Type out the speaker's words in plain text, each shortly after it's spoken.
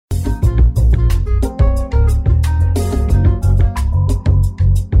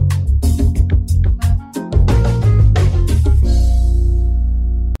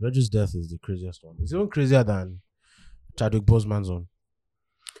Rodgers' death is the craziest one. It's even crazier than Chadwick Boseman's one.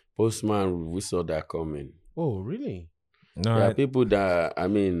 Postman, we saw that coming. Oh, really? No, There are people that, I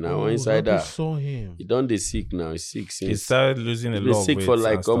mean, now inside nobody that. saw him. He done the sick now. He's sick he since started losing a He's been lot of sick weight for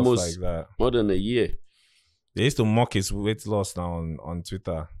like and stuff almost- like that. more than a year. They used to mock his weight loss now on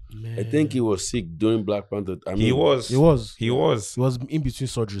Twitter. Man. I think he was sick during Black Panther. I mean, He was. He was. He was. He was in between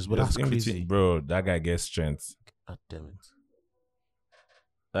surgeries, but that's In crazy. between- bro, that guy gets strength. God damn it.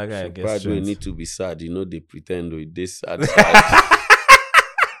 That guy So gets pride will strength. need to be sad. They pretend with this sad.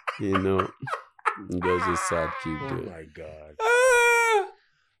 He just a sad kid. Though. God.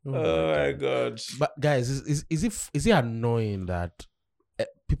 Oh my god. But guys, is it annoying that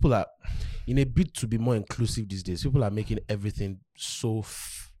people are in a bid to be more inclusive these days? People are making everything so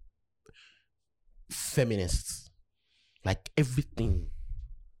feminist. Like everything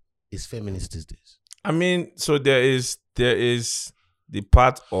is feminist these days. I mean, so there is the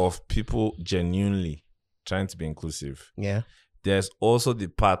part of people genuinely trying to be inclusive. Yeah. There's also the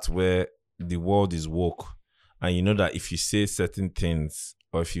part where the world is woke, and you know that if you say certain things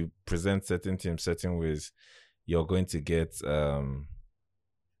or if you present certain things certain ways, you're going to get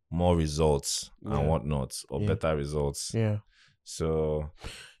more results and whatnot, or better results. Yeah. So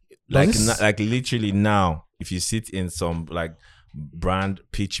Does like this- literally now, if you sit in some like brand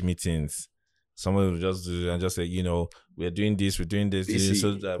pitch meetings, someone will just do and just say, we're doing this, PC,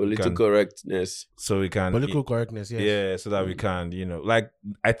 so that political correctness. we can Political correctness, yes. yeah, so that we can, like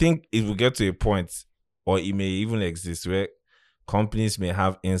I think it will get to a point, or it may even exist, where companies may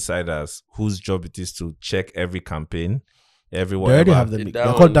have insiders whose job it is to check every campaign, every They already whatever, have them. That They're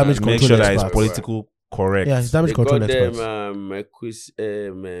one, called damage make control sure that experts. it's political correct. Yeah, it's damage They control got experts.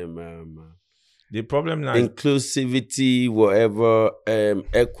 them The problem now is inclusivity, whatever,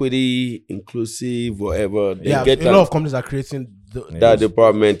 equity, inclusive, whatever. They Yeah, get a lot of companies are creating that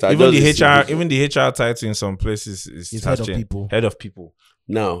department. I even just the HR, see- even the HR title in some places is It's has head of changed. people. Head of people.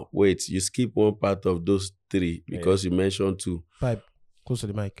 Now, wait, you skip one part of those three because you mentioned two. Pipe close to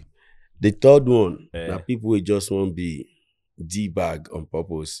the mic. The third one, Yeah. now people will just want to be D-bag on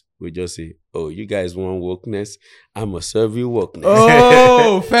purpose. We just say, oh, you guys want wokeness? I'm going to serve you wokeness.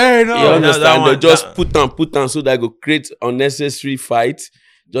 Oh, fair enough. You understand? that one- They just put on so that go create unnecessary fight.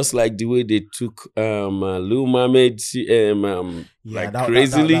 Just like the way they took Lil Mermaid like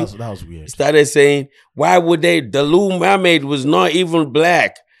crazily. That was weird. Started saying, why would they? The Lil Mermaid was not even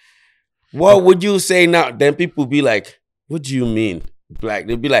black. What would you say now? Then people be like, what do you mean? Black.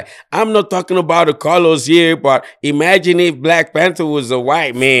 They'll be like, I'm not talking about the colors here, but imagine if Black Panther was a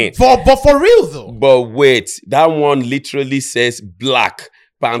white man. But for real though. But wait, that one literally says Black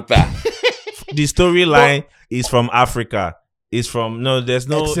Panther. The storyline is from Africa. It's from there's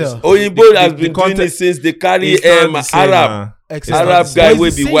no Excel. Oyinbo has the been doing content- it since they carry it's not the same, Arab Excel. Arab It's guy the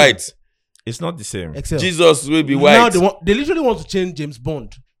will be same. white. It's not the same. Excel. Jesus will be Now white. they literally want to change James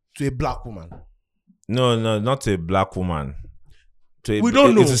Bond to a black woman. No, not a black woman. We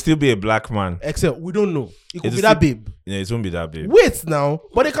don't know. It will still be a black man. Excel. We don't know. It could It's be that still- babe. Yeah, it won't be that big. Wait now,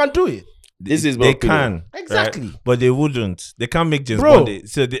 but they can do it. This is my They opinion. can Exactly. right? But they wouldn't. They can't make James Bro. Bond.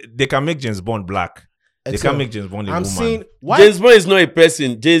 So they can make James Bond black. They Excel. can't make James Bond a I'm woman. saying why? James Bond is not a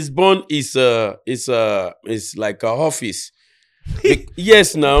person. James Bond is like a office.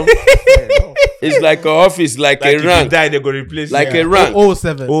 Yes, now it's like a office, like Like a if you rank, die, they go replace like you. a rank.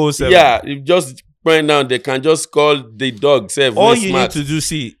 07. Oh, seven. Yeah, you just point down. They can just call the dog. Say, All you need to do,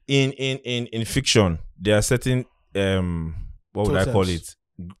 see, in fiction, there are certain what would I call it?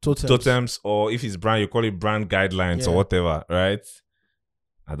 Totems, or if it's brand, you call it brand guidelines or Yeah. whatever, right?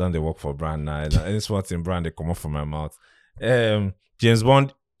 I don't they work for brand now. Any smart in brand, they come up from my mouth. James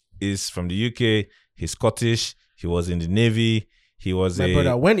Bond is from the UK. He's Scottish. He was in the Navy. He was My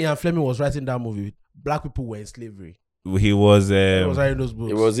brother, when Ian Fleming was writing that movie, black people were in slavery. He was He was writing those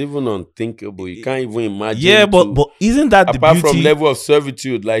books. It was even unthinkable. You can't even imagine. yeah, but to- but isn't that the apart beauty? from level of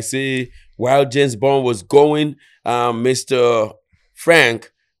servitude, like say while James Bond was going, Mr.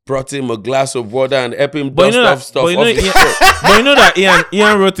 Frank brought him a glass of water and helped him But dust you know off that, stuff but you off know, the Ian, shirt. but you know that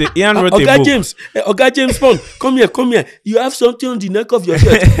Ian wrote a Oga book. James, Oga James Bond, come here. You have something on the neck of your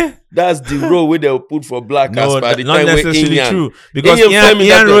shirt. That's the role where they'll put for black No, as by the not time when necessarily Ian. true. Because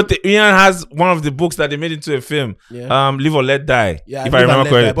Ian has one of the books that they made into a film. Yeah. Live or Let Die. Yeah, if I remember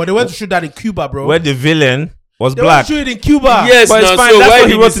correctly. but they went to shoot that in Cuba, bro. Where the villain was they black. went to shoot it in Cuba. Yes, But it's now, fine, so that's why what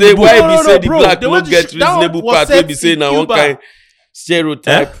he he wrote in the say book. why No, he no, say no, the bro. black They no went to get shoot- that reasonable was part? set Wey be say in na one Cuba. kind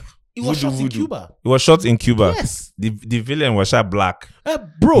stereotype. It was shot in voodoo. Cuba. It was shot in Cuba. Yes. The villain was shot black.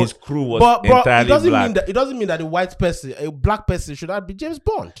 Bro, His crew was but entirely it doesn't black. mean that it doesn't mean that a white person, a black person, should not be James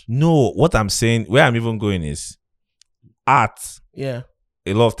Bond. No, what I'm saying, where I'm even going is art Yeah.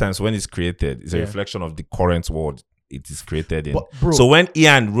 a lot of times when it's created, it's a Yeah. reflection of the current world it is created in. But, bro, So when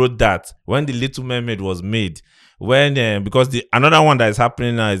Ian wrote that, when the Little Mermaid was made, when because the another one that is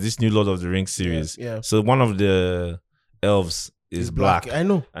happening now is this new Lord of the Rings series. Yeah. So one of the elves is it's black, I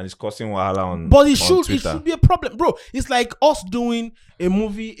know. and it's causing wahala on. But on it should Twitter. be a problem, bro. It's like us doing a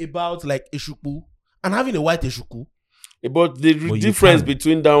movie about like Eshuku and having a white Eshuku. But the But you difference can.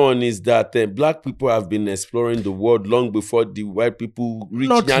 between that one is that black people have been exploring the world long before the white people reached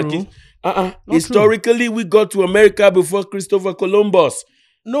Not Yankees. true. Not Historically, we got to America before Christopher Columbus.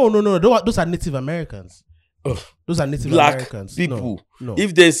 No. Those are Native Americans. Ugh. Those are Native Black Americans. people. No.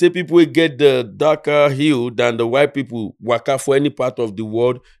 If they say people will get the darker hue than the white people waka for any part of the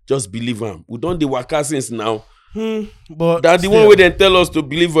world, just believe them. We don't the waka since now. But That the still, one way they tell us to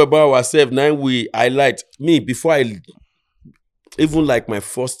believe about ourselves. Now we highlight me before even like my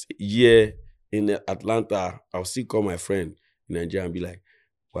first year in Atlanta, I'll still call my friend in Nigeria and be like,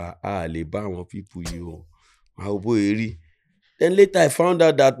 "Wow, people you." Then later I found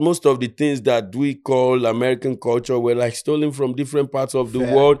out that most of the things that we call American culture were like stolen from different parts of the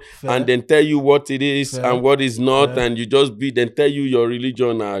Fair, world, fair. and then tell you what it is Fair, and what is not, fair. and you just then tell you your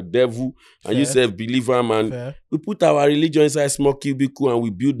religion are devil, and you Fair. say believe them, and Fair. we put our religion inside small cubicle and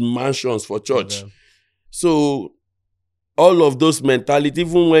we build mansions for church. Okay. So all of those mentality,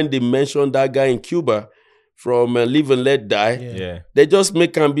 even when they mention that guy in Cuba from Live and Let Die, Yeah. they just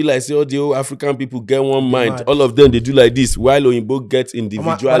make and be like, say, oh, the whole African people get one mind. mad. All of them, they do like this, while Oyinbo gets But that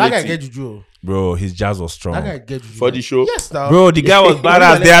individuality guy get juju. Bro, his jazz was strong. That guy get juju. for the show. Yes, now. Bro, the guy was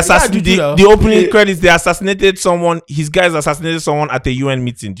badass. They Yeah, assassinated juju now. the opening credits. They assassinated someone. His guys assassinated someone at a UN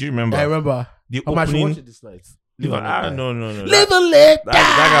meeting. Do you remember? I remember. The I'm actually opening. watching this night. Live and Let Die. No. Live and let That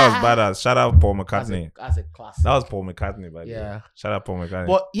guy was badass. Shout out Paul That's McCartney. that's a classic. That was Paul McCartney, by the way. Yeah. Shout out Paul McCartney.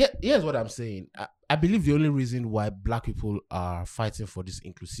 But here's what I'm saying. I believe the only reason why black people are fighting for this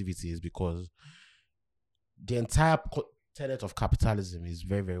inclusivity is because the entire tenet of capitalism is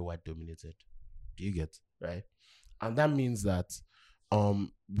very, very white dominated. Do you get right? And that means that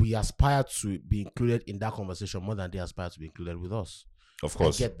we aspire to be included in that conversation more than they aspire to be included with us. of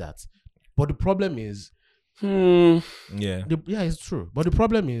course. I get that. But the problem is, Yeah. yeah, it's true. But the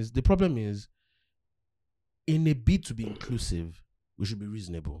problem is, in a bid to be inclusive, we should be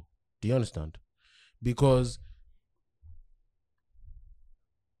reasonable. Do you understand? Because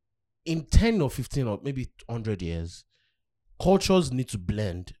in 10 or 15 or maybe 100 years, cultures need to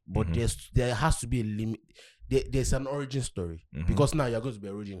blend, but there has to be a limit. There's an origin story, because now you're going to be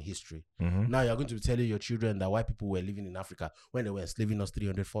origin history. Now you're going to be telling your children that white people were living in Africa when they were enslaving us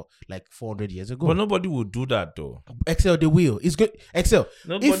 400 years ago. But nobody would do that though. Excel, they will. It's good. Excel.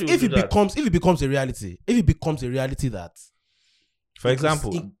 Nobody If will do it that. becomes a reality, that For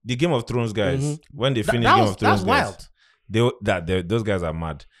example, the Game of Thrones guys, when they finished that Game was- of Thrones, that's guys, those guys are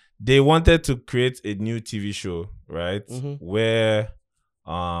mad. They wanted to create a new TV show, right? Where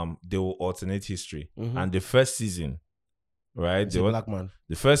they will alternate history. And the first season, right? It's a black man.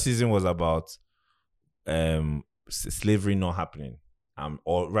 The first season was about slavery not happening,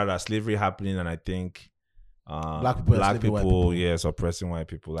 or rather slavery happening, and I think Black people enslaving white people. yes, oppressing white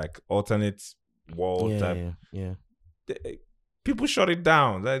people, like alternate world type. Yeah. People shut it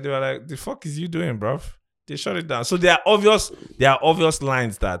down. Like they were like, "The fuck is you doing, bruv?" They shut it down. So there are obvious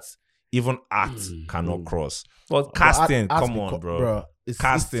lines that even art cannot cross. But casting, art come on, bro.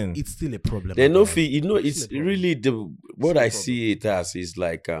 Casting. It's still a problem. They no man. fee. You know, it's still a problem. really what Still a I see it as is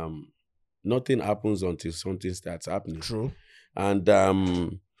like nothing happens until something starts happening. True. And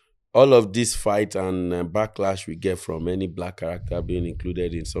all of this fight and backlash we get from any black character being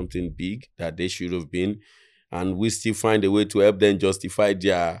included in something big that they should have been, and we still find a way to help them justify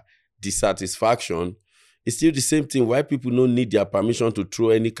their dissatisfaction. It's still the same thing. White people don't need their permission to throw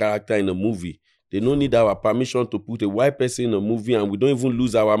any character in a movie. They don't need our permission to put a white person in a movie, and we don't even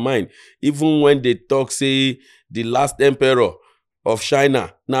lose our mind. Even when they talk, say, the last emperor of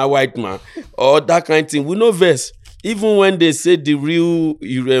China, now white man, or that kind of thing, we know verse. Even when they say the real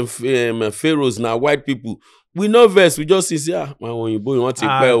pharaohs now white people, we know verse. We just say, man, when you want to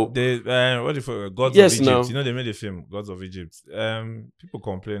what if Gods Yes, of Egypt? now. You know they made a film, Gods of Egypt. People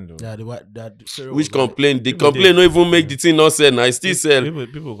complain though. Yeah, Pharaoh which was like- complain? The People complain did. don't even make the thing not sell now. It still sell.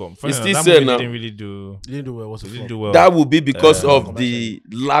 People complain. It's still That sell movie now. didn't really do. They didn't do well. What's It it didn't for? do well. That would be because of commercially.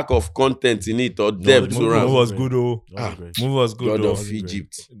 the lack of content in it or No, depth the movie around. was good though. That was great. Movie was good God though. of great.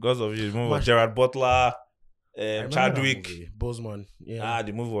 Egypt. Gods of Egypt. Movie Much- was Gerard Butler, I remember that Chadwick. movie. Boseman. Yeah.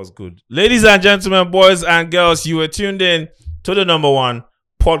 The movie was good. Ladies and gentlemen, boys and girls, you were tuned in to the #1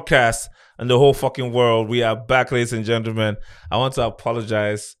 podcast in the whole fucking world. We are back, ladies and gentlemen. I want to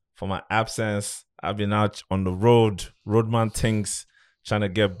apologize for my absence. I've been out on the roadman things. trying to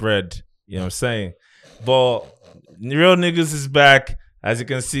get bread. You know what I'm saying? But real niggas is back. As you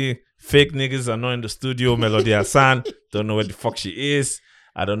can see, fake niggas are not in the studio. Melody Hassan, don't know where the fuck she is.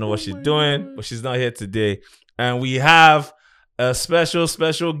 I don't know what she's doing, but she's not here today. And we have a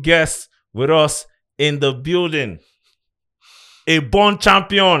special guest with us in the building. A born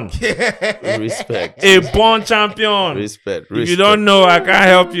champion. Respect. A born champion. Respect. If you don't know, I can't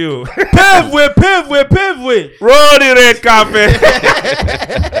help you. Pave way. Roll the red carpet.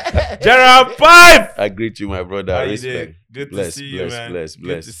 Gerald Pipe. I greet you, my brother. How you Respect. doing? Good to Bless, see you, bless, man. bless, Good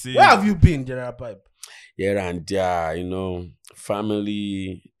bless. to see Where you. have you been, General Pipe? Here and there, you know,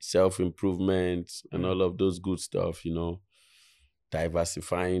 family, self-improvement, and all of those good stuff, you know.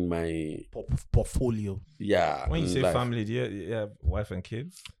 Diversifying my, Portfolio. yeah. When you in say life. family, do you have wife and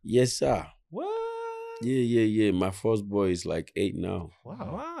kids? Yes, sir. What? Yeah. My first boy is like 8 now.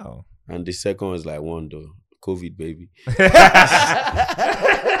 Wow. And the second is like 1 though. COVID, baby.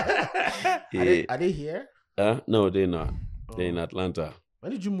 Yeah. Are they here? No, they're not. They're in Atlanta.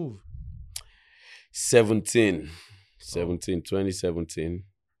 When did you move? 2017.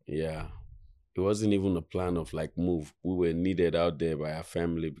 Yeah. It wasn't even a plan of like move. We were needed out there by our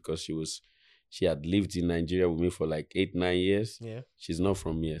family because she had lived in Nigeria with me for like 8-9 years. Yeah. She's not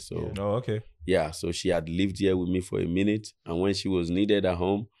from here. So Oh, okay. yeah, so she had lived here with me for a minute. And when she was needed at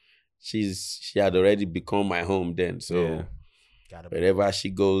home, she had already become my home then. So Yeah. wherever she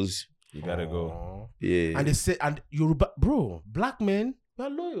goes, You gotta go. Aw. yeah. And they say, and Yoruba, bro, black men, we are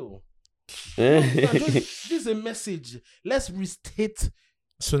loyal. This is a message. Let's restate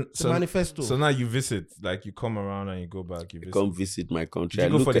the manifesto. So now you visit, like you come around and you go back. You visit. Come visit my country. Did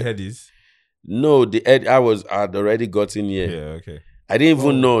you I go for look the at- headies? No, the Ed I'd already gotten here. Yeah, okay. I didn't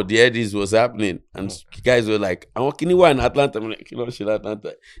even know the Eddies was happening. And guys were like, I'm walking in Atlanta. I'm like,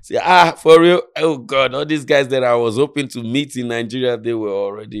 Atlanta. Say, for real? Oh God, all these guys that I was hoping to meet in Nigeria, they were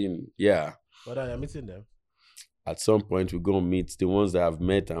already in. Yeah. But I am meeting them. At some point, we're going to meet the ones that I've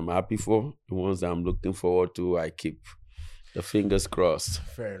met, I'm happy for. The ones that I'm looking forward to, I keep the fingers crossed.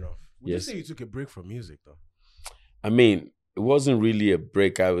 Fair enough. Would Yes. you say you took a break from music though? I mean, it wasn't really a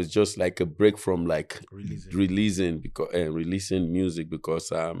break. I was just like a break from like Releasing. releasing music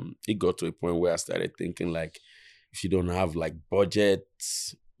because it got to a point where I started thinking like, if you don't have like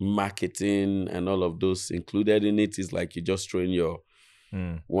budgets, marketing, and all of those included in it, it's like you're just throwing your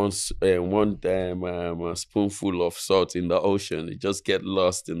one spoonful of salt in the ocean. It just get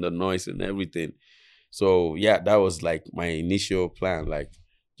lost in the noise and everything. So yeah, that was like my initial plan. Like,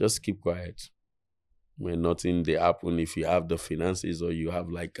 just keep quiet. When nothing they happen, if you have the finances or you have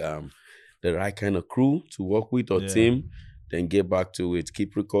like the right kind of crew to work with or team, then get back to it.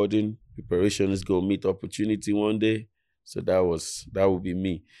 Keep recording. Preparation is gonna meet opportunity one day. So that would be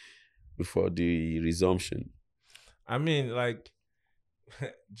me before the resumption. I mean, like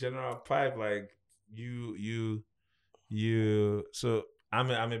General Pipe, like you. So I'm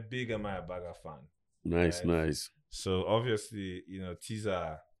a big Amaya Baga fan. Nice, Right. nice. So obviously, you know,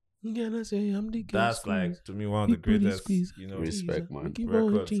 Teaser. Gonna say I'm the That's like to me one of the greatest, you know, Respect, man.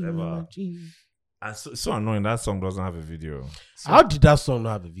 records ever. And so annoying that song doesn't have a video. How did that song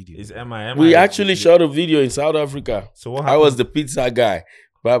not have a video? It's MI. We actually shot a video in South Africa. So what I happened? was the pizza guy.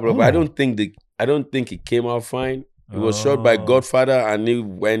 But Oh. I don't think it came out fine. It was shot by Oh. Godfather and it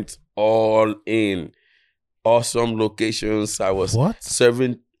went all in. Awesome locations. I was What?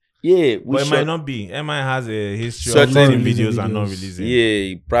 serving. Yeah, we But it shot. might not be. MI has a history Certain of certain releasing videos and not videos. releasing. Yeah,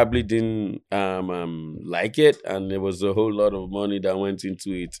 he probably didn't like it, and there was a whole lot of money that went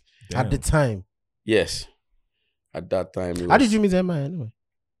into it. At the time. Yes, at that time. How did you meet Emma anyway?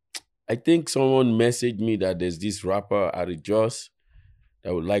 I think someone messaged me that there's this rapper Ari Jos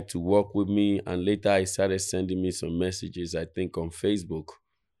that would like to work with me, and later he started sending me some messages. I think on Facebook,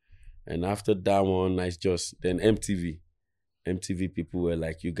 and after that one, then MTV people were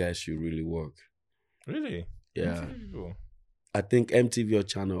like, "You guys should really work." Really? Yeah, MTV people. I think MTV or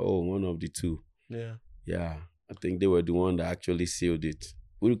Channel O, one of the two. Yeah. Yeah, I think they were the one that actually sealed it.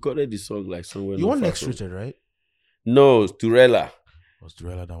 We recorded the song like somewhere. You not won far Next from- Rated, right? No, Turella. Was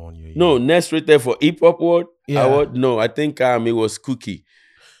Durella that one you? No, Next Rated for Hip Hop Award. Yeah. Award. No, I think it was Cookie.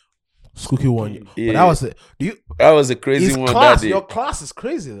 Skookie won you. Yeah. But that was it. That was a crazy His one class, that day. your class is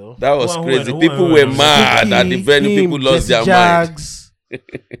crazy though. That was Who crazy. went? People Who were went? mad at the venue. People lost their mind. Jags.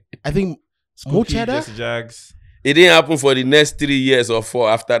 I think Mo Cookie, Cheddar. Jesse Jags. It didn't happen for the next 3 years or 4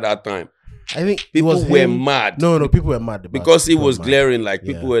 after that time. I think it People was were him. mad. No, people were mad about because it people was were mad. glaring. Like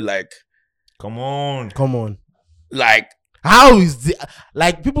people Yeah. were like, Come on. Come on. like How is the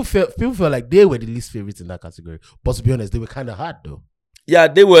like people felt like they were the least favorites in that category. But to be honest, they were kind of hard though. yeah,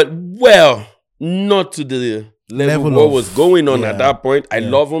 they were not to the level Level what of- was going on at yeah. that point. I Yeah.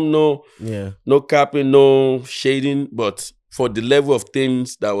 love him, Yeah. no capping, no shading, but for the level of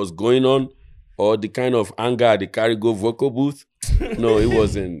things that was going on, or the kind of anger they carry go vocal booth, no, it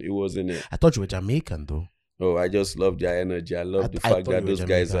wasn't it. I thought you were Jamaican though. Oh, I just love their energy. I love the I fact thought that you were those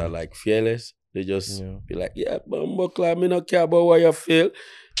guys are Jamaican. like fearless. They just Yeah. be like, yeah, Bumbo Club, me not care about what you feel.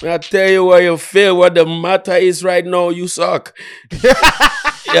 I tell you what you feel, what the matter is right now, you suck.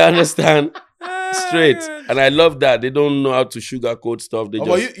 You understand? Straight. And I love that. They don't know how to sugarcoat stuff. They Oh,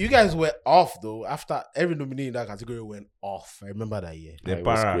 just but you guys were off though. After every nominee in that category went off. I remember that year. The it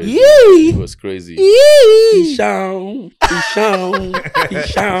was para. crazy. Yee! It was crazy. Yee! Isham, Isham,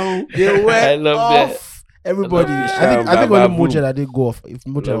 Isham. They went I love that. off. Everybody. I love I think Baba only Boom. Moja that did go off. If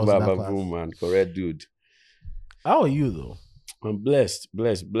Moja was in that Baba class. Boom, man. Correct dude. How are you though? I'm blessed.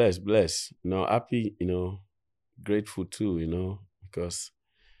 Happy, grateful too, because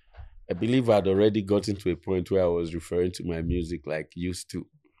I believe I'd already gotten to a point where I was referring to my music like used to.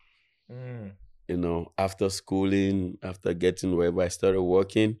 After schooling, after getting wherever I started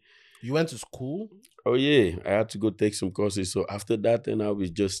working. You went to school? Oh yeah, I had to go take some courses. So after that, then I was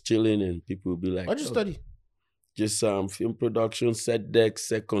just chilling, and people would be like, What did you "Oh, study? just film production, set decks,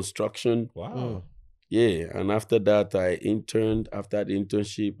 set construction." Wow. Yeah, and after that, I interned. After the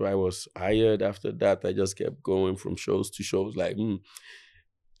internship, I was hired. After that, I just kept going from shows to shows. Like, you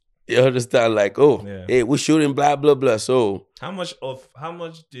understand? Like, Yeah. hey, we're shooting blah blah blah. So How much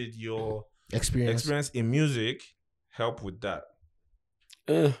did your Experience. experience in music help with that?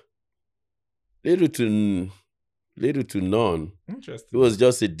 little to none. It Interesting. was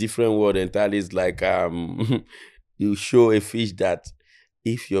just a different world entirely. It's like you show a fish that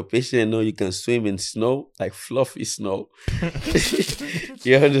if your patient know you can swim in snow, like fluffy snow.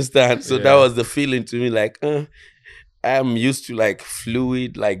 You understand? So that Yeah. was the feeling to me, like, I'm used to like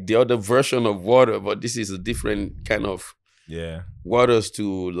fluid, like the other version of water, but this is a different kind of Yeah. waters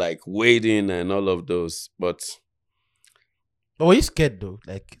to like wade in and all of those. But But were you scared though?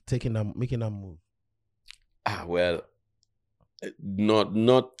 Like making that move? well,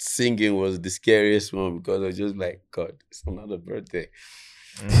 not singing was the scariest one because I was just like, God, it's another birthday.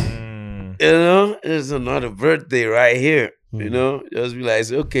 It's another birthday right here. Just be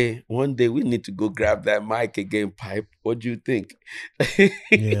like, okay, one day we need to go grab that mic again, pipe. What do you think?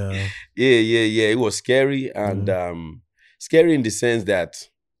 Yeah. Yeah. It was scary and scary in the sense that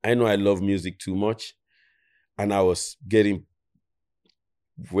I know I love music too much, and I was getting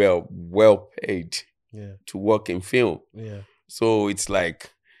well paid Yeah. to work in film. Yeah. So it's like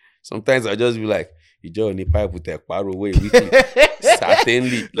sometimes I just be like, you just need pipe with a paro way weekly.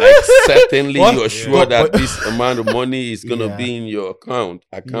 Certainly, What? you're sure But- that but- this amount of money is gonna Yeah. be in your account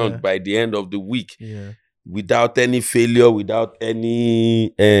Yeah. by the end of the week Yeah. without any failure, without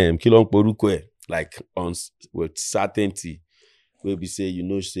any kilong porukwe, like with certainty. Where we say,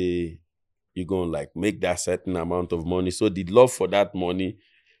 say you're gonna like make that certain amount of money. So the love for that money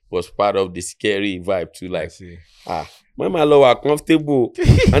was part of the scary vibe too. I Like, see. when my law are comfortable,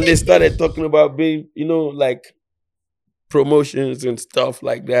 and they started talking about being, like promotions and stuff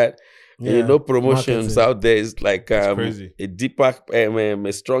like that. Yeah. And promotions Marketing. out there is like crazy. a deeper,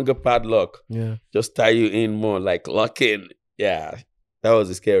 a stronger padlock. Yeah. Just tie you in more, like lock in. Yeah, that was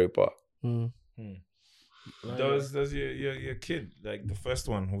the scary part. Mm. Does your kid, like the first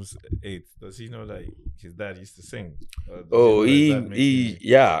one who's 8, does he know that his dad used to sing? Or does Oh, he know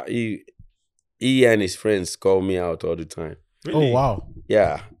that he and his friends call me out all the time. Really? Oh wow.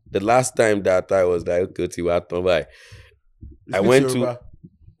 Yeah, the last time that I was like, okay, I went to.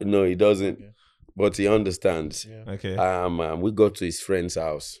 No, he doesn't, Okay. but he understands. Yeah. Okay. We go to his friend's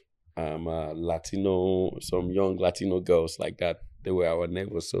house. Latino, some young Latino girls like that. They were our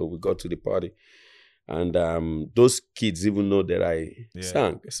neighbors, so we got to the party, and those kids even know that I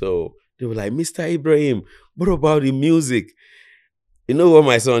sang. So they were like, "Mr. Ibrahim, what about the music?" You know what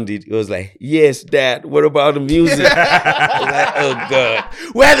my son did? He was like, "Yes, Dad. What about the music?" I was like, "Oh God,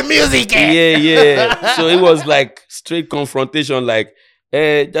 Where the music at? yeah." So it was like straight confrontation. Like,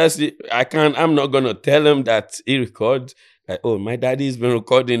 that's it. I'm not gonna tell him that he records. Like, oh, my daddy's been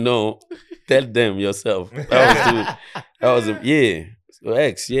recording. No, tell them yourself. That was yeah. So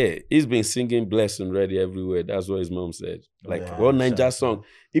he's been singing "Blessed and Ready" everywhere. That's what his mom said. Like Wow. one Ninja song,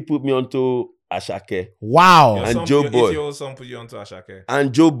 he put me onto Ashake Wow. Your and son- Joe your Boy. 8-year-old son put you onto Ashake.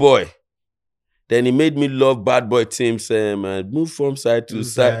 and Joe Boy. Then he made me love Bad Boy Teams and move from side to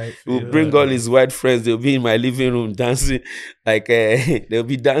side. He will bring all his white friends. They'll be in my living room dancing. Like they'll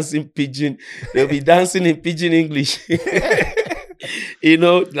be dancing pidgin. They'll be dancing in pidgin English.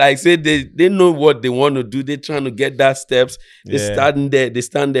 Like say they know what they want to do. They're trying to get that steps. They stand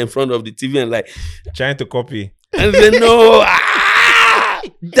there in front of the TV and like, Trying to copy. And then no,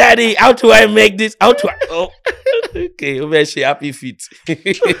 daddy, how do I make this? How do I? Oh, okay, over she happy feet.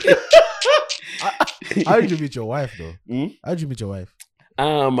 How did you meet your wife though? Hmm? How did you meet your wife?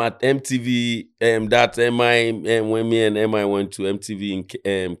 At MTV. That MI. When me and MI went to MTV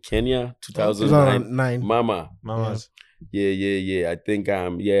in Kenya, 2009. 2009. Mama. Mamas. Yeah. I think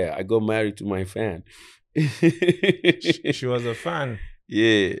I got married to my fan. She was a fan.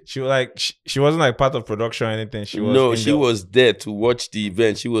 Yeah. She was like she wasn't like part of production or anything. She was No, in she the- was there to watch the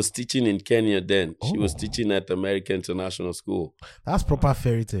event. She was teaching in Kenya then. She was Oh. teaching at American International School. That's proper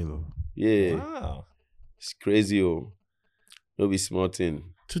fairy tale. Yeah. Wow. It's crazy, oh. No be small thing.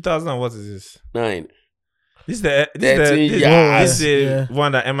 2000. What is this? 9. This is the 13 this years. is the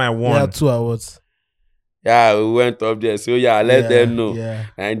one that MI won. Yeah, 2 awards. Yeah, we went up there. So yeah, let them know. Yeah.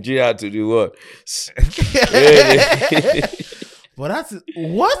 Nigeria to the world. But that's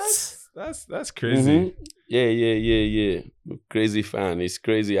what? That's crazy. Mhm. Yeah. Crazy fan. It's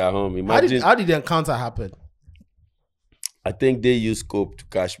crazy at home. How Imagine. did the encounter happen? I think they used scope to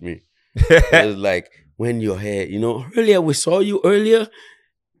catch me. It was like when your hair, earlier we saw you earlier,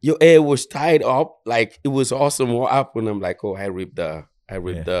 your hair was tied up. Like it was awesome. What happened? I'm like, oh, I ripped the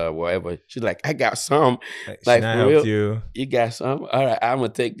whatever. She's like, I got some. Like, Like, she now for real? helped you. You got some? All right, I'm gonna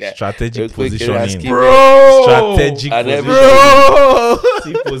take that. Strategic Real quick, positioning. keep- Bro! Strategic And positioning. Bro!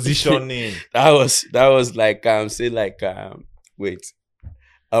 See positioning. That was like wait.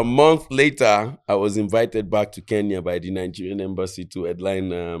 A month later, I was invited back to Kenya by the Nigerian embassy to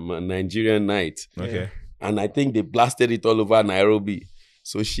headline a Nigerian night. Okay. And I think they blasted it all over Nairobi.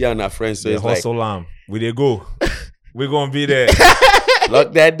 So she and her friends, so The it's like, hustle arm. We they go. We're gonna be there.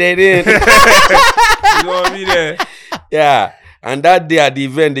 lock that dead in. We're gonna be there. Yeah. And that day at the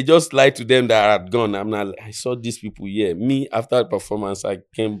event, they just lied to them that I had gone. I saw these people here. Me, after the performance, I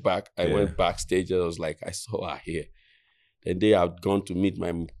came back. I Yeah. went backstage. I was like, I saw her here. Then they had gone to meet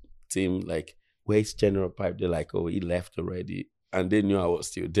my team. Like, where's General Pipe? They're like, oh, he left already. And they knew I was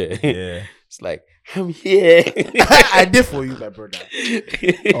still there. Yeah. It's like, I'm here. I did for you, my brother.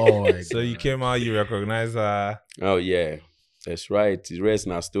 Oh my So you God. came out, you recognize her. Oh, yeah. That's right. The rest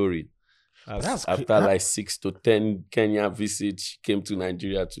in our story. That's After like 6 to 10 Kenya visits, she came to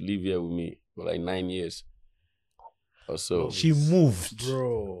Nigeria to live here with me for like 9 years or so. She moved.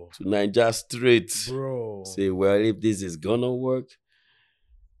 bro. To Niger straight. Bro. Say, well, if this is gonna work,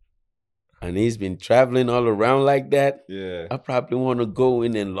 and he's been traveling all around like that, Yeah. I probably want to go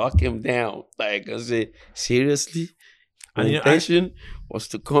in and lock him down. Like I say, seriously? My And you- intention was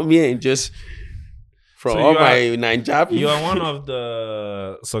to come here and just from So all you my Niger people. You are one of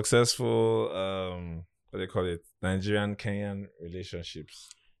the successful what do they call it? Nigerian Kenyan relationships.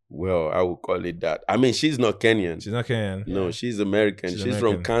 Well, I would call it that. I mean, she's not Kenyan. She's not Kenyan. No, she's American. She's She's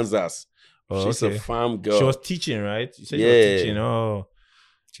American. from Kansas. Oh, She's okay. a farm girl. She was teaching, right? You said you Yeah. were teaching. Oh,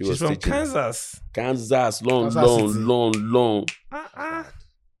 She she's was from teaching. Kansas. Kansas, long. Kansas City.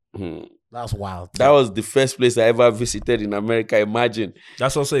 Hmm. That's wild. That was the first place I ever visited in America. Imagine.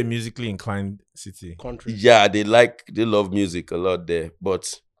 That's also a musically inclined city. country. Yeah, they love music a lot there. But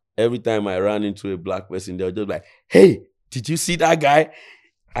every time I ran into a black person, they were just like, hey, did you see that guy?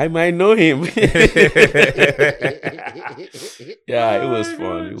 I might know him. Yeah, it was Oh my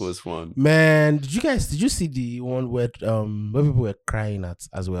fun. It gosh. was fun. Man, did you see the one where people were crying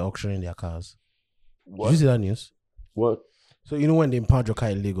as we were auctioning their cars? Did you see that news? What? So you know when they impound your car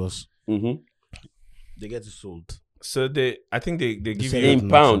in Lagos, Mm-hmm. they get it sold. So I think they give said you that-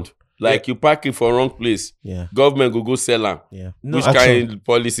 Impound. Like you park it for wrong place. Yeah, Government go sell am. yeah. no Which auction. kind of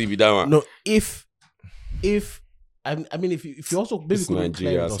policy be that one? No, if I mean if you also maybe It's couldn't claim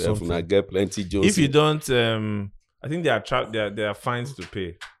Nigeria it or self. something. I get plenty jokes. If you don't, I think there are fines to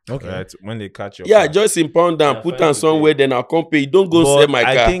pay. Okay. Right when they catch your yeah, car. just impound them, Yeah, put fine them to somewhere, pay. then I'll come pay. You don't go But sell my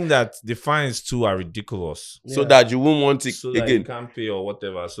car I think that the fines too are ridiculous. so Yeah. that you won't want it So that you again. can't pay or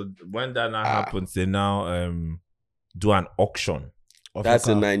whatever. So when that now happens, they now do an auction. Of That's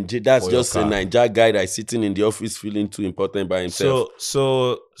your a car. Niger. That's For your just a car. Niger guy that's sitting in the office feeling too important by himself.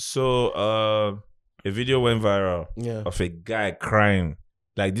 So a video went viral Yeah. of a guy crying.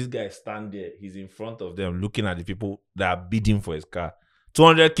 Like this guy stand there, he's in front of them looking at the people that are bidding for his car.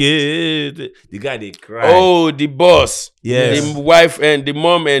 200K. The guy they cry. Oh, the boss, Yes. the wife and the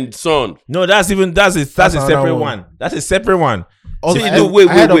mom and son. No, that's a That's separate another one. one. That's a separate one. Also, See, I- no, I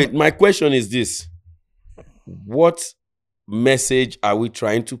heard of- wait. My question is this: what message are we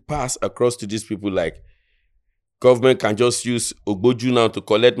trying to pass across to these people? Like, government can just use Ogboju now to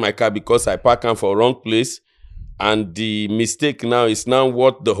collect my car because I park am for wrong place, and the mistake now is now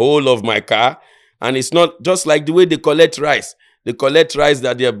worth the whole of my car, and it's not just like the way they collect rice. They collect rice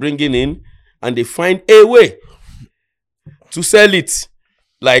that they are bringing in, and they find a way to sell it.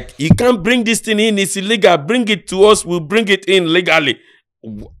 Like, you can't bring this thing in, it's illegal. Bring it to us, we'll bring it in legally.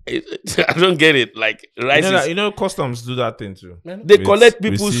 I don't get it. Like, rice You know, customs do that thing too. they With collect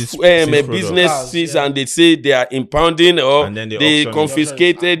people's seized products. businesses Yeah. and they say they are impounding or And then they they auction it.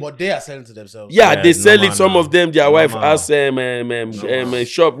 confiscated. But they are selling to themselves. Yeah, Yeah, they sell normal it. Some now. of them, their wife Normal. has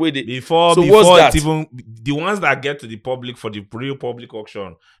shop with it. Before So before what's it that? even the ones that get to the public for the real public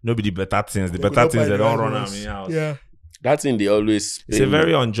auction, no be the better things. The They better could not things buy they the don't right run ones. am in house. Yeah. That's in they always. It's a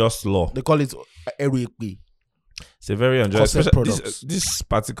very unjust law. They call it Erikpi. It's a very unjust. Concept especially products. This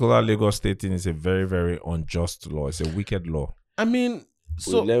particular Lagos State thing is a very, very unjust law. It's a wicked law. I mean,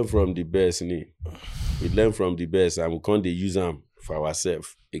 so we learn from the best, we learn from the best, and we can't use them for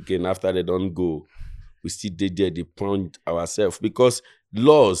ourselves. Again, after they don't go, we still did there, they point ourselves. Because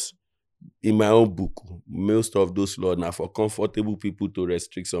laws, in my own book, most of those laws are for comfortable people to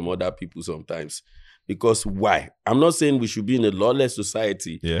restrict some other people sometimes. Because why? I'm not saying we should be in a lawless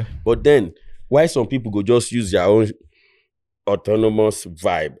society, Yeah. but then why some people go just use their own autonomous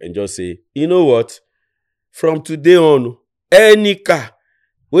vibe and just say, you know what? From today on, any car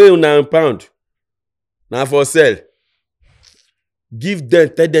wey una pound na for sale. Give them,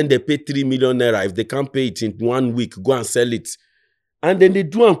 tell them they pay 3 million naira. If they can't pay it in 1 week, go and sell it. And then they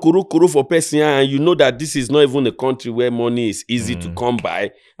do an koro for person, and you know that this is not even a country where money is easy to come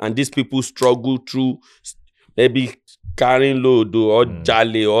by, and these people struggle through maybe carrying load or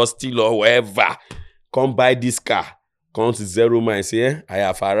jale or steal or whatever. Come buy this car, come to zero mind, say, I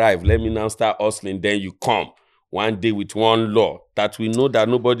have arrived. Let me now start hustling. Then you come one day with one law that we know that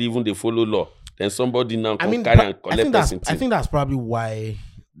nobody even they follow law. Then somebody now come carry and collect person. I think that's probably why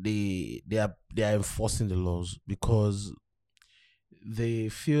they are enforcing the laws, because they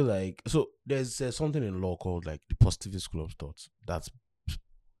feel like, so there's something in law called like the positivist school of thought that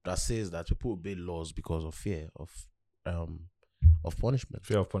says that people obey laws because of fear of punishment.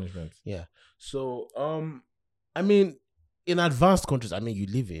 Fear of punishment. Yeah. So I mean, in advanced countries, I mean, you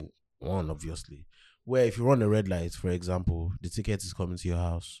live in one, obviously, where if you run a red light, for example, the ticket is coming to your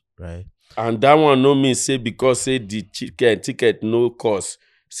house, right? And that one no mean say because say the ticket no cost.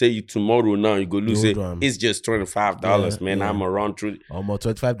 Say you tomorrow now you go lose it. It's just $25, man. Yeah. I'm around through. Almost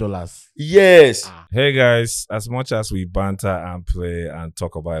 $25. Yes. Hey guys, as much as we banter and play and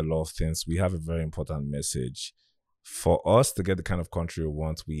talk about a lot of things, we have a very important message. For us to get the kind of country we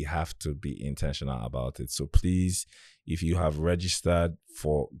want, we have to be intentional about it. So please, if you have registered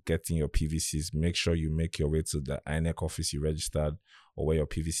for getting your PVCs, make sure you make your way to the INEC office you registered or where your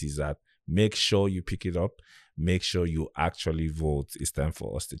PVC is at. Make sure you pick it up. Make sure you actually vote. It's time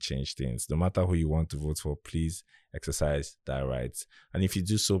for us to change things. No matter who you want to vote for, please exercise that right. And if you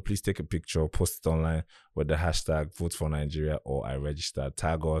do so, please take a picture, post it online with the hashtag Vote for Nigeria or I registered.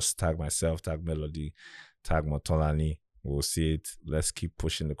 Tag us, tag myself, tag Melody, tag Motolani. We'll see it. Let's keep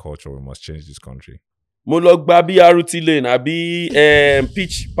pushing the culture. We must change this country. Mo lọ gba BRT lane àbí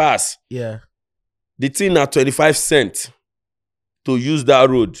pitch pass. Yeah. The thing na 25 cents to use that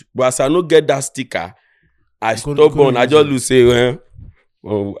road. But as I no get that sticker, I stubborn. I just lose say,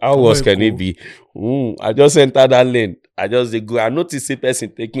 how was can it be? I just enter that lane. I just go. I notice a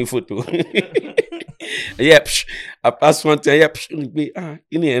person taking photo. Yep. I pass one time. Yep.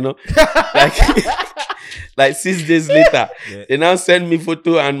 You know, like 6 days later, they now send me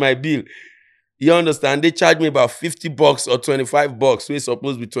photo and my bill. You understand? They charge me about $50 or $25, so it's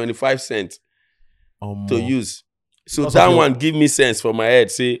supposed to be 25 cents to use. So that one give me sense for my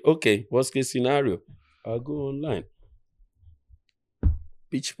head. Say, okay, worst case scenario, I'll go online.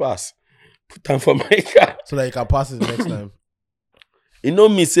 Pitch pass. Put them for my car. So that you can pass it next time. You know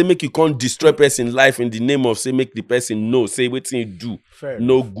me, say make you can't destroy person life in the name of say make the person know. Say what you do. Fair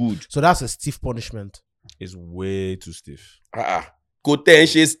No enough. good. So that's a stiff punishment. It's way too stiff. That's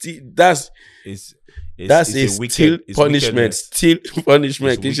It's a still punishment. Still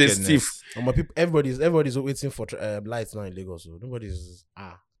punishment. It's a wickedness. stiff. Everybody's waiting for lights now in Lagos. So nobody's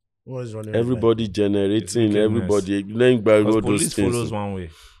running. Everybody generating. wickedness. Everybody learning by Because all those police things. follows one way.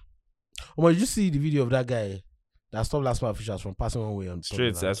 Did you see the video of that guy that stopped last mile officials from passing one way on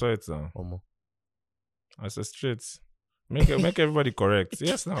Streets. I saw it now. Omo. I said streets. Make everybody correct.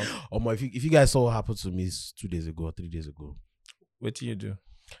 Yes, now. If you guys saw what happened to me 2 days ago or 3 days ago, What do you do?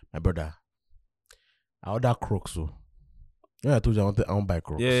 my brother, I ordered Crocs. So I told you I want to buy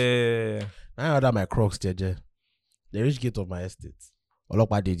Crocs. Yeah. I ordered my Crocs, JJ. The rich gate of my estate.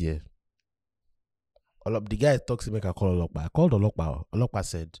 Olokpa did here. The guy talks to me, I call Olokpa. I called Olokpa. Olokpa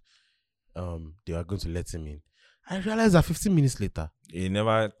said they were going to let him in. I realized that 15 minutes later, He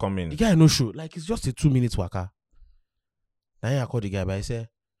never come in. the guy no show. Like, it's just a 2 minute waka. Then I called the guy, but I said,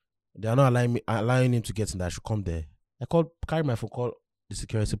 they are not allowing him to get in, that I should come there carry my phone, call the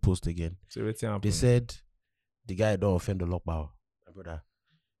security post again. So wetin happen? They said the guy don't offend the lockbow. My brother,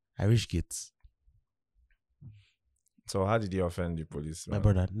 I reach gates. So how did he offend the police? My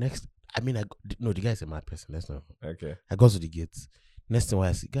brother, next, the guy is a mad person. Let's not. Okay. I got to the gates. Next thing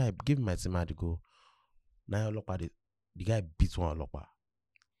I see, guy, give me my team to go. Now lockbow, the guy beat one lockbow.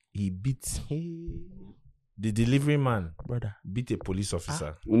 He beat The delivery man brother. beat a police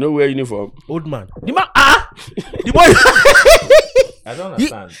officer. You know wear uniform. Old man. The man the boy I don't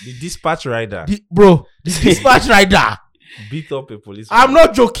understand. The dispatch rider the dispatch rider. beat up a police. I'm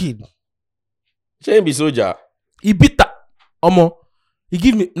not joking. Shouldn't be soldier. He beat that. He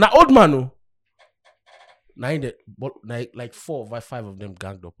give me now old man. Oh. Now in the but like 4 or 5 of them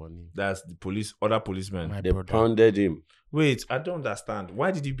ganged up on him. That's the police. Other policemen. My They brother. pounded him. Wait, I don't understand.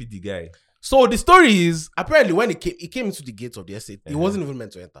 Why did you beat the guy? So the story is apparently when he came into the gates of the estate, he Uh-huh. wasn't even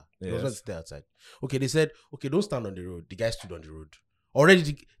meant to enter. He was Yes. meant to stay outside. Okay, they said, okay, don't stand on the road. The guy stood on the road.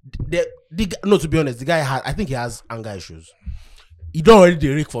 Already, to be honest, the guy I think he has anger issues. He don't already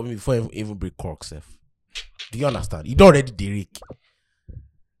derrick for me before he even break cork self. Do you understand? He don't already derrick.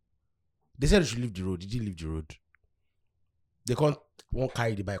 They said he should leave the road. Did he leave the road? They won't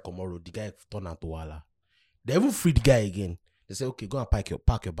carry the bike tomorrow. The guy turned out to Wala. They even free the guy again. They say, okay, go and park your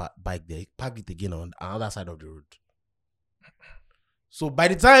bike there. Park it again on another side of the road. So by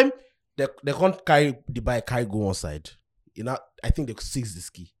the time they can't carry the bike, go on side. I think they seized the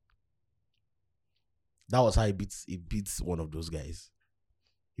ski. That was how he beats one of those guys.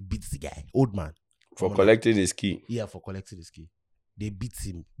 He beats the guy, old man. For collecting his key. Yeah, for collecting his key. They beat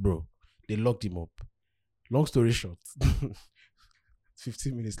him, bro. They locked him up. Long story short,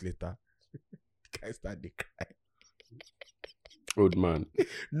 15 minutes later, the guy started crying. Old man.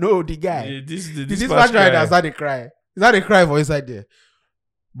 No, the guy. Yeah, The dispatch rider started crying. He started crying for inside there.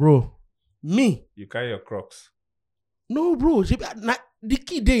 Bro, me. You carry your Crocs. No, bro. The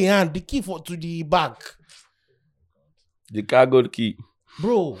key they in hand. The key to the bag. The cargo key.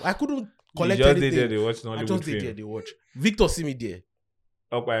 Bro, I couldn't collect you just anything. did there, they watch I Nollywood just did there, film. they watch. Victor see me there.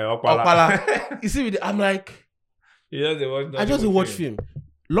 Opala. Opala. You see me there. I'm like, You just dey watch I just Nollywood watch film.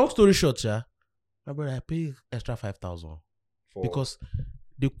 Long story short, yeah, my brother, I paid extra 5,000 For- because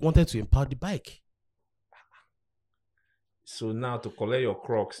they wanted to impound the bike. So now to collect your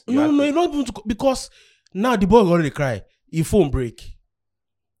Crocs. you No, had to- you not even because now the boy already cry. He phone break.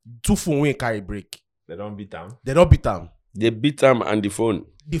 2 phone when carry break. They don't beat them. They don't beat them. They beat him and the phone.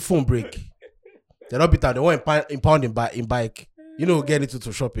 The phone break. They don't beat them. They want impound in bike. You know, get into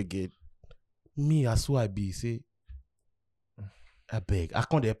to shop again. Me, I swear I be say, I beg. I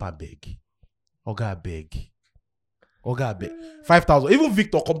can't help I beg. Oga, I beg. 5,000. Even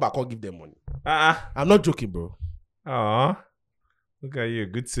Victor come back and give them money. I'm not joking, bro. Look at you,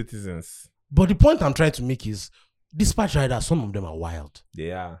 good citizens. But the point I'm trying to make is, dispatch riders, some of them are wild.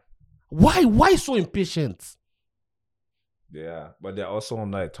 They are. Why so impatient? They are. But they're also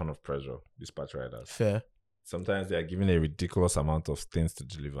under a ton of pressure, dispatch riders. Fair. Sometimes they are given a ridiculous amount of things to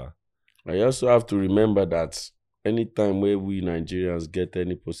deliver. I also have to remember that anytime where we Nigerians get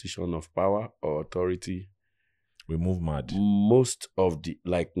any position of power or authority, We move mad. most of the,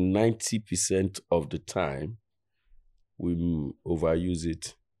 like 90% of the time, we overuse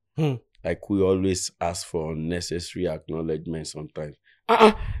it. Like we always ask for unnecessary acknowledgement sometimes.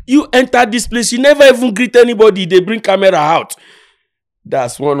 You enter this place, you never even greet anybody, they bring camera out.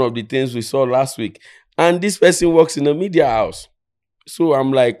 That's one of the things we saw last week. And this person works in a media house. So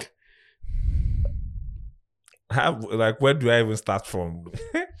I'm like, Where do I even start from?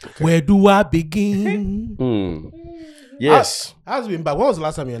 Where do I begin? yes. How's it been back? When was the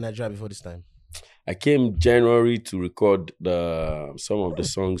last time you were in Nigeria before this time? I came January to record some of the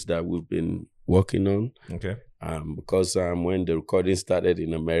songs that we've been working on. Okay. Because when the recording started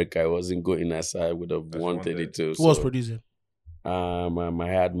in America, I wasn't going as I would have wanted it to. Who was producing? I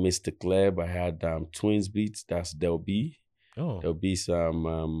had Mr. Kleb, I had Twins Beats, that's Del B. Oh. There'll be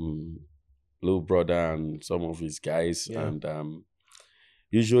some Blue Brother and some of his guys. Yeah. And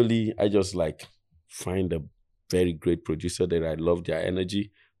usually I just like find a very great producer that I love their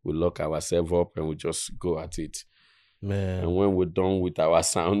energy. We lock ourselves up and we just go at it. Man. And when we're done with our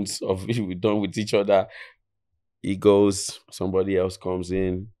sounds of it, we're done with each other, he goes, somebody else comes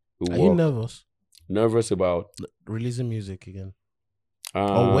in. Are you nervous? Nervous about Releasing music again?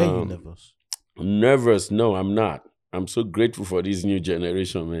 Or were you nervous? Nervous? No, I'm not. I'm so grateful for this new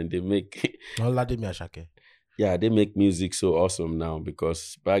generation, man. They make Olademi Ashake. yeah, they make music so awesome now,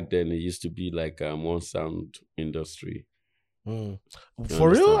 because back then it used to be like one sound industry. For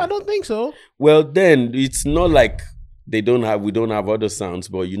real? I don't think so. Well, then it's not like we don't have other sounds,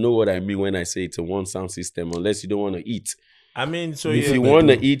 but you know what I mean when I say it's a one sound system, unless you don't want to eat. I mean, so If you want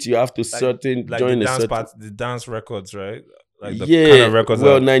to eat, you have to join the a dance certain. the dance records, right? Like the Yeah, kind of records.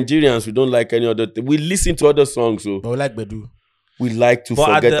 well, Nigerians, we don't like any other thing. We listen to other songs, so But we like Bedu. we like to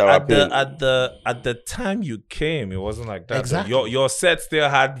but forget our pain. at the time you came, it wasn't like that. Exactly. Your set still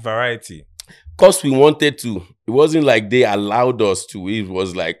had variety. Because we wanted to. It wasn't like they allowed us to. It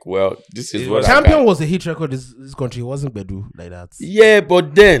was like, well, this is It what was- I Champion got. was a hit record. This country. It wasn't Bedu like that. Yeah,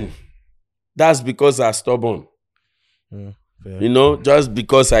 but then that's because I'm stubborn. Fair. You know, just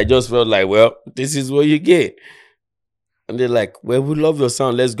because I just felt like, well, this is what you get. And they're like, well, we love your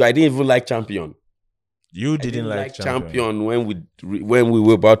sound. Let's go. I didn't even like Champion. You I didn't like Champion when we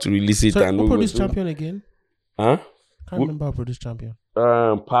were about to release it. So and who we were produced doing- Champion again? Huh? Can't remember who produced Champion.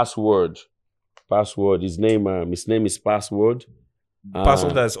 Password. His name is Password.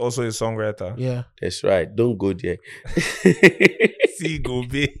 Password that's also a songwriter. Yeah. That's right. Don't go there. See, go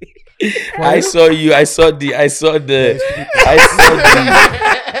be. I saw the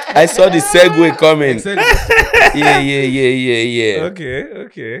segue coming. Yeah.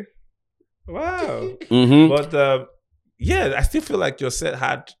 Okay. Wow. Mm-hmm. But yeah, I still feel like your set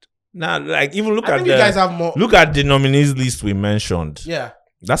had now. Like even look I at think you guys have more. look at the nominees list we mentioned. Yeah.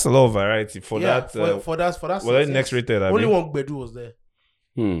 That's a lot of variety for Yeah. that. For that. well, success. next rated. I Only mean. one Bedu was there.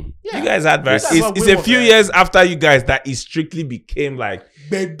 Yeah. You guys had variety. That's what It's we a want, few right? years after you guys that it strictly became like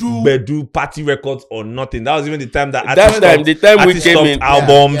Bedu. party records or nothing. That was even the time that That time, the time we artists came stopped in,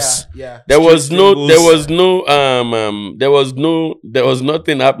 albums. Yeah. there was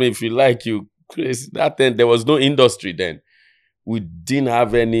nothing happening. If you like, you Chris, that then there was no industry then. We didn't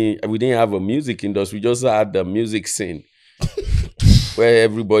have a music industry. We just had the music scene where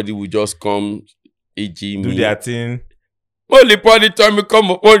everybody would just come, e.g. Do me. their thing. Only party time we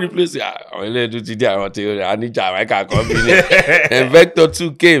come up on the place. I need I can't come in. And Vector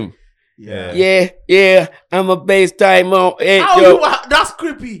 2 came. Yeah. I'm a bass timer. Hey, yo. That's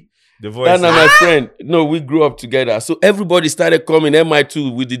creepy. The voice. That's not my friend. No, we grew up together. So everybody started coming.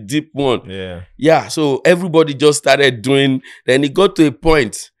 MI2 with the deep one. Yeah. Yeah. So everybody just started doing. Then it got to a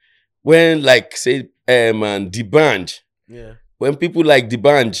point when, like, say, D'banj. Yeah. When people like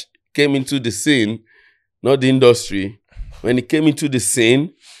D'banj came into the scene, not the industry. When it came into the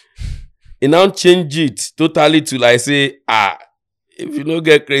scene, it now changed it totally to like say, if you don't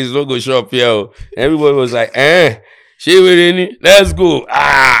get crazy, don't go shop here. Everybody was like, let's go.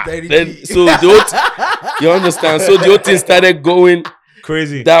 Then, so the whole you understand? So the whole thing started going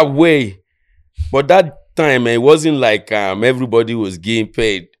Crazy. that way. But that time, it wasn't like everybody was getting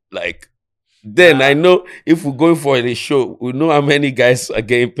paid. Like, then I know if we're going for a show, we know how many guys are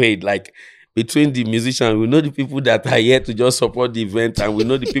getting paid. Like, between the musicians, we know the people that are here to just support the event, and we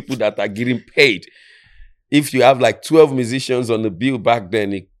know the people that are getting paid. If you have like 12 musicians on the bill back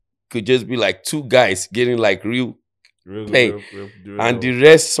then, it could just be like 2 guys getting like real pay. And the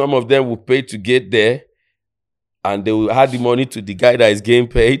rest, some of them will pay to get there, and they will add the money to the guy that is getting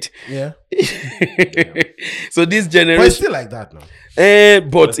paid. Yeah. So this But it's generation, still like that now.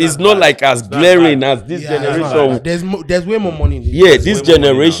 but it's not like as glaring as this Yeah, it's not generation. like that. There's way more money in it. Yeah, There's this way more money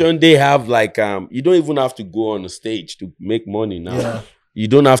generation, they have like you don't even have to go on the stage to make money now. Yeah. You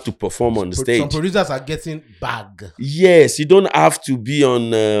don't have to perform on the Some stage. producers are getting bag. Yes, you don't have to be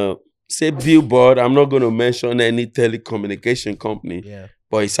on say Billboard. I'm not going to mention any telecommunication company, Yeah.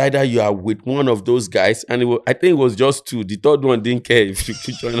 but it's either you are with one of those guys, and I think it was just 2. The third one didn't care if you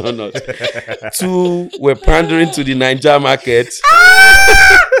could join or not. 2 were pandering to the Niger market.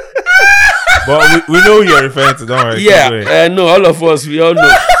 But we know who you're referring to, don't worry. Yeah, no, all of us, we all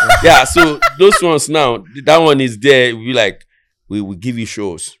know. Yeah, so those ones now, that one is there. We like, we will give you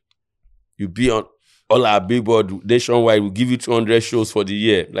shows. You be on all our Billboard nationwide. We give you 200 shows for the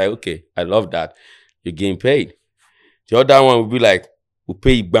year. Like, okay, I love that. You're getting paid. The other one will be like, we'll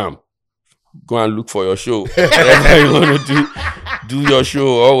pay you, bam. Go and look for your show. Whatever you want to do your show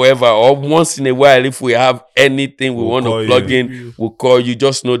or whatever. Or once in a while, if we have anything we want to plug in, we'll call you.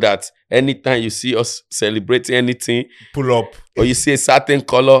 Just know that anytime you see us celebrating anything, Pull up. or you see a certain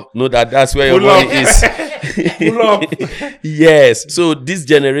color, know that that's where your Pull money up. is. Pull up. Yes. So this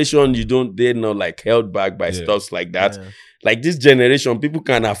generation, they're not like held back by stuff like that. Yeah. Like this generation, people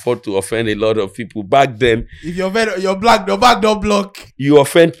can afford to offend a lot of people. Back then, If you're black, your back don't block. you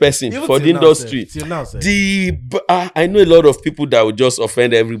offend person Even for till the now, industry. sef. Till now, sef. I know a lot of people that will just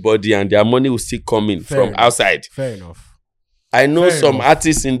offend everybody and their money will still come in Fair from enough. outside. Fair enough. I know Fair some enough.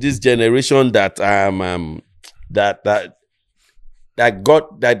 artists in this generation that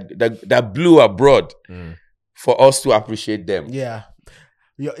that blew abroad for us to appreciate them. Yeah.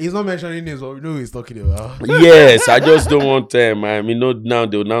 He's not mentioning names, but we know who he's talking about. Yes, I just don't want them. Now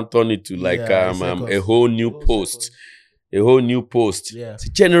they'll now turn it to like Yeah, a whole new post. A whole new post. Yeah. See,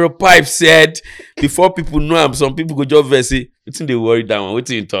 General Pipe said before people know him, some people go just verse say, "Waiting they worry that one.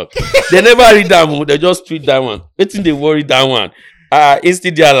 Waiting you talk." They never read that one. They just tweet that one. Waiting they worry that one.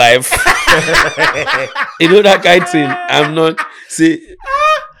 Instead their life. You know that kind of thing. I'm not see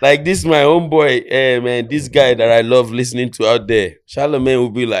like this. My homeboy, man, this guy that I love listening to out there, Charlemagne will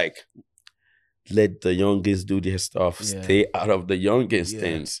be like, "Let the youngest do their stuff. Yeah. Stay out of the youngest Yeah.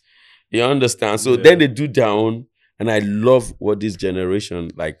 things." You understand? So Yeah. then they do their own. And I love what this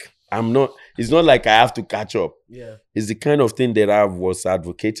generation, like, it's not like I have to catch up. Yeah. It's the kind of thing that I was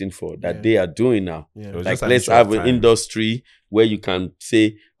advocating for that Yeah. they are doing now. Yeah. It was Like, just an let's issue of have an time. industry where you can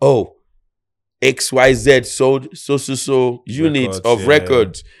say, oh, XYZ sold so units Records, of yeah.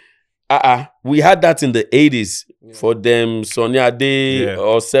 records. We had that in the 80s Yeah. for them Sonia Day Yeah.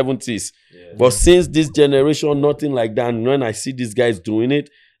 or 70s. But since this generation, nothing like that. And when I see these guys doing it,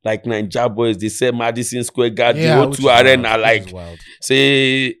 like Ninja Boys, they say Madison Square Garden, Yeah, which the O2 is Arena, wild, like, which is wild.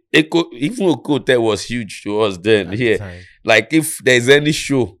 say, even Okote was huge to us then. At the Here, time. like if there's any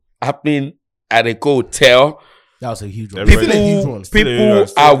show happening at a hotel, That was a huge one. Everybody- Still a huge one. Still a huge people one.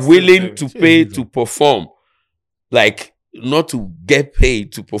 Still- are still- willing still- to still pay huge to one. perform, like not to get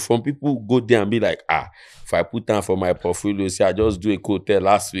paid to perform. People go there and be like, if I put down for my portfolio, say I just do a hotel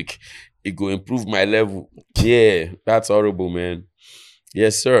last week, it go improve my level. Yeah, that's horrible, man.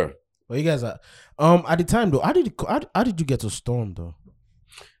 Yes, sir. But you guys are at the time though, how did you get to Storm though?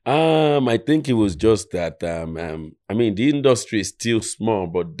 I think it was just that I mean the industry is still small,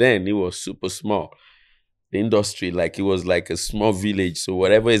 but then it was super small. The industry, like it was like a small village. So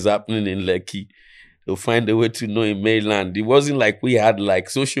whatever is happening in Lekki, they'll find a way to know in mainland. It wasn't like we had like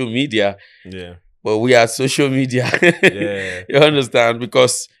social media, Yeah. but we had social media. Yeah. You understand?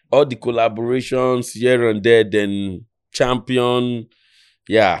 Because all the collaborations here and there, then Champion.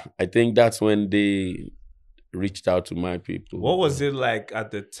 Yeah, I think that's when they reached out to my people. What was it like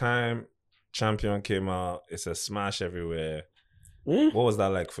at the time Champion came out? It's a smash everywhere. Eh? What was that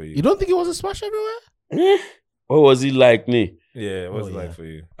like for You you? don't think it was a smash everywhere? Eh? What was it like, me? Yeah, what was it Oh, like yeah. for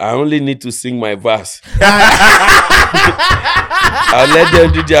you? I only need to sing my verse. I'll let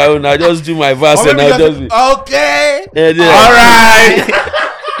them do their own. I'll just do my verse and I'll just be. okay. All right.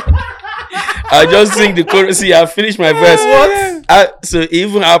 I'll just sing the chorus. See, I finished my verse. So it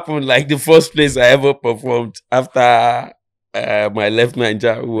even happened like the first place I ever performed after my left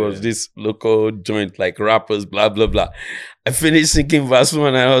Ninja, who was this local joint, like rappers, blah, blah, blah. I finished singing verse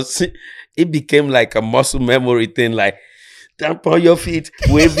one and it became like a muscle memory thing, like, stamp on your feet,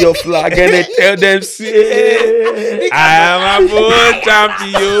 wave your flag, and then tell them, say, I am a bold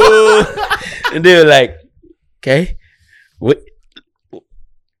champion. and they were like, okay,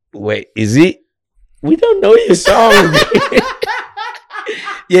 wait, is it? We don't know your song.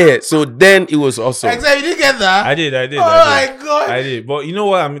 Yeah, so then it was awesome. Except you didn't get that. I did. Oh I did. my god. I did. But you know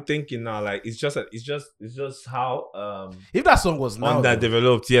what I'm thinking now? Like it's just how If that song was now, though,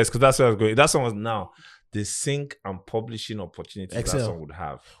 underdeveloped, yes, because that's where I was going. That song was now the sync and publishing opportunities Excel. that song would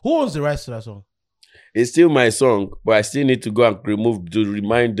have. who owns the rights to that song? It's still my song, but I still need to go and remove to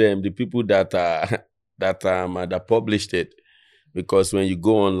remind them, the people that that published it, because when you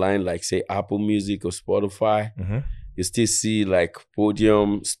go online, like say Apple Music or Spotify, you still see like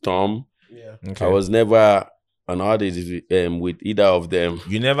Podium, Storm. Yeah. Okay. I was never an artist with either of them.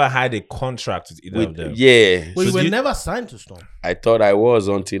 You never had a contract with either of them. Yeah, Well, you So were you- never signed to Storm. I thought I was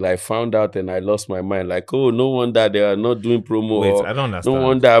until I found out and I lost my mind. Like, oh, no wonder they are not doing promo. Wait, or I don't understand. no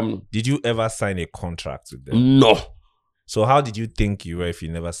wonder I'm Did you ever sign a contract with them? no. So how did you think you were if you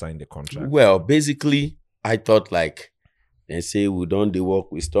never signed a contract? Well, basically, I thought like they say we don't do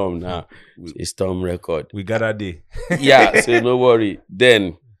work with Storm now. It's Storm record. We got a day. Yeah, so no worry.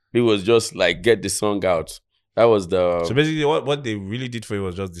 Then it was just like get the song out. That was the So basically, what they really did for you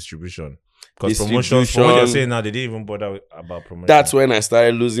was just distribution. Because promotions, from what Distribution. you're saying now, they didn't even bother about promotion. that's when I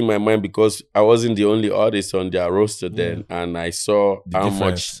started losing my mind because I wasn't the only artist on their roster then, and I saw The how difference.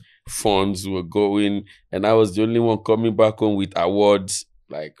 much funds were going, and I was the only one coming back home with awards.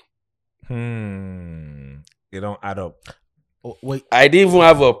 Like They don't add up. Oh, wait. I didn't even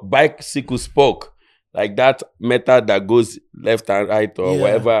have a bicycle spoke, like that metal that goes left and right or Yeah,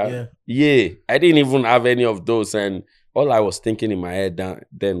 whatever. yeah. Yeah, I didn't even have any of those, and all I was thinking in my head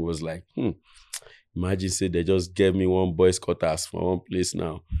then was like, imagine say they just gave me one boys quarters for one place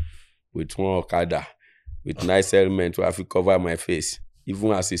now, with one Okada, with nice helmet where I could cover my face,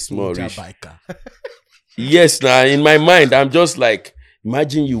 even as a small Ninja rich. biker. Yes, now in my mind, I'm just like,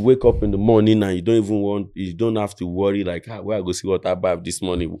 Imagine you wake up in the morning and you don't have to worry like, where I go see water bath this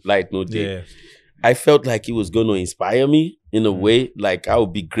morning, light no day. Yeah. I felt like it was going to inspire me in a way, like I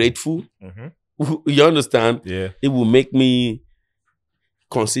would be grateful. You understand? Yeah. It will make me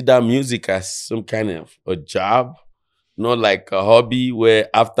consider music as some kind of a job, not like a hobby where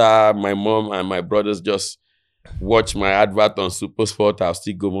after my mom and my brothers just watch my advert on SuperSport, I'll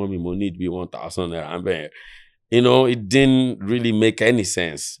still go, mommy, money be 1,000. You know, it didn't really make any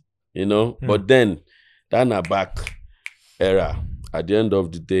sense, you know. But then, that back era, at the end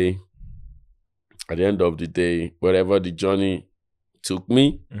of the day, wherever the journey took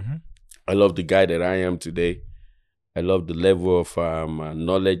me, I love the guy that I am today. I love the level of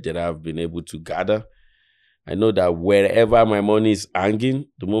knowledge that I've been able to gather. I know that wherever my money is hanging,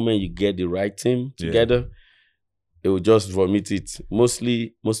 the moment you get the right team together, they will just vomit it. Most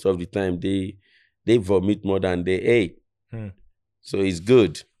of the time, they vomit more than they ate. So it's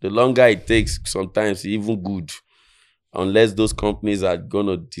good. The longer it takes, sometimes it's even good. Unless those companies are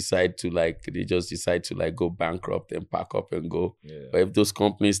gonna decide to they just decide to go bankrupt and pack up and go. Yeah. But if those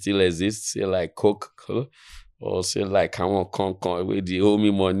companies still exist, say like Coke, or say like I want Con where they owe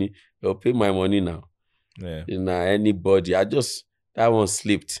me money, they'll pay my money now. Yeah. You know, anybody. That one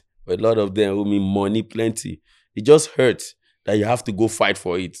slipped. But a lot of them owe me money plenty. It just hurts that you have to go fight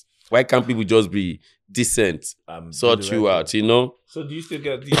for it. Why can't people just be decent, sort you out, you know? So do you still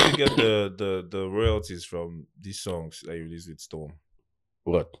get the royalties from these songs that you released with Storm?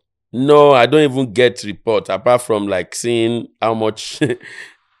 What? No, I don't even get reports apart from seeing how much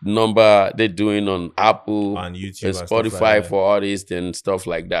number they're doing on Apple and YouTube and Spotify for artists and stuff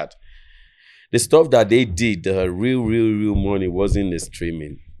like that. The stuff that they did, the real money wasn't the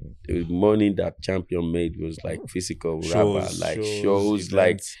streaming. The money that Champion made was physical shows,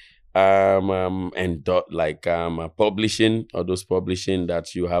 events. Publishing, or those publishing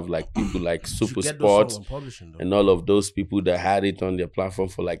that you have people like SuperSport and all of those people that had it on their platform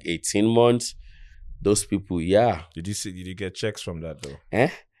for 18 months. Those people, yeah. Did you get checks from that though?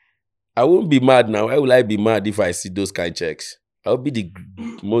 I won't be mad now. Why will I be mad if I see those kind of checks? I'll be the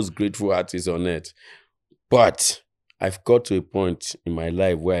most grateful artist on earth. But I've got to a point in my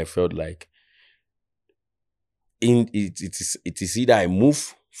life where I felt like it is either I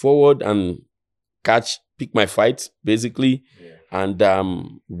move forward and pick my fight, basically, and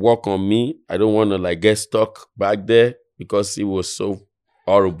work on me. I don't want to get stuck back there because it was so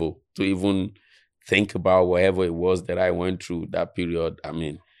horrible to even think about whatever it was that I went through that period. I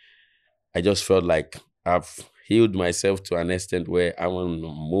mean, I just felt like I've healed myself to an extent where I want to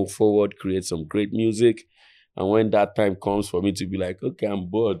move forward, create some great music. And when that time comes for me to be like, okay, I'm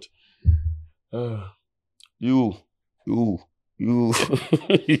bored. You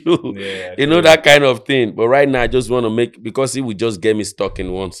know, that kind of thing. But right now, I just want to because it would just get me stuck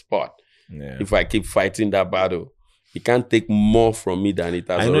in one spot. Yeah. If I keep fighting that battle, it can't take more from me than it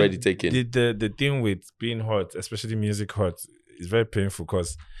has already taken. The thing with being hurt, especially music hurt, is very painful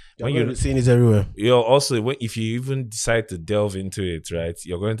because when you're seeing it everywhere. You're also, if you even decide to delve into it, right,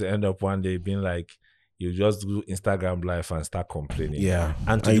 you're going to end up one day being like, you just do Instagram live and start complaining. Yeah.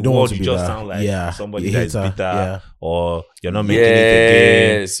 And to the world, you just sound like somebody that is bitter, or you're not making it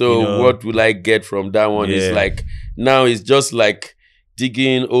again. So what will I get from that one is now it's just like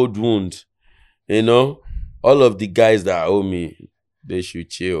digging old wound. You know, all of the guys that owe me, they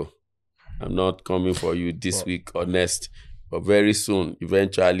should chill. I'm not coming for you this week or next. But very soon,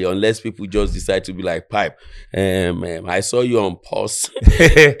 eventually, unless people just decide to be like, Pipe, I saw you on pause.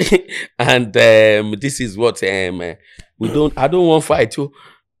 And this is what I don't want fight you.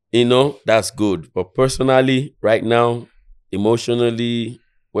 You know, that's good. But personally, right now, emotionally,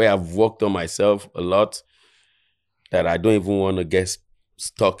 where I've worked on myself a lot, that I don't even want to get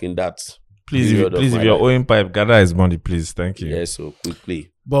stuck in that. Please, if you're owing Pipe, gather his money, please. Thank you. Yeah, so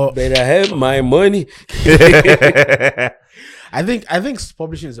quickly. But better have my money. I think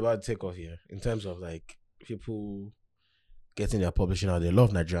publishing is about to take off here in terms of people getting their publishing out. They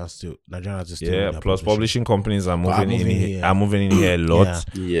love Nigerians too. Nigerians still. Yeah, plus publishing companies are moving in here. Are moving in here a lot.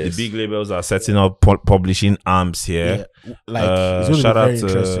 Yeah. Yes. The big labels are setting up publishing arms here. Yeah. Shout out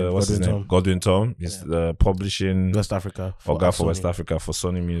to what's his name? Godwin Tom. He's the publishing West Africa for West Africa for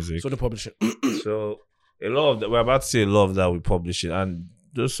Sony Music. So the publishing. So a lot of that, we're about to see a lot of that with publishing, and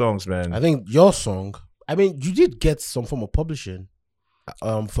those songs, man. I think your song. I mean, you did get some form of publishing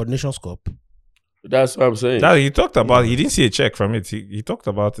for Nations Cup. That's what I'm saying. That he talked about. He didn't see a check from it. He talked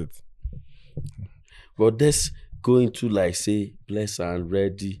about it. But that's going to say Bless and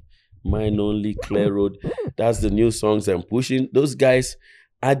Ready, Mine Only, Clear Road. That's the new songs I'm pushing. Those guys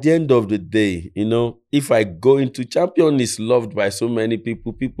at the end of the day, you know, if I go into Champion is loved by so many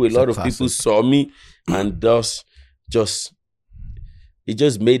people. A It's lot a of people classic. saw me and thus it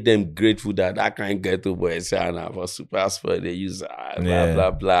just made them grateful that I can't get to Boyesiana for Super Sport. They use blah, Yeah.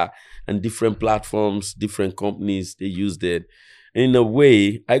 blah, blah. And different platforms, different companies, they used it. In a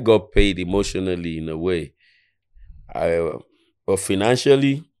way, I got paid emotionally in a way. But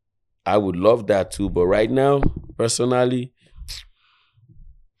financially, I would love that too. But right now, personally,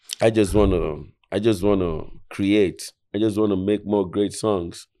 I just wanna create. I just wanna make more great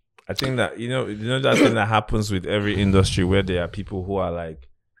songs. I think that you know that thing that happens with every industry where there are people who are like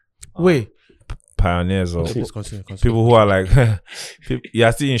Wait. pioneers or Please continue. people who are like you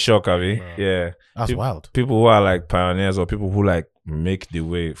are still in shock, Abby. Wow. Yeah. That's Peop- wild. People who are like pioneers or people who like make the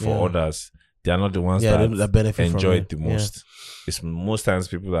way for Yeah. others, they are not the ones Yeah, that that benefit from enjoy it. it the Yeah. most. It's most times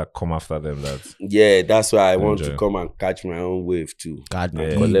people that come after them that Yeah, that's why I want Enjoy. to come and catch my own wave too. God,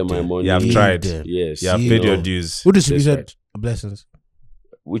 Yeah. Collect my money. You have Give tried. them. Yes. you have You paid your know. dues. Who distributed right. Blessings?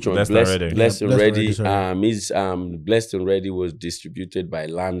 Which one? Blessed and Ready. Blessed and Yeah, Blessed and Ready. Ready, sorry. Is Blessed and Ready was distributed by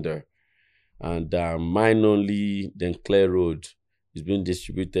Lander, and Mine Only, then Clear Road is being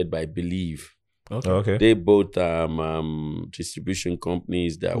distributed by Believe. Okay. Okay. They both distribution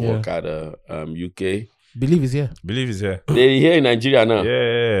companies that Yeah. work out of UK. Believe is here. Believe is here. They're here in Nigeria now. Yeah.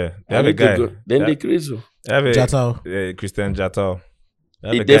 They I have a need to guy. go. Then They they crazy. have a Jatao. Christian Jatao. They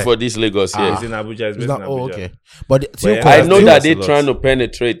have He a did guy. for this Lagos. Ah. Yes. He's in Abuja. He's It's based not, in oh, Abuja. okay. But yeah, I That's know the- that that's a they're lot. trying to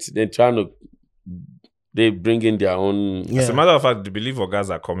penetrate. They're trying to. They bring in their own. yeah. As a matter of fact, the Believe guys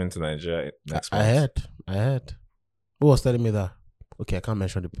are coming to Nigeria next month. I heard. Who was telling me that? Okay, I can't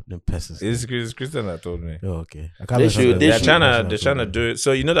mention the persons. It's Christian that told me. Oh, okay. I can't They mention should- the- they They're should- trying to do it.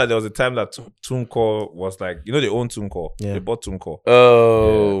 So you know that there was a time that TuneCore was like, you know, they own TuneCore. Yeah. They bought TuneCore.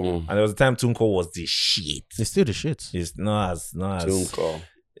 Oh, And there was a time TuneCore was the shit. It's still the shit. It's not as Zoom call.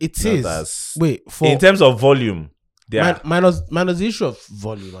 It not is. as- Wait, for in terms of volume. They are, minus the issue of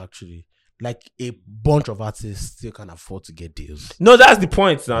volume actually. Like a bunch of artists still can afford to get deals. no, that's the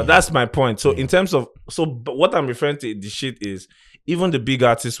point now. Yeah. That's my point. So Yeah. in terms of but what I'm referring to the shit is even the big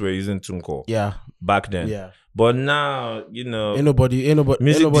artists were using TuneCore Yeah, back then. yeah. But now, you know, Ain't nobody.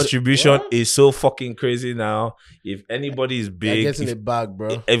 music distribution is so fucking crazy now. If anybody is They're big, getting if, a bag,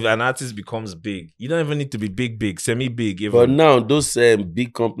 bro. if an artist becomes big, you don't even need to be big, semi-big. Even. But now those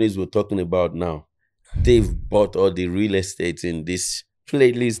big companies we're talking about now, they've bought all the real estate in this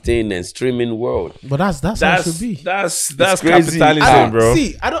playlisting and streaming world. But that's how it should be. That's crazy. capitalism, bro.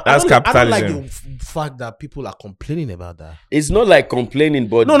 See, I don't That's like capitalism. the fact that people are complaining about that. It's not like complaining,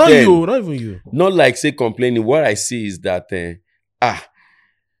 but No, not then, you, not even you. not like say complaining. What I see is that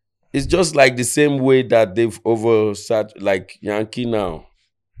it's just like the same way that they've oversat like Yankee now.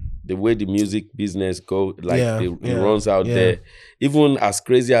 The way the music business go, like Yeah, it yeah, runs out yeah. there. Even as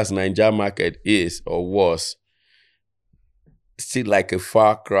crazy as Nigeria market is or was, still like a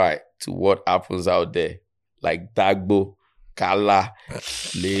far cry to what happens out there. Like Dagbo, Kala,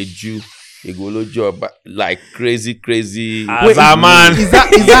 Leju, Igolojo, like crazy. As a man. Is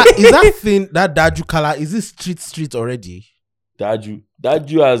that thing that Daju Kala, is it street already?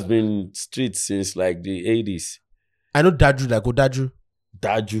 Daju has been street since like the 80s. I know Daju, like Daju.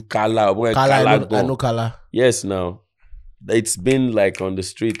 Daju, Kala, when Kala, Kala I know gone. Kala. Yes, now. It's been like on the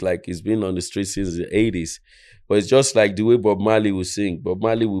street, like it's been on the street since the 80s. But it's just like the way Bob Marley will sing. Bob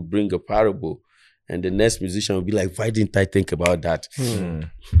Marley will bring a parable, and the next musician will be like, why didn't I think about that? Hmm.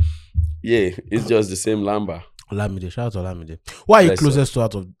 Yeah, it's just the same lamba. Olamide, shout out to Olamide. Who are you Bless closest to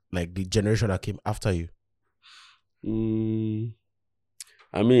out of like the generation that came after you?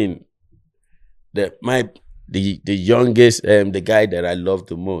 I mean, the youngest, the guy that I loved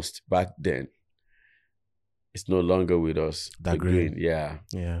the most back then, is no longer with us. That The Green. yeah.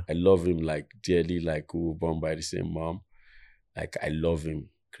 Yeah. I love him like dearly, like we were born by the same mom. Like I love him.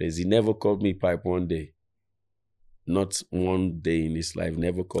 Crazy. Never called me pipe one day. Not one day in his life.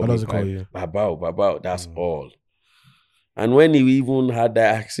 Never called How me does it pipe. call you? Babao. That's all. And when he even had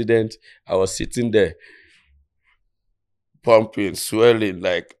that accident, I was sitting there pumping, swelling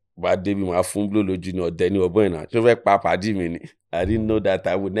like I didn't know that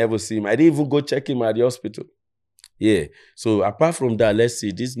I would never see him. I didn't even go check him at the hospital. Yeah. So apart from that, let's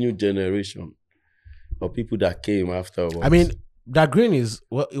see this new generation of people that came afterwards. I mean, that Green is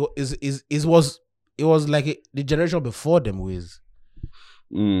what it was like the generation before them with.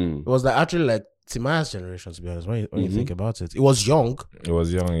 It was like actually like Timaya's generation, to be honest. When you think about it, it was young. It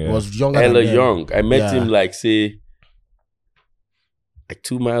was young, yeah. It was younger. hella than them. young. I met Yeah. him like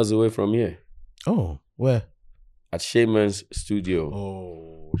 2 miles away from here Oh, where? at Shaman's studio.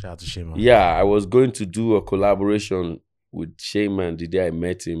 Oh, shout out to Shema. Yeah, I was going to do a collaboration with Shayman the day I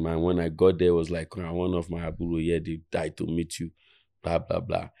met him, and when I got there, it was like one of my aburo, yeah, they died to meet you, blah blah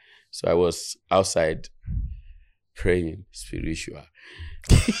blah. So I was outside praying spiritual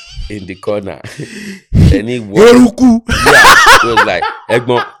in the corner. And he walked. Yeah, he was like,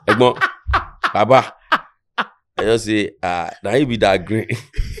 Egbon, Baba. I just say, now you be that green.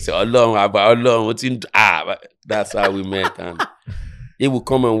 So Ọlọ́run, that's how we met. And he would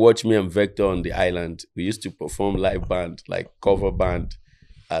come and watch me and Vector on the island. We used to perform live band, like cover band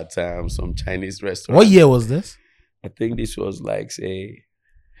at some Chinese restaurant. What year was this? I think this was like, say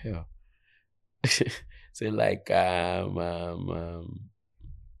like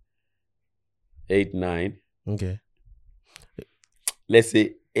 8, 9. Okay. Let's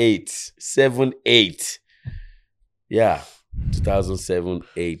say 7, 8. Yeah, 2007,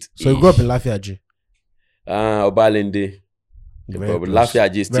 8. So you grew up in Lafiaji? Obalende.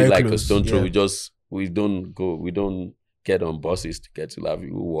 Lafiaji is still like close. a stone throw. Yeah. We don't get on buses to get to Lafi.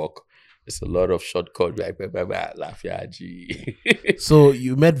 We walk. There's a lot of shortcut, like Lafiaji. So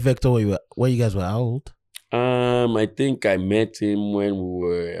you met Vector when you guys were how old? I think I met him when we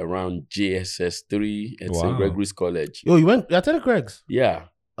were around JSS 3 at St. Gregory's College. Yo, you attended Craig's? Yeah.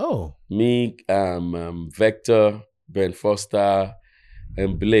 Oh. Me, Vector, Ben Foster,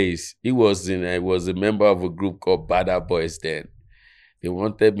 and Blaze. I was a member of a group called Bada Boys then. They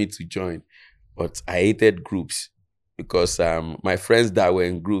wanted me to join, but I hated groups because my friends that were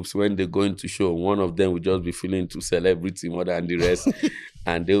in groups, when they go into show, one of them would just be feeling to celebrity more than the rest.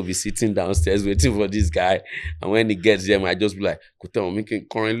 And they'll be sitting downstairs waiting for this guy. And when he gets them, I just be like, who is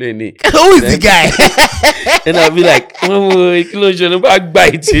the guy? And I'll be like,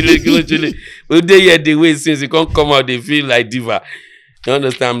 but they hear the way since he can't come out, they feel like diva. You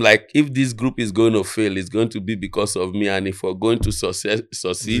understand? I'm like, if this group is going to fail, it's going to be because of me. And if we're going to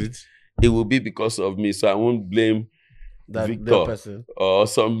succeed, it will be because of me. So I won't blame Victor person. Or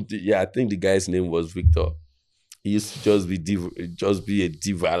something. Yeah, I think the guy's name was Victor. He used to just be a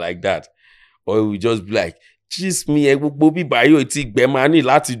diva like that. Or he would just be like, jeez me, Bobby Bayo, it's Bemani,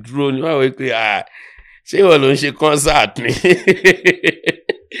 Lati drone. She will she concert me.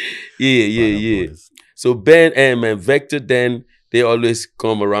 Yeah. So Ben and Vector then, they always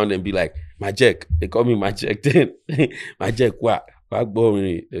come around and be like, Majek. They call me Majek then. Majek, what?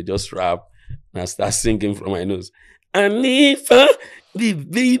 They just rap and I start singing from my nose. Anifa, the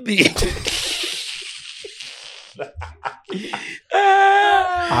baby.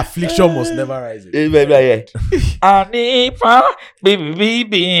 Affliction must never rise. Anifa,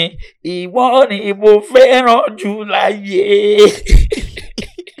 baby, ìwọ ni mo fẹ́ràn jù láyé.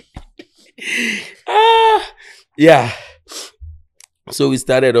 Yeah. So we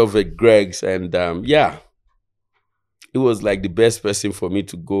started off at Greg's and it was like the best person for me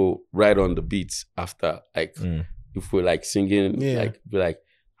to go right on the beats after, like, if we're like singing, like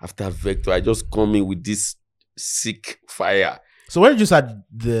after Vector, I just come in with this sick fire. So when did you start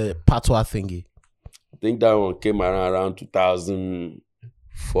the patois thingy? I think that one came around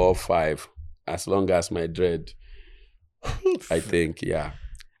 2004, 5, as long as my dread. I think, yeah.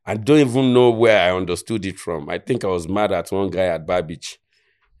 I don't even know where I understood it from. I think I was mad at one guy at Bar Beach.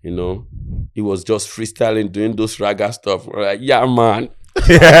 You know, he was just freestyling, doing those raga stuff. We're like, yeah, man.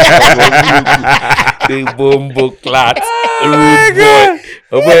 The bombo clat, rude boy.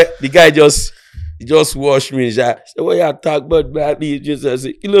 But the guy just washed me. He said, "What you talk about, baby?" Just I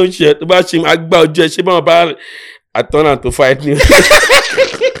said, "You know shit about him. I turn out to fight me."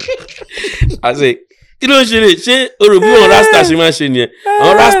 I say, "You know shit. Orobi on Rasta she machine here.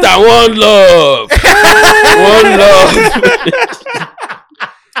 On Rasta one love, one love."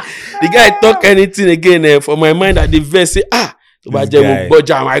 The guy talk anything again for my mind at the verse say,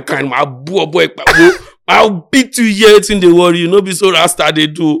 I'll beat you yet in the world. You know, be so Rasta they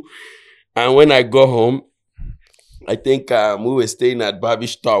do. And when I go home, I think we were staying at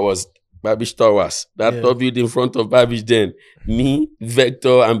Babish Towers. That top building in front of Babish then. Me,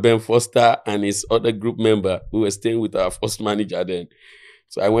 Vector, and Ben Foster and his other group member who were staying with our first manager then.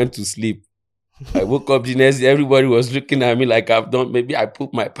 So I went to sleep. I woke up the next day, everybody was looking at me like I've done, maybe I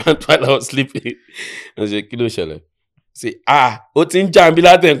pooped my pants while I was sleeping. I said, Kilo Shele. Say, Otin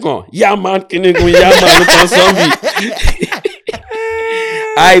Jambila Tenkon. Yeah, man,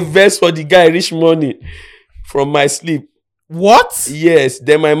 I versed for the guy rich money from my sleep. What? Yes.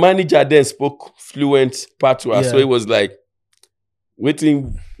 Then my manager then spoke fluent patois. So it was like,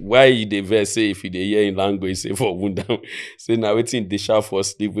 waiting why they verse say if they hear in language say for Wundam. Say now waiting they shout for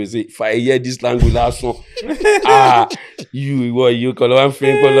sleep. We say if I hear this language last one, you call one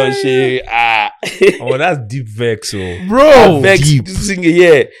friend call on she Oh, that's deep vex, oh. Bro, Vex deep. singing,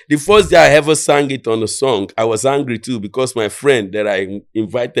 yeah. The first day I ever sang it on a song, I was angry too because my friend that I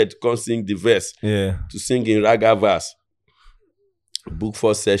invited to come sing the verse Yeah. to sing in Raga verse, book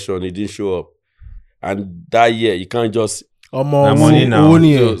for session, he didn't show up. And that year, you can't just. money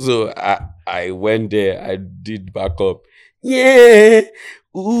now. So I went there, I did backup. Yeah.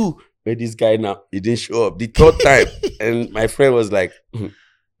 Ooh. But this guy now, he didn't show up the third time. And my friend was like,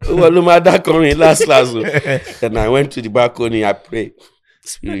 well, no matter coming last. Then I went to the balcony, I prayed.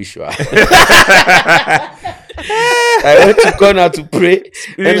 Spiritual. I went to corner to pray.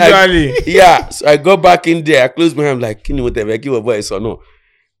 Spiritually. Yeah. So I got back in there. I closed my hand. I'm like, can you whatever give a voice or no?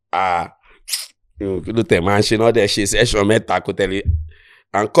 You know, all that shit.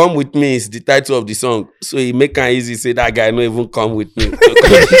 And come with me is the title of the song. So he make it easy. Say that guy not even come with me.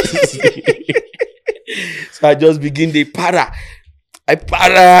 So I just begin the para.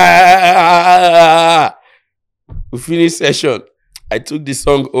 We finish session. I took the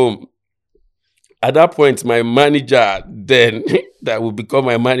song home. At that point, my manager then, that would become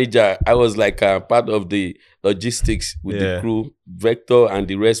my manager, I was like part of the logistics with the crew. Vector and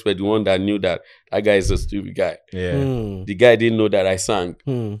the rest were the one that knew that guy is a stupid guy. Yeah. The guy didn't know that I sang.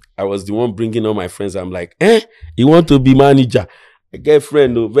 I was the one bringing all my friends. I'm like, you want to be manager? I get a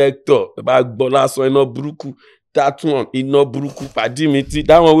friend, Vector, about Bola, so no Bruku. That one, no Bruku, Padimiti.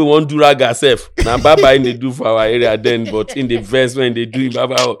 That one we won't do raga self. Now, Baba in the do for our area then, but in the verse when they do it,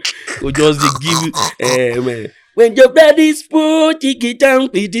 Baba, we just they give you, man. When your body's put, you get down,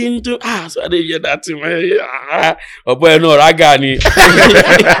 it into, so they hear that to me. Oh boy, no, raga ni.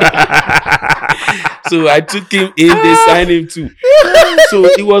 So I took him in, they signed him too. So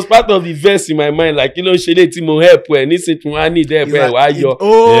it was part of the verse in my mind, like, Shele Timo help when listen to I need help why you.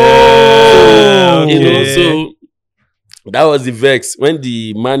 So that was the vex. When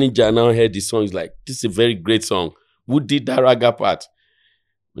the manager now heard the song, he's like, this is a very great song. Who did that raga part?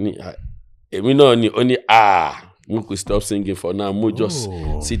 We could stop singing for now. We just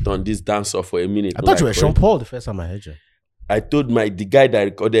sit on this dancer for a minute. I thought you were Sean Paul the first time I heard you. I told the guy that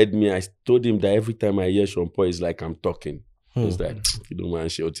recorded me, I told him that every time I hear Sean Paul, it's like I'm talking. It's like, you don't want to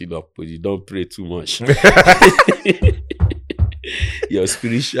shout it up, but you don't pray too much. Your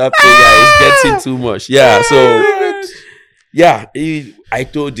spiritual prayer is getting too much. Yeah, so, yeah, I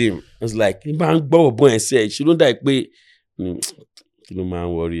told him, I was like, man, boy, said, she don't like, man,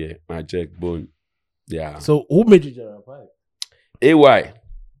 worry, my jack bone. Yeah. So, who made you General Pipe? AY.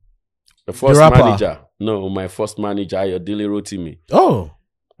 The first rapper? manager. No, my first manager, Ayodele Rotimi. Oh.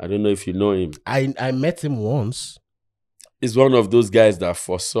 I don't know if you know him. I met him once. He's one of those guys that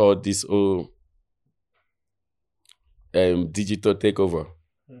foresaw this whole digital takeover.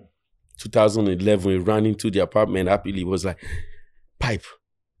 2011, he ran into the apartment happily. He was like, Pipe,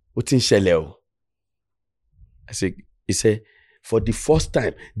 what's in Shelley? He said, for the first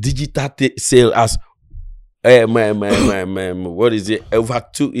time, digital sale as what is it? Over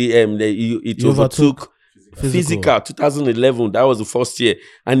 2 a.m. It overtook physical. 2011. That was the first year,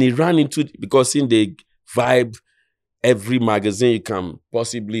 and he ran into because in the Vibe, every magazine you can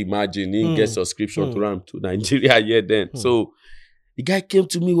possibly imagine, he get subscription to run to Nigeria here then. So the guy came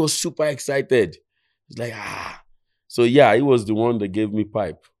to me, was super excited. He's like, So yeah, he was the one that gave me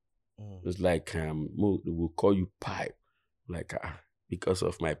Pipe. It was like, we'll call you Pipe. Like, because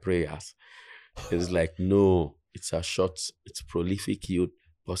of my prayers. It's like, no, it's a short, it's prolific youth,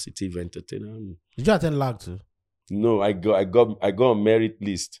 positive entertainer. Did you attend LAG too? No, I got on merit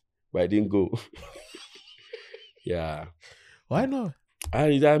list, but I didn't go. Yeah. Why not?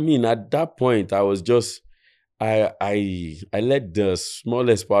 I mean, at that point, I was just, I let the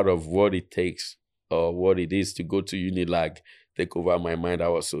smallest part of what it takes or what it is to go to Unilag take over my mind. I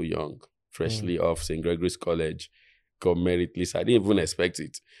was so young, freshly off St. Gregory's College, got merit list. I didn't even expect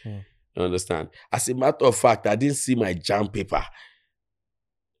it. You understand? As a matter of fact, I didn't see my jam paper.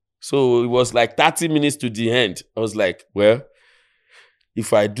 So it was like 30 minutes to the end. I was like, well,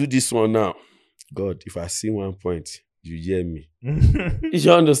 if I do this one now, God, if I see 1 point, you hear me.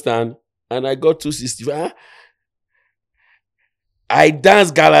 You understand? And I got 265. I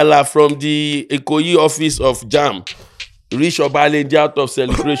danced Galala from the Ikoyi office of Jam. Reach Obalende out of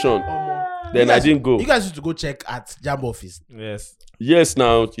celebration. Then I didn't go. You guys used to go check at Jam office. Yes. Yes,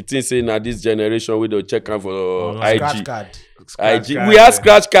 now you think saying that this generation we don't check out for IG. Scratch card. IG. We had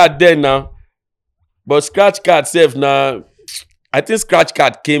scratch card then now, but scratch card safe now. I think scratch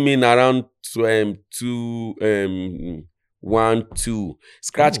card came in around 1, 2.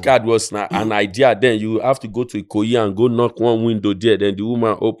 Scratch Oh. card was an idea. Then you have to go to Ikoyi and go knock one window there. Then the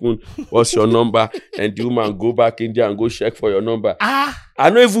woman open, what's your number? And the woman go back in there and go check for your number. I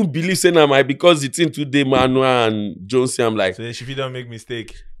don't even believe saying that my because it's in today, Manuel and Jonesy. I'm like, So if you don't make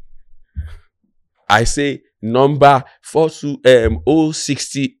mistake. I say number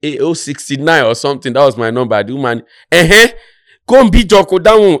 069 or something. That was my number. The woman, go and be Joko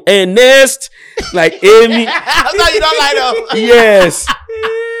down. Next, like Amy. No, you don't lie though. Yes.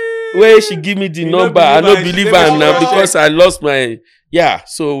 Where she give me the number, I don't believe her now because I lost my. Yeah.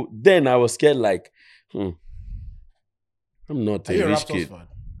 So then I was scared. Like, I'm not Are a you a rich Raptors kid. fan?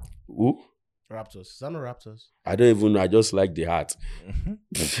 Who? Raptors. Is that not Raptors? I don't even know. I just like the heart.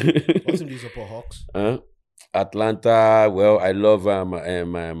 What team do you support? Hawks? Atlanta. Well, I love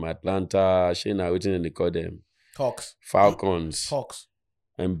Atlanta. Shana, what do they call them? Hawks. Falcons Hawks.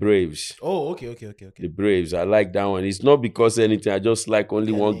 and Braves. Oh, okay. The Braves. I like that one. It's not because of anything. I just like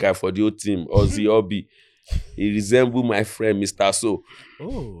only one guy for the whole team. Ozzy Obi. He resembles my friend, Mr. So.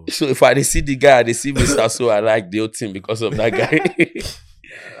 Oh. So if I see the guy, they see Mr. So, I like the whole team because of that guy.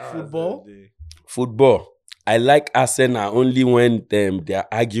 Football. I like Arsenal only when they are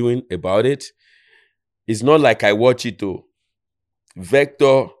arguing about it. It's not like I watch it though.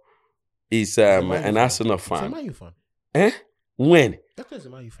 Vector is an Arsenal He's a fan. Man U fan. When? Vector is a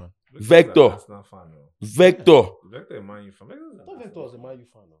Man U fan. Vector. Vector a Man U fan. I thought Vector was a Man U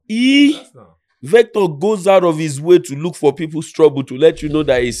fan. Vector goes out of his way to look for people's trouble to let you know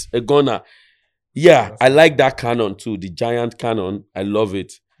that he's a gunner. Yeah, I like that canon too. The giant canon. I love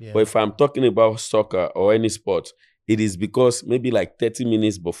it. Yeah. But if I'm talking about soccer or any sport, it is because maybe like 30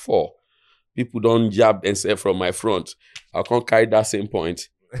 minutes before, people don't jab and say from my front. I can't carry that same point.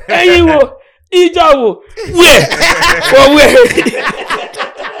 Hey, Ijawo, where? For where?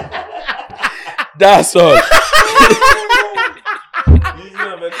 That's all. You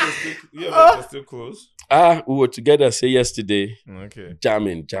and Vector still close? We were together, say yesterday. Okay.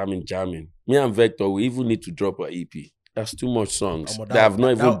 Jamming. Me and Vector, we even need to drop an EP. That's too much songs Omo, that have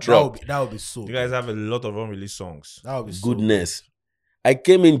not even dropped. That would be so. You guys have a lot of unreleased songs. That would be so. Goodness. I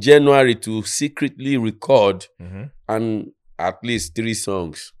came in January to secretly record and at least 3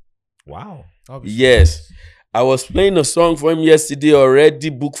 songs. Wow. That would be so Yes. nice. I was playing a song for him yesterday, already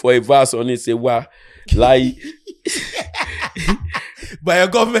booked for a verse on it. Say, wow, like, By your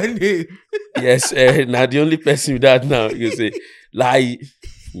government name. yes, now the only person with that now, you say, like,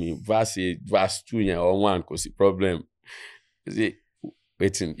 me, verse 2 yeah, or 1, because the problem. You see,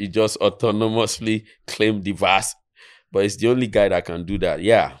 waiting, he just autonomously claimed the verse, but it's the only guy that can do that.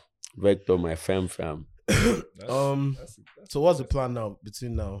 Yeah, Vector, my fam. So what's the plan now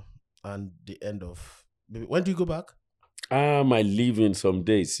between now and the end of? When do you go back? I leave in some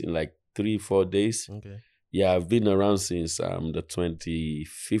days, in like 3-4 days. Okay. Yeah, I've been around since the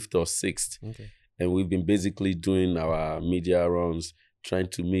 25th or 6th. Okay. And we've been basically doing our media runs, trying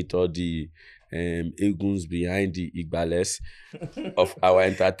to meet all the eguns behind the Igbales of our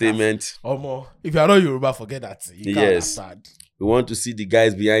entertainment. Omo, if you are not Yoruba, forget that. You can't Yes. understand. We want to see the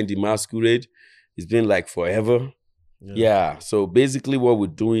guys behind the masquerade. It's been like forever. Yeah. So basically what we're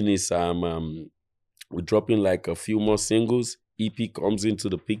doing is we're dropping like a few more singles. EP comes into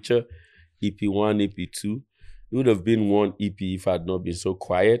the picture. EP1, EP2. It would have been one EP if I had not been so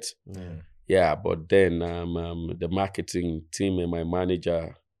quiet. Yeah, but then the marketing team and my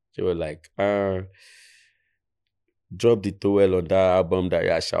manager, they were like, drop the towel on that album that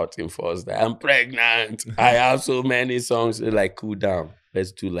you're shouting for us that I'm pregnant. I have so many songs. They're like, cool down.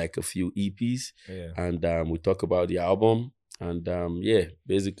 Let's do like a few EPs. Yeah. And we talk about the album. And yeah,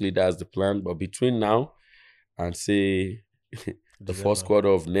 basically that's the plan. But between now and say the first quarter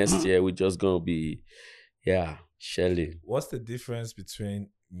of next year, we're just going to be, shelling. What's the difference between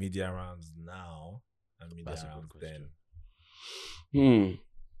media rounds now and media That's a good rounds question. then?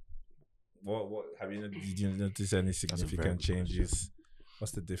 What have you did you notice any very significant good question. changes?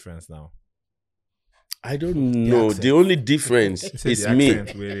 What's the difference now? I don't know. accent. The only difference You said is the me.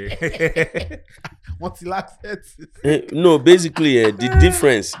 accent, really. What's the accent? No, basically, the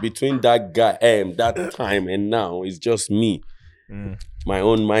difference between that guy, that time and now is just me. My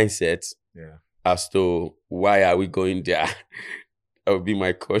own mindset Yeah. as to why are we going there. That would be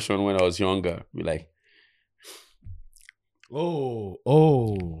my question when I was younger. Be like,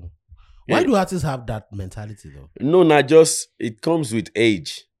 Oh. Why do artists have that mentality though? no, not just, it comes with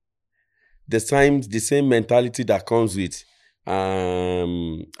age. The same mentality that comes with,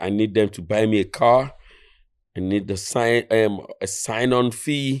 I need them to buy me a car. I need a sign-on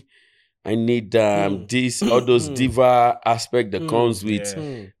fee. I need this, all those diva aspect that comes with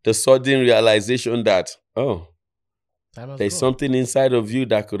Yeah. the sudden realization that, Time has There's gone. something inside of you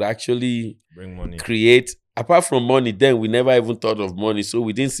that could actually Bring money. create. Apart from money, then we never even thought of money, so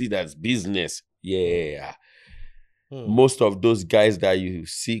we didn't see it as business. Yeah. Most of those guys that you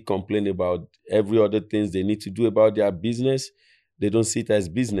see complain about every other things they need to do about their business, they don't see it as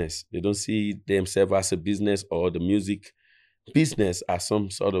business. They don't see themselves as a business or the music business as some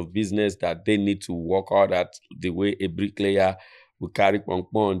sort of business that they need to work hard at, the way a bricklayer will carry pong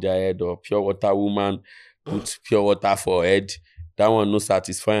on their head, or pure water woman put pure water for her head. That one no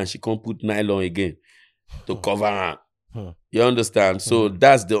satisfying. She can't put nylon again to cover her. You understand? So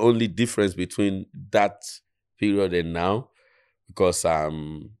that's the only difference between that period and now, because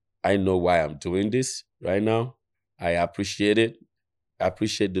I know why I'm doing this right now. I appreciate it. I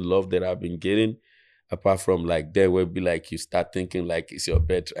appreciate the love that I've been getting. Apart from like there will be like you start thinking like it's your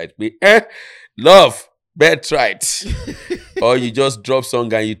birthright. Love, birthright. Or you just drop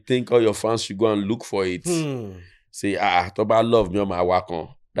song and you think all your fans should go and look for it. Say, talk about love, me on my work on.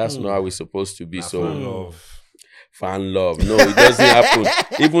 That's not how we're supposed to be. Nah, So fan love. fan love. No, it doesn't happen.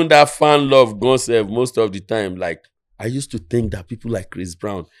 Even that fan love goes most of the time. Like, I used to think that people like Chris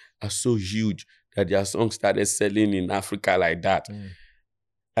Brown are so huge that their songs started selling in Africa like that.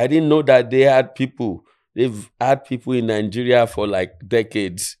 I didn't know that they've had people in Nigeria for like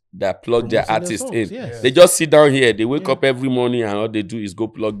decades that plug their Promoting their artists songs, in. yes. They just sit down here. They wake up every morning and all they do is go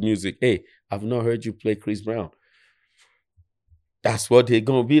plug music. Hey, I've not heard you play Chris Brown. That's what they're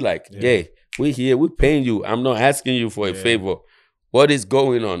going to be like. Yeah, we here, we paying you. I'm not asking you for a favor. What is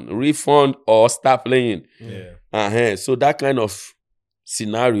going on? Refund or stop playing? So that kind of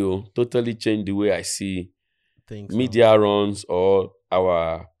scenario totally changed the way I see media runs or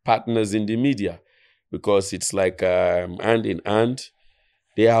our partners in the media, because it's like hand in hand.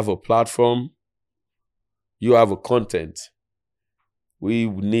 They have a platform. You have a content. We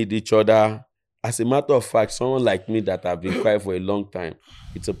need each other. As a matter of fact, someone like me that I've been quiet for a long time,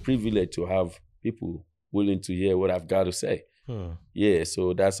 it's a privilege to have people willing to hear what I've got to say. Yeah,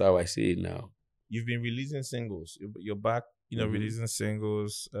 so that's how I see it now. You've been releasing singles. You're back, releasing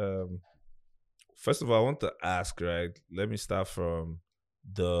singles. First of all, I want to ask, right? Let me start from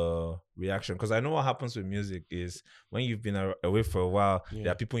the reaction, because I know what happens with music is when you've been away for a while,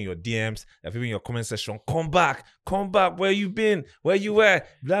 there are people in your DMs, there are people in your comment section, come back, where you been, where you were,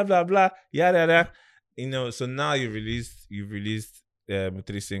 blah blah blah, yada yada. So now you've released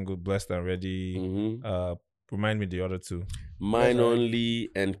 3 singles, Blessed and Ready. Remind me the other 2. Mine Only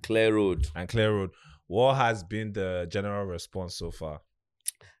and Clear Road. What has been the general response so far?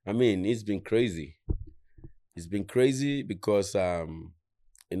 I mean, it's been crazy. It's been crazy because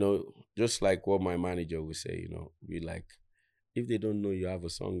just like what my manager would say, we like, if they don't know you have a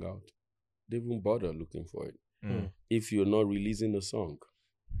song out, they won't bother looking for it. If you're not releasing a song,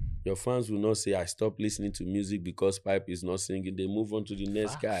 your fans will not say, I stopped listening to music because Pipe is not singing. They move on to the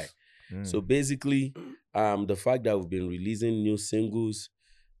next guy. So basically, the fact that we've been releasing new singles,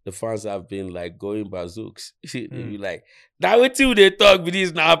 the fans have been like going bazooks. They be like, that way till they talk with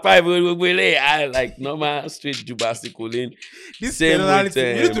this now, Pipe, I like normal straight Jubastic Colin. This Same personality,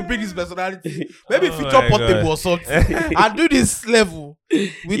 with, you need to bring this personality. Maybe Oh feature my Portable God. or something. And do this level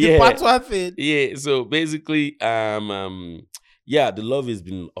with the patois thing. Yeah, so basically, the love has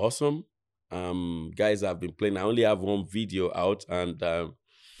been awesome. Guys have been playing. I only have one video out, and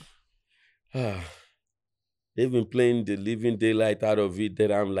they've been playing the living daylight out of it.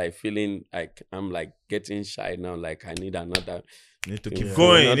 That I'm like feeling like I'm like getting shy now. Like I need another. Need to keep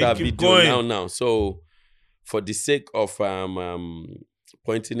going. Another Keep video going. now. So for the sake of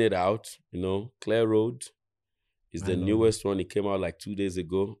pointing it out, Clear Road is the newest one. It came out like 2 days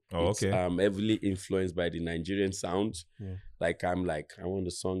ago. Oh, It's okay. heavily influenced by the Nigerian sounds. Yeah. Like I want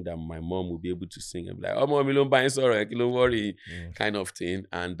a song that my mom will be able to sing. I'm like, oh mom, you don't buy sorry, don't worry, kind of thing.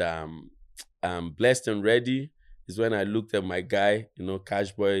 And Blessed and Ready is when I looked at my guy,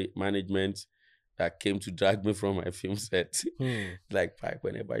 Cash Boy Management, that came to drag me from my film set. Like, Pipe,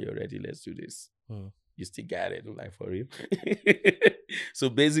 whenever you're ready, let's do this. You still got it. I'm like, for real? So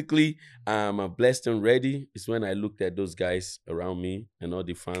basically, Blessed and Ready is when I looked at those guys around me and all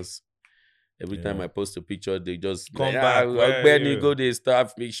the fans. Every time I post a picture, they just Come back, where when are you you? go, they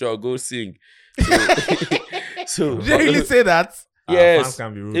start, make sure, go sing. So Did they really say that? yes, Fans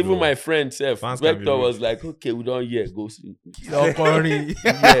can be rude, even though. my friend Seth, Fans can be Vector rude. was like, okay, we don't hear, go sing. No, Corey.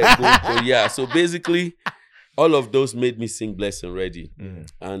 Yeah. So basically, all of those made me sing Blessed and Ready.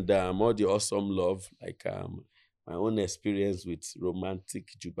 And all the awesome love, like my own experience with romantic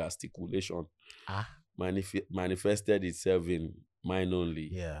jubasticulation manifested itself in Mine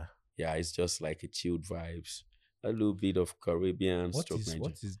Only. Yeah, it's just like a chilled vibes. A little bit of Caribbean What stroke is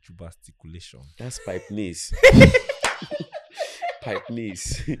Nigerian. jubasticulation? That's pipe knees. Pipe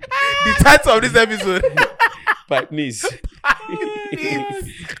knees. The title of this episode. Pipe knees.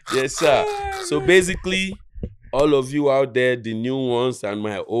 Yes, sir. So basically, all of you out there, the new ones and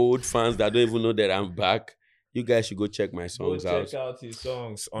my old fans that don't even know that I'm back, you guys should go check my songs out. Check out his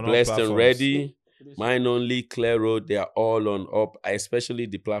songs on Blessed all and platforms. Ready, Mine Only, Clear Road, they are all on up, especially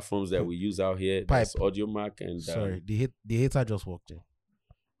the platforms that we use out here. That's AudioMac and Sorry, the hater just walked in.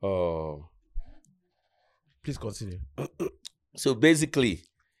 Oh. Please continue. So basically,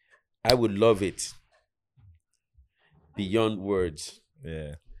 I would love it. Beyond words.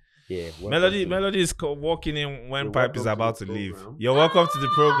 Yeah. Yeah. Melody is walking in when You're Pipe is welcome to about the to leave. program. You're welcome to the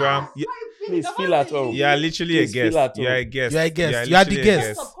program. Please feel at home. You are literally a Please feel guest. at home. You're a guest. You're a guest. You're You are the literally a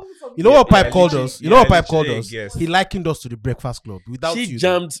guest. You know what Yeah, Pipe called literally- us? You know what yeah, Pipe called literally us? a guest. He likened us to the Breakfast Club. Without She you,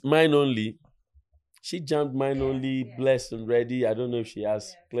 jammed Mine Only. She jammed Mine Only, Blessed and Ready. I don't know if she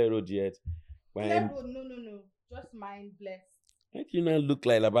has Clear Road yet. But No. Just mind blessed. why do you not look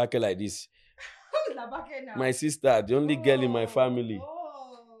like Labake like this? Who is Labake now? My sister, the only girl in my family. Oh.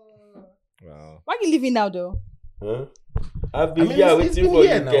 Wow. Why are you leaving now though? Huh? I've been I mean, here it's waiting been for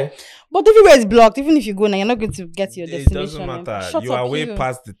here you. now. girl. But everywhere is blocked. Even if you go now, you're not going to get to your It destination. doesn't matter. Shut You up, are way you.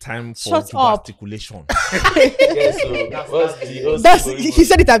 past the time for Shut up. articulation. Yes, so what's the That's he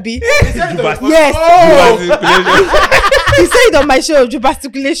said it, Abi. Jubas- Yes, Articulation. he said it on my show.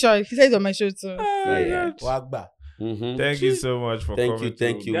 Jubasticulation. He said it on my show too. Wagba. Mhm. Thank you so much for Thank coming. you,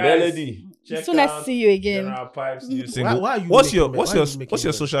 thank you. Guys, Melody. check It's so nice to out see you again. General Pipe's new single. Why are you What's making your me- what's why are your you making what's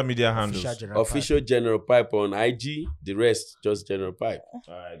your me- social media handles? Official General Pipe. Official General Pipe on IG. The rest just General Pipe.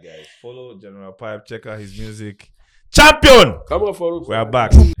 All right, guys, follow General Pipe. Check out his music. Champion. Come on, for We are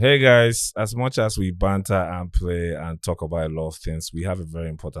back. Hey guys, as much as we banter and play and talk about a lot of things, we have a very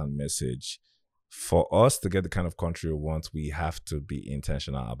important message. For us to get the kind of country we want, we have to be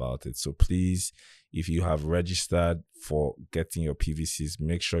intentional about it. So please, if you have registered for getting your PVCs,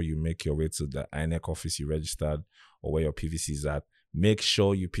 make sure you make your way to the INEC office you registered or where your PVC is at. Make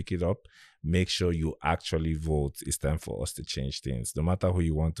sure you pick it up. Make sure you actually vote. It's time for us to change things. No matter who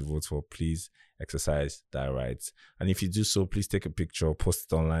you want to vote for, please exercise that right. And if you do so, please take a picture, post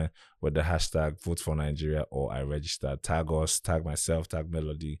it online with the hashtag Vote for Nigeria or I registered. Tag us, tag myself, tag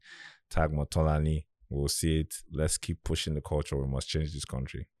Melody, tag Motolani. We'll see it. Let's keep pushing the culture. We must change this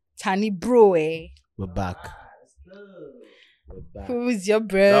country. Tani bro, eh? We're back. We're back. Who is your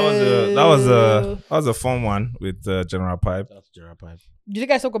bro? That was a fun one with General Pipe. That's General Pipe. Did you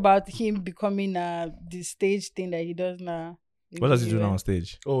guys talk about him becoming the stage thing that he does now? What does he do now on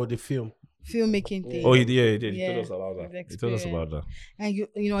stage? Oh, the film. Filmmaking thing. Oh, he did. He Yeah, told us about that. his He told us experience. about that. And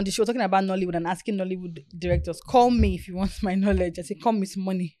you know, on the show talking about Nollywood and asking Nollywood directors, call me if you want my knowledge. I say, come with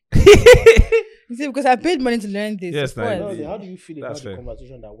money. He said, because I paid money to learn this. Yes, Of course. nice. How do you feel That's about the fair.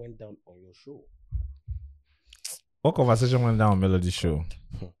 conversation that went down on your show? What conversation went down on Melody Show?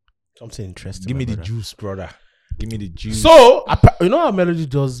 Something interesting. Give me my the brother. juice, brother. Give me the juice. So, you know how Melody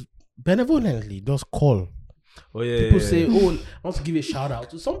does benevolently, does call. oh yeah, People yeah, say, yeah. oh, I want to give a shout out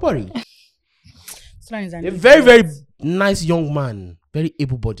to somebody. Someone is an A very, very nice young man, very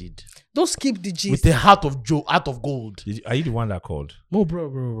able-bodied, Don't skip the gist. with a heart of gold. Are you the one that called? No,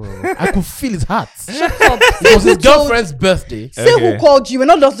 bro. I could feel his heart. Shut up. It was his Who told- girlfriend's birthday. Say Okay. who called you. We're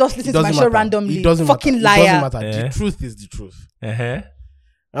not just listening It to my doesn't show matter. randomly. It doesn't Fucking matter. liar. It doesn't matter. Eh? The truth is the truth.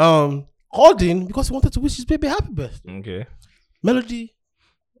 Uh-huh. Called in because he wanted to wish his baby happy birthday. Okay. Melody,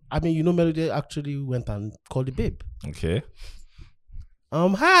 Melody actually went and called the babe. Okay.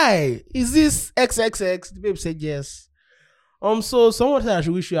 Hi, is this XXX? The babe said yes. So someone said I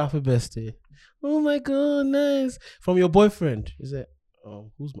should wish you happy birthday. Oh my god, nice. From your boyfriend. He said,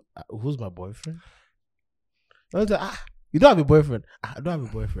 who's my boyfriend? I was like, you don't have a boyfriend? I don't have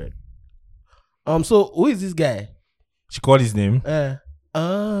a boyfriend. So who is this guy? She called his name.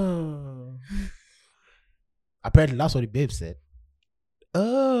 Apparently that's what the babe said.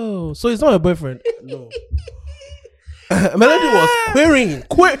 Oh, so it's not a boyfriend? No. Melody was querying.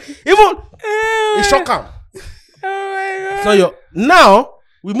 Even it shocked him. Oh So now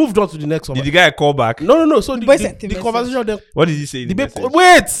we moved on to the next one. Did the guy call back? No. So the boy sent the the message. conversation then What did he say? In the the babe message?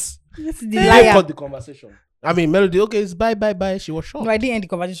 wait. This is the The babe liar. cut the conversation. Melody, okay, it's bye. She was shocked. No, I didn't end the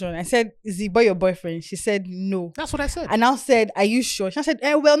conversation. I said, is the boy your boyfriend? She said, no. That's what I said. I now said, are you sure? She said,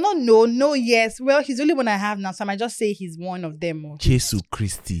 well, no, yes. Well, he's the only one I have now, so I might just say he's one of them. Or Jesus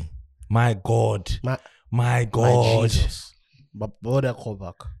Christi. My God. My My God. Jesus. But they call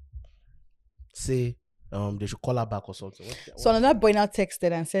back. Say they should call her back or something. So another boy now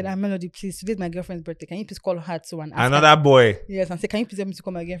texted and said, Melody, please, today's my girlfriend's birthday. Can you please call her too and ask Another her? boy. Yes, and say, can you please help me to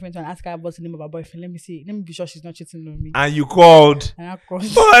call my girlfriend too and ask her what's the name of her boyfriend? Let me see. Let me be sure she's not cheating on me. And you called. And I called.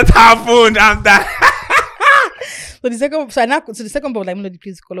 What happened? I'm done. So the second boy was like, Melody,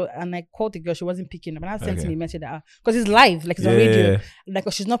 please call her. And I called the girl, she wasn't picking up. And I sent him a message that because it's live, like it's on radio. Like, oh,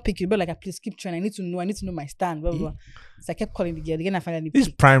 she's not picking, but like, please keep trying. I need to know my stand. Blah, blah, blah. So I kept calling the girl. The girl I finally This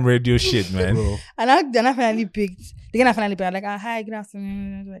picked. prime radio shit, man. And I finally picked. The girl I finally picked. I'm like, hi, good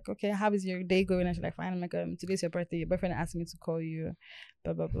afternoon. I was like, okay, how is your day going? And she's like, fine. I'm like, today's your birthday. Your boyfriend asked me to call you.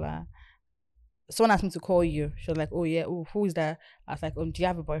 Blah blah blah. Someone asked me to call you. She was like, oh yeah, who is that? I was like, do you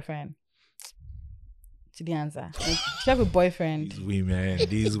have a boyfriend? To the answer. Like, do you have a boyfriend?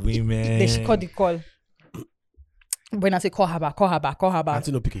 These women. Then she called the call. When I say call her back.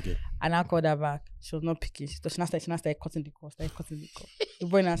 Until no pick again. And I called her back. She was not picking. So she now started cutting the call. The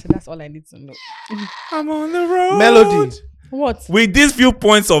boy now said, that's all I need to know. I'm on the road. Melody. What? With these few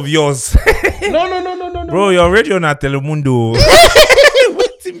points of yours. No. Bro, you're already on a Telemundo.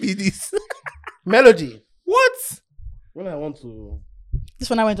 What be this? Melody. What? When I want to... This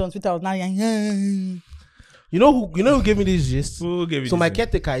one I went on Twitter, I was now like, You know who gave me this gist? Who gave you So this my thing?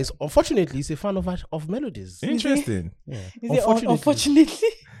 caretaker is, unfortunately, he's a fan of Melodies. Interesting. Yeah. is it unfortunately?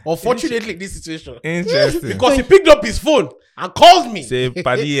 Unfortunately, this situation. Interesting. Because he picked up his phone and called me. Say,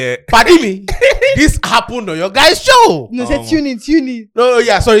 paddy, Paddy me, this happened on your guys' show. No, say tune in. No,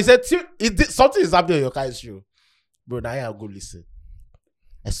 yeah, sorry. He said something is happening on your guys' show. Bro, now I'll go listen.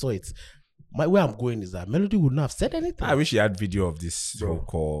 I saw it. Where I'm going is that Melody would not have said anything. I wish he had video of this whole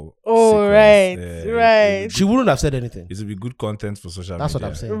call. Oh, sequence. right. She wouldn't have said anything. It would be good content for social That's media. what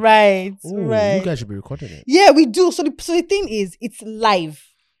I'm saying. Right. Ooh, you guys should be recording it. Yeah, we do. So the thing is, it's live.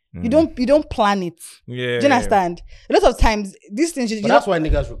 You don't plan it. Yeah. Do you understand? A lot of times, these things But that's why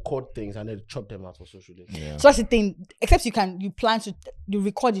niggas record things and then chop them out for social media. Yeah. so that's the thing. Except you plan to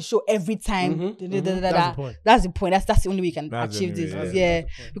record the show every time. That's the point. That's the point. That's the only way you can That's the achieve only this. way,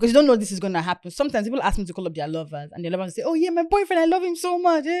 Yeah. Because you don't know this is gonna happen. Sometimes people ask me to call up their lovers, and their lovers will say, "Oh yeah, my boyfriend, I love him so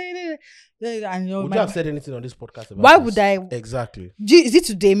much." And you know, Would you have said anything on this podcast about why this? would I? Exactly. Is it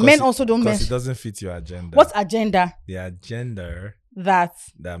today? Men it- also don't Because it mention. doesn't fit your agenda. What agenda? The agenda That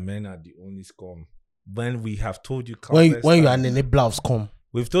that men are the only scum. When we have told you When countless you are times- in a blouse, come.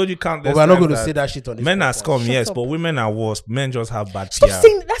 we've told you countless But we're not times going to say that shit on this men are podcast. scum, Shut yes, up. but women are worse. Men just have bad stop PR.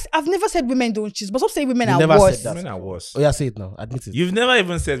 saying that's. I've never said women don't cheat, but stop saying women You are never said worse. that. Women are worse. Oh yeah, say it now. Admit it. You've never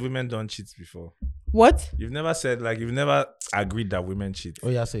even said women don't cheat before. What? You've never said, you've never agreed that women cheat. Oh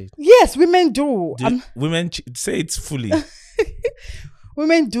yeah, say it. Yes, women do. Women cheat. Say it fully.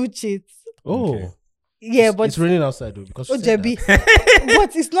 Women do cheat. Oh. Okay. Yeah, but It's raining outside though because oh, you said JB. that.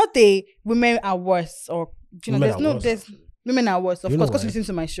 But it's not a women are worse or you know. Women There's are no. worse, There's women are worse. Of You know course, because why? you listen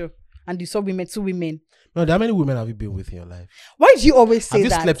to my show and you saw two women. No, how many women have you been with in your life? Why do you always say Have you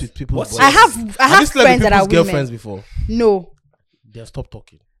that? slept with people's boys? I have Have you friends slept with that are people's women. girlfriends before? No. Then stop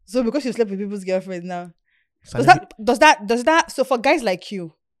talking. So because you slept with people's girlfriends now. Silent- Does that so for guys like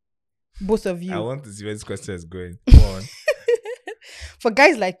you, both of you, I want to see where this question is going. Go on. for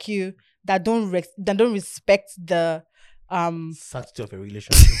guys like you that don't respect the sanctity of a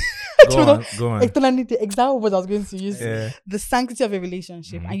relationship. Go on. Externally, the exact word I was going to use, Yeah. the sanctity of a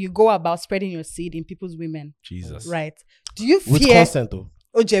relationship, and you go about spreading your seed in people's women, Jesus. right? Do you With fear consent though.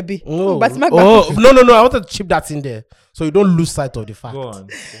 OJB? No. But my Oh no. I wanted to chip that in there so you don't lose sight of the fact. Go on.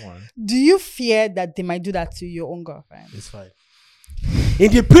 Do you fear that they might do that to your own girlfriend? It's fine.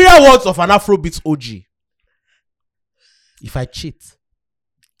 In the prayer words of an Afrobeats OG, if I cheat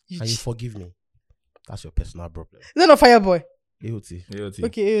and you forgive me, that's your personal problem. Is that not Fireboy? AOT. AOT.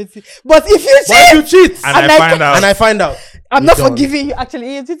 Okay, AOT. But if you But if cheat, you cheat And And I I find out. and I find out, I'm you not done. forgiving you. Actually,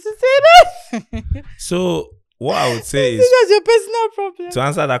 AOT to say that. So what I would say is, That's your personal problem. to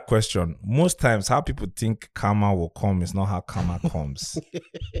answer that question, most times how people think karma will come is not how karma comes.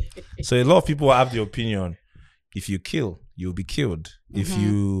 So a lot of people have the opinion, if you kill, you'll be killed. If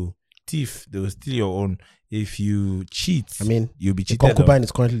you thief, they will steal your own. If you cheat, I mean, you'll be the cheated on. concubine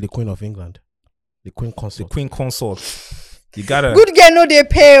is currently the Queen of England. The Queen The consort. queen consort. You gotta Good girl, no, they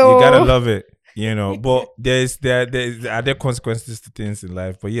pay. you Oh. gotta love it, you know. But there are there consequences to things in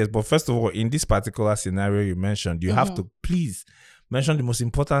life. But yes, but first of all, in this particular scenario you mentioned, you have to please mention the most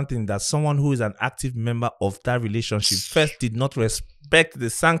important thing, that someone who is an active member of that relationship first did not respect the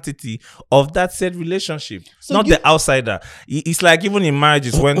sanctity of that said relationship, So not you- the outsider. It's like even in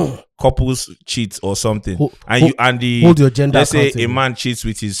marriages when couples cheat or something, Hold your gender let's say a accountable. man cheats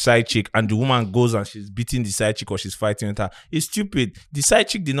with his side chick and the woman goes and she's beating the side chick or she's fighting with her. It's stupid. The side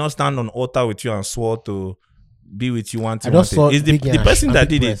chick did not stand on altar with you and swore to be with you one I thing. just saw It's the big ass person and that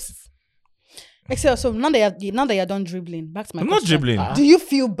big did it. breasts. Except, so now that you're done dribbling, back to my I'm not question. dribbling. Do you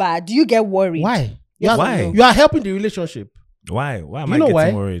feel bad? Do you get worried? Why? Yes or Why? no? You are helping the relationship. Why am You I know getting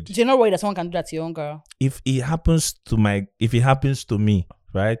why? worried? Do you not worry that someone can do that to your own girl? If it happens to me,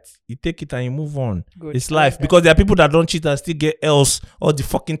 right? You take it and you move on. Good. It's I like life. that. Because there are people that don't cheat and still get else all the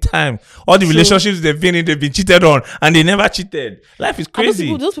fucking time. All the True. relationships they've been in, they've been cheated on and they never cheated. Life is And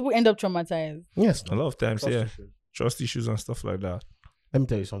crazy. those people end up traumatized. Yes. A lot of times, Trust yeah. issues. Trust issues and stuff like that. Let me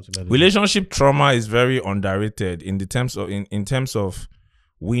tell you something. By the way. Relationship trauma is very underrated in the terms of in terms of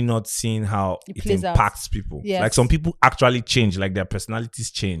we not seeing how It it plays out. impacts people. Yes. Like some people actually change, like their personalities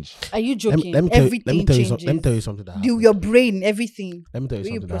change. Are you Let me, joking? let me tell you, Everything let me tell you, changes. let me tell you something that happened. Your brain, everything. Let me tell you the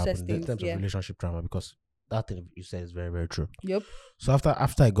way you something that process happened in things, terms yeah. of relationship trauma, because that thing you said is very, very true. Yep. So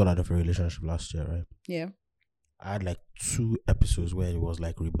after I got out of a relationship last year, right? Yeah. I had like 2 episodes where it was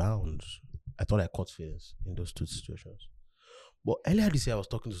like rebounds. I thought I caught feelings in those 2 situations. But earlier this year, I was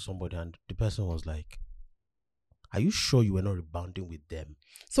talking to somebody and the person was like, "Are you sure you were not rebounding with them?"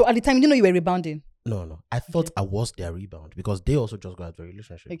 So at the time, you didn't know you were rebounding. No. I thought I was their rebound because they also just got out of a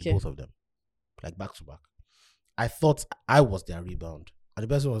relationship, Okay. both of them, like back to back. I thought I was their rebound. And the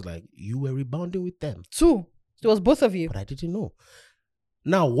person was like, "You were rebounding with them." 2. It was both of you. But I didn't know.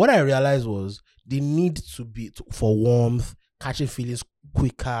 Now, what I realized was the need for warmth, catching feelings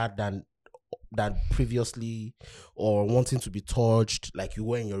quicker than previously, or wanting to be touched like you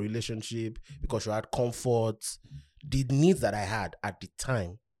were in your relationship because you had comfort. The needs that I had at the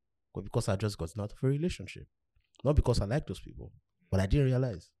time were because I just got out of a relationship, not because I liked those people, but I didn't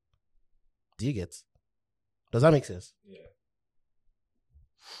realize. Do you get? Does that make sense? Yeah.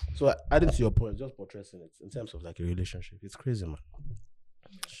 So adding to your point, just portraying it in terms of like a relationship, it's crazy, man.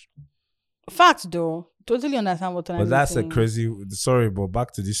 Facts, though. Totally understand what I'm But that's a saying. crazy. Sorry, but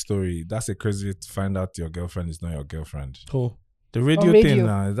back to this story. That's a crazy way to find out your girlfriend is not your girlfriend. Cool. The radio, radio. thing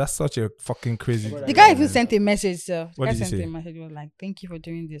now. That's such a fucking crazy. The guy even sent a message, sir. What The guy did he sent say? a message. He was like, "Thank you for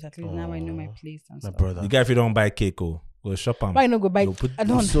doing this. At least now I know my place and My stuff." brother. The guy, if you don't buy cake, go shop him. Why not go buy? You'll put- I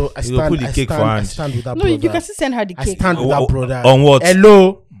don't. So I You go put the cake for I hand. stand with that No, brother. you can still send her the I cake. stand with that brother. On what?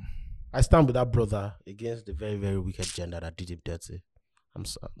 Hello. I stand with that brother against the very, very wicked gender that did him dirty. I'm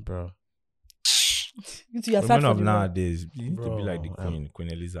sorry, bro. You two, you're sad Women for of the world. nowadays, you need to be Bro, like the Queen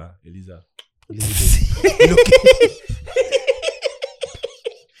Eliza.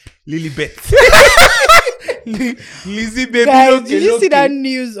 Lilibet. Lizzie baby. Guys, did you see that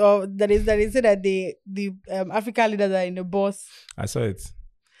news of that is that they said that the African leaders are in the bus? I saw it.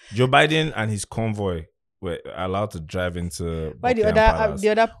 Joe Biden and his convoy were allowed to drive into Why the Buckingham other Palace.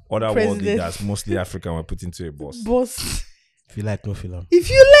 other Other world president- leaders, mostly African, were put into a bus. bus? If you like, no film. If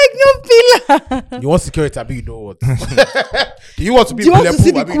you like no pillar, You want security, I you don't want. Do you want to be do you want to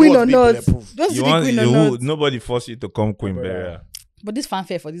see bulletproof? the Abi, you queen want or to be not? bulletproof? Don't see You the want, queen or you, not? nobody forced you to come Queen Bruh. burial. But this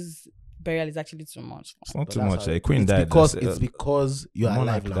fanfare for this burial is actually too much. It's not But too that's much. how A it- queen it's died. Because That's- it's because you're a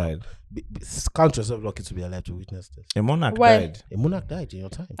monarch alive now. died. Count yourself lucky to be alive to witness this. A monarch Why? died. A monarch died in your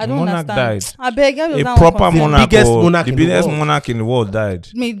time. I don't monarch understand. died. I beg you. A proper monarch. biggest oh, monarch the in the biggest world. monarch in the world died.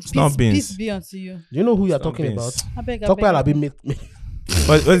 Peace, not beans. peace be unto you. Do you know who you're It's not talking beans. about? I beg. Talk about I Alabi.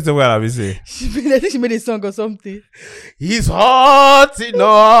 What is the word I will say? I think she made a song or something. He's hot in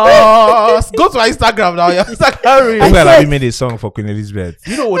us. Go to our Instagram now. Your Instagram reel. Well, said- I made a song for Queen Elizabeth.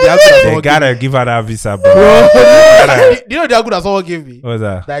 You know what they are good at They someone gotta give her that visa, gave me? bro. Do you know they are good at someone gave me? What was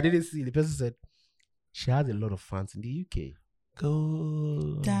that? That I didn't see. The person said she has a lot of fans in the UK.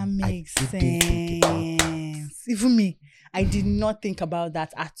 Go. That makes didn't think about that. sense. Even me, I did not think about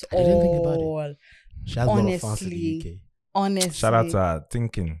that at I didn't think about it. all. She has a lot of fans in the Honestly. UK. Honestly, Shout out to her.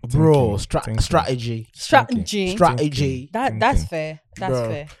 Thinking. Bro, Thinking. strategy. strategy. Strategy. That's fair. That's Bro.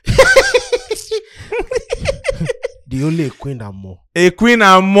 fair. The only queen and more. A queen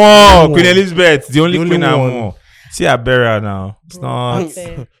and more. One. Queen Elizabeth, the only The only queen and one. more. See her burial now. It's Bro, not. that's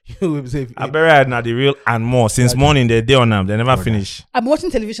fair. You will say, Her burial now the real and more. Since Yeah. morning they day on them. They never finish. I'm watching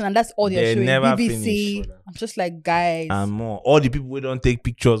television and that's all they're They showing. never BBC. finish. I'm just like, guys. And more. All the people who don't take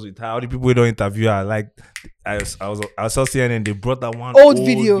pictures with her, all the people who don't interview her. Like I saw CNN. They brought that one Old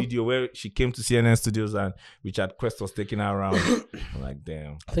video. where she came to CNN studios and Richard Quest was taking her around. I'm like,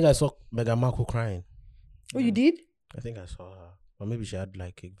 damn. I think I saw Meghan Markle crying. Oh, you did? I think I saw her. Or maybe she had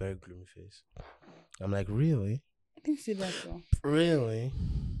like a very gloomy face. I'm like, really? I didn't see that though. Really?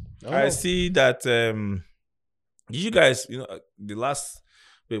 I see that. Did you guys? The last.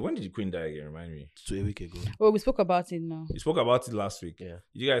 Wait, when did the Queen die again? Remind me. To a week ago. Well, we spoke about it now. You spoke about it last week. Yeah.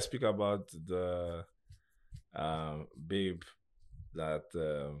 Did you guys speak about the babe that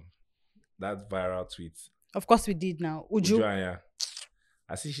that viral tweet? Of course, we did now. Uju. Ujaya.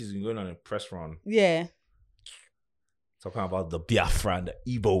 I see she's been going on a press run Yeah. talking about the Biafra and the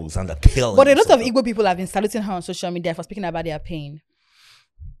Igbos and the killings. But a lot of Igbo people have been saluting her on social media for speaking about their pain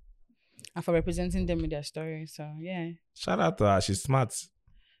and for representing them with their story. So, yeah. Shout out to her. She's smart.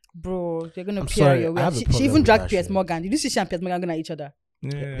 Bro, they're going to I'm peer sorry, your I way. have a She problem even with dragged that Piers shit. Morgan. Did you see she and Piers Morgan going at each other?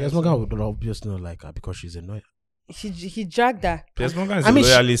 Piers Morgan would obviously not like her because she's a lawyer. He dragged her. Piers Morgan is I mean, a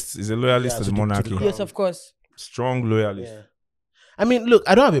loyalist. He's a loyalist Yeah, to to the the monarchy. crown. Yes, of course. Strong loyalist. Yeah. I mean, look,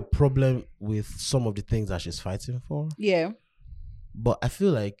 I don't have a problem with some of the things that she's fighting for, Yeah. but I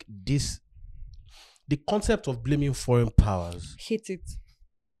feel like the concept of blaming foreign powers Hate it.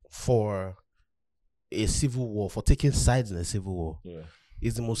 for a civil war, for taking sides in a civil war, Yeah.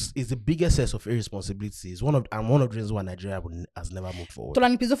 is the biggest sense of irresponsibility. It's one of the reasons why Nigeria has never moved forward.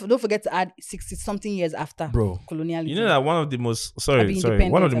 Tolani, please don't forget to add 60-something years after Bro, colonialism. You know that one of the most one of the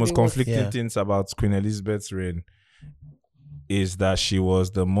independent, most Abi was- conflicting Yeah. things about Queen Elizabeth's reign is that she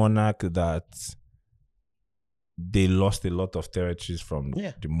was the monarch that they lost a lot of territories from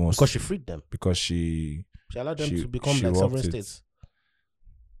Yeah, the most because she freed them. because she She allowed them She- to become she like rocked sovereign it. states.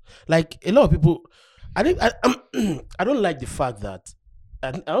 Like a lot of people, I don't like the fact that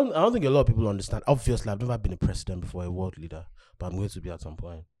I don't think a lot of people understand. Obviously, I've never been a president before, a world leader, but I'm going to be at some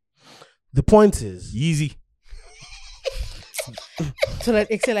point. The point is, easy. So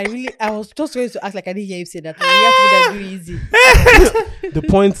like Excel, I was just going to act like I didn't hear you say that. Like, you have to be that really easy. the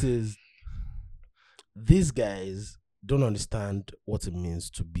point is, these guys don't understand what it means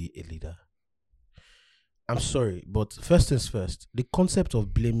to be a leader. I'm sorry, but first things first, the concept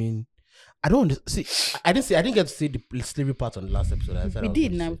of blaming. I don't see. I didn't get to see the slavery part on the last episode. I said I We was did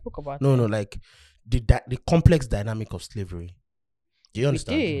going to now. say. We spoke about No, it. no, like the complex dynamic of slavery. Do you We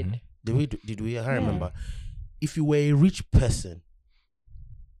understand? did. Did we? I can't remember. If you were a rich person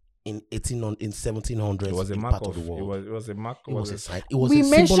in 1700s, It was a in mark part of the world, it was a mark. it was was a a- sign. It was We a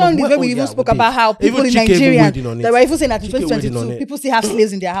symbol mentioned of this wealth. when we Oh, even yeah, spoke did. about how people Even in Chike even Nigeria, weighed in on they it. were even saying that in Chike weighed in on 2022, it. people still have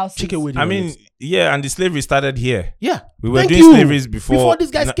slaves in their houses. Chike weighed in I on mean, it. yeah, and the slavery started here. Yeah, We were Thank doing you. slaveries before these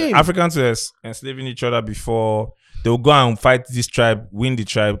guys came. Africans were enslaving each other before. They would go and fight this tribe, win the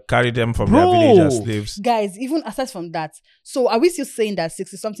tribe, carry them from their Bro. village as slaves. Guys, even aside from that, so are we still saying that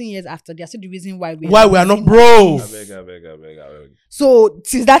 60-something years after, they're still the reason why we are not, bro? I beg. So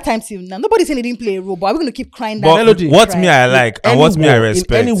since that time till now, nobody's saying they didn't play a role, but are we going to keep crying that? But Melody. what me I like and what me I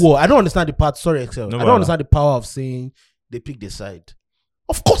respect. In any war, I don't understand the part. Sorry, Excel. No I matter. don't understand the power of saying they pick their side.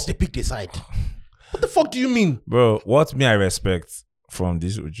 Of course, they pick their side. What the fuck do you mean? Bro, what me I respect from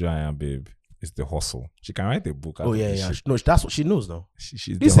this Ujaya babe is the hustle. She can write a book. out Oh of yeah, this yeah. shit. No, that's what she knows now.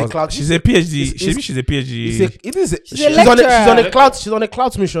 She's This the is a cloud- She's a PhD. it's- She's a PhD. It is. She's a lecturer. She's on a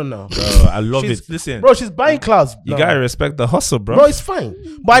cloud mission now, Bro, I love She's- it. Listen, bro. She's buying clouds. you now. gotta respect the hustle, bro. Bro, it's fine.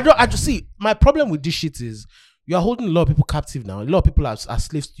 But I just see my problem with this shit is you are holding a lot of people captive now. A lot of people are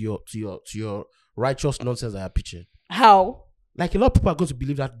slaves to your righteous nonsense that you're pitching. How? Like a lot of people are going to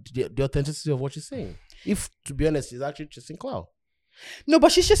believe that the authenticity of what you're saying. If to be honest, she's actually chasing cloud. No,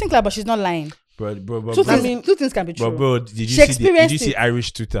 but she's chasing cloud, but she's not lying. bro. Two I things, mean- two things can be true. Bro, did She you see? Did experienced you see it.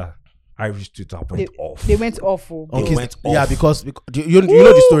 Irish Twitter? Irish Twitter went off. They went awful. They Okay, went yeah, off. because you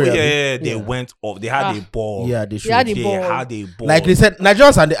know the story. Yeah, Abi? yeah, they went off. They had Ah. a ball. Yeah, they should. had a They ball. had a ball. Like they said,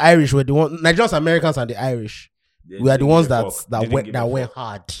 Nigerians and the Irish were the one. Nigerians, Americans, and the Irish. They We are the didn't ones give a that fuck. They that didn't went give that a went fuck.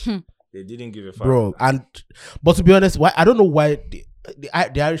 hard, They didn't give a fuck, bro. But to be honest, why I don't know why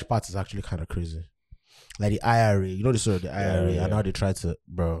the Irish part is actually kind of crazy. Like the IRA, you know the story of the IRA Yeah. and how they try to,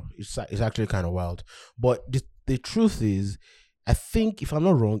 bro. It's actually kind of wild. But the truth is, I think if I'm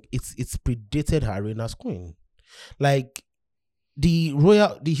not wrong, it's predated her reign as queen. Like the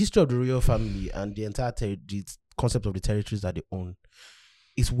history of the royal family and the entire the concept of the territories that they own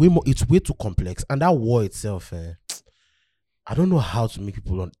is it's way too complex. And that war itself, I don't know how to make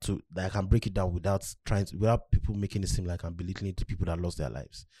people that I can break it down without people making it seem like I'm belittling the people that lost their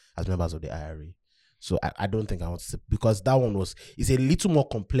lives as members of the IRA. So I don't think I want to say, because that one is a little more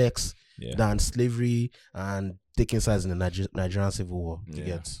complex than slavery and taking sides in the Nigerian civil war. You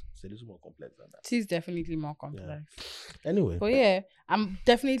get? It's a little more complex than that. It is definitely more complex. Yeah. Anyway, But yeah, I'm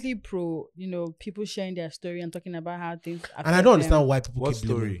definitely pro, people sharing their story and talking about how things affect and I don't understand why people What keep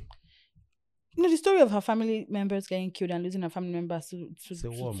blaming. story? the story of her family members getting killed and losing her family members to It's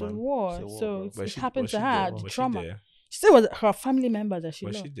a war, the man. war. It's a war, So bro. it Was she- happened was to she her, there? the Was she trauma. there? She said it was her family members that she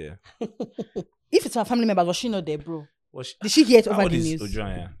Was lost. she there? If it's her family members, was she not there, bro? Was she? Did she hear it How over old the is news?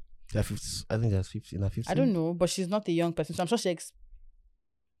 Ojaya? I think that's 15. 15. I don't know, but she's not a young person, so I'm sure she.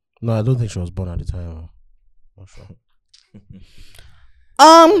 No, I don't think she was born at the time. Not sure.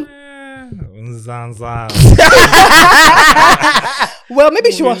 Zanzan. Well,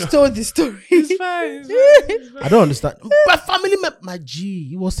 maybe she was told the story. I don't understand. My family, my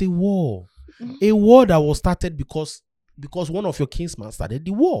G, it was a war. A war that was started because one of your kinsmen started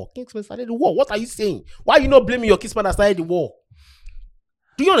the war. Kinsman started the war. What are you saying? Why are you not blaming your kinsman that started the war?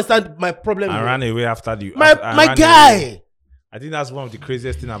 Do you understand my problem? I here? ran away after the. My I ran guy. away. I think that's one of the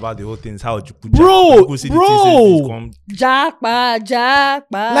craziest thing about the whole thing is how you put Bro, Jackpot.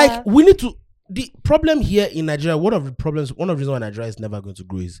 Like, we need to. The problem here in Nigeria, one of the reasons why Nigeria is never going to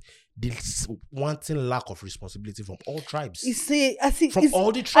grow is this wanting lack of responsibility from all tribes. From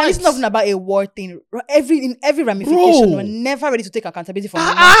all the and tribes. it's not even about a war thing. In every ramification, Bro. we're never ready to take accountability for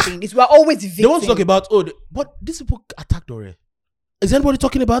nothing. We're always the victim. They want to talk about, but these people attacked Dore. Is anybody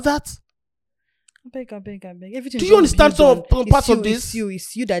talking about that? I beg. Everything. Do you understand some parts of this?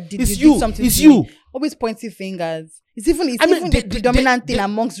 It's you that did. It's you. Did something. It's to you. me. Always pointing fingers. It's even I mean, the predominant thing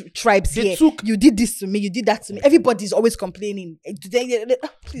amongst tribes they here. took- You did this to me. You did that to me. Everybody's always complaining. Please,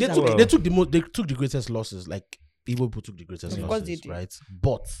 They took the greatest losses. Like, Igbo people took the greatest Of course losses, they did. right?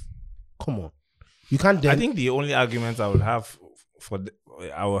 But come on, you can't. I think the only argument I would have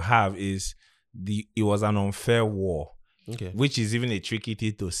is it was an unfair war, okay. which is even a tricky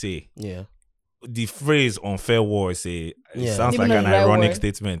thing to say. Yeah. The phrase unfair war is it Yeah. sounds Even like though an the right ironic word.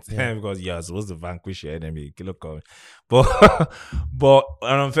 statement Yeah. because you're supposed to vanquish your enemy, kill a but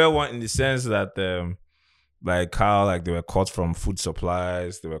an unfair one in the sense that like how like they were cut from food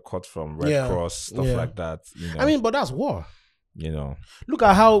supplies, they were cut from Red Cross, stuff Yeah. like that. You know, I mean, but that's war. you know, Look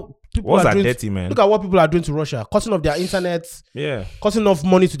at how people what's are that doing. dirty, man? Look at what people are doing to Russia, cutting off their internet, Yeah, cutting off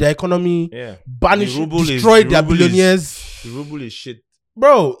money to their economy, yeah. banishing, The ruble destroyed their is- billionaires. The ruble is shit.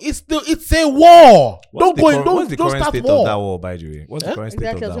 Bro, it's a war. What's the Don't current start state war. of that war, by the way? What's the Eh? current state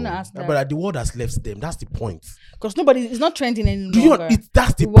Exactly. I of was that gonna war? ask Yeah, that but the world has left them. That's the point. because it's not trending anymore.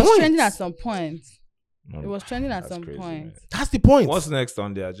 That's the It was point. trending at some point. No, It was trending at that's some crazy, point. man. That's the point. What's next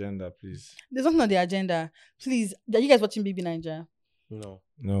on the agenda, please? There's nothing on the agenda. Please, are you guys watching BB Niger? No.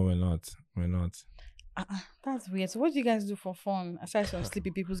 No, we're not. We're not. That's weird. So what do you guys do for fun aside from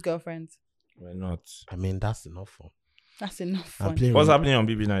sleepy people's girlfriends? We're not. I mean, that's enough fun. That's enough I'm fun. playing. What's with- happening on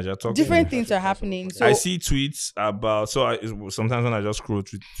BB Niger? Talk to Different me. things are happening. So I see tweets about. Sometimes when I just scroll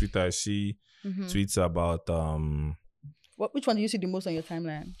through Twitter, I see Mhm. tweets about Which one do you see the most on your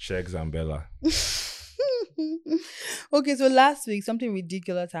timeline? Sheikh Zambella. Okay, so last week something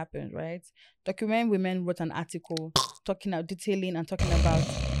ridiculous happened, right? Document Women wrote an article detailing and talking about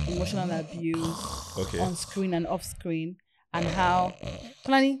emotional abuse Okay. on screen and off screen, and how.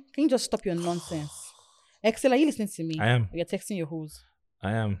 Kalani, can you just stop your nonsense? Excel, are you listening to me? I am. Or you're texting your hoes.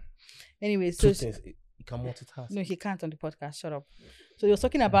 I am. Anyway, so Two things. You can multitask. no, he can't on the podcast. Shut up. So he was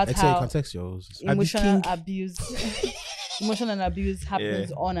talking about Excel, you how can text yours. emotional abuse, emotional abuse happens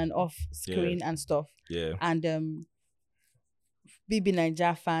Yeah. on and off screen and stuff. Yeah. And BB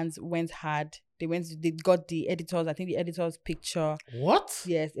Niger fans went hard. They got the editors. I think the editor's picture. What?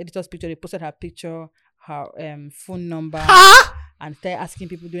 Yes, editor's picture. They posted her picture, her phone number, and started asking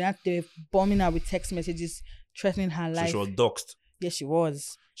people. They were bombing her with text messages, threatening her So life. she was doxxed. Yes, she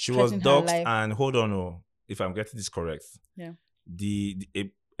was. She was Threatening her doxxed, life. and hold on, if I'm getting this correct. Yeah. The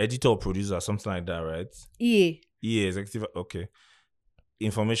editor or producer, something like that, right? EA. Yeah, executive. Okay.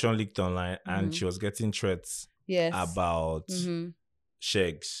 Information leaked online, and Mhm. she was getting threats Yes. about Mhm.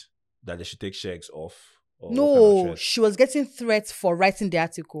 Shegs, that they should take Shegs off. Or what kind of No, threats? she was getting threats for writing the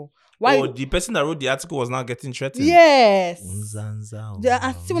article. Why? Oh, the person that wrote the article was now getting threatened. Yes. Unzanza,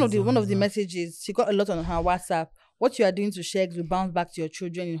 I see one of the messages. She got a lot on her WhatsApp. What you are doing to Shegs will bounce back to your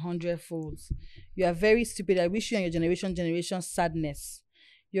children in 100-folds. You are very stupid. I wish you and your generation sadness.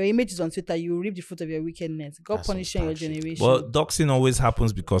 Your image is on Twitter. You will reap the fruit of your wickedness. God That's punish you some and your bad shit. generation. Well, doxing always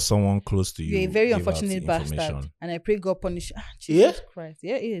happens because someone close to you. You're a very gave out unfortunate bastard. information. And I pray God punish. Jesus Yeah? Christ.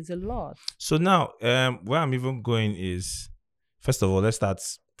 Yeah, it is a lot. So now, where I'm even going is, first of all, let's start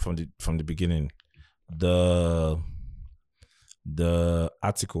from the beginning. The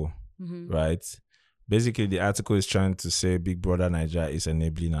article, Mhm. right? Basically, the article is trying to say Big Brother Nigeria is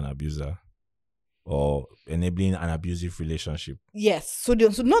enabling an abuser or enabling an abusive relationship. Yes. So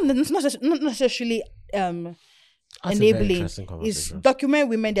not necessarily That's a very enabling. interesting It's conversation. Document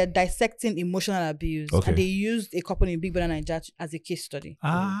Women. They're dissecting emotional abuse, Okay. and they used a couple in Big Brother Nigeria as a case study.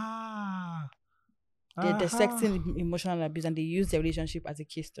 They're dissecting emotional abuse, and they use their relationship as a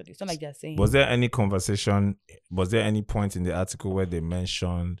case study. It's not like they're saying. Was there any conversation? Was there any point in the article where they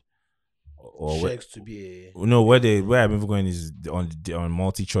mentioned, or where, Shegs to be a no, where I'm even going is on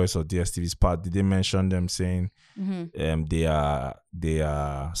multi-choice or DSTV's part? Did they mention them saying Mhm. they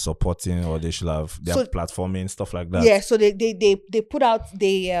are supporting, or they should have they So- are platforming, stuff like that? Yeah, so they put out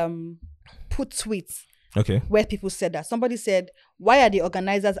put tweets Okay. where people said that somebody said, "Why are the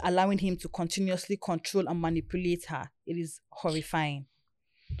organizers allowing him to continuously control and manipulate her? It is horrifying."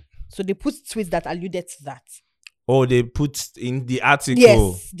 So they put tweets that alluded to that. Oh, they put in the article.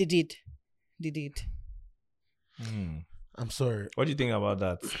 Yes, they did. They did. I'm sorry. What do you think about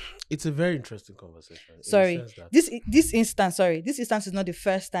that? It's a very interesting conversation. in the Sorry, sense that- this instance is not the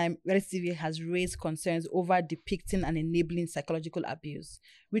first time reality TV has raised concerns over depicting and enabling psychological abuse,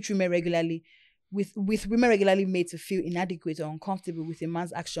 which women regularly made to feel inadequate or uncomfortable with a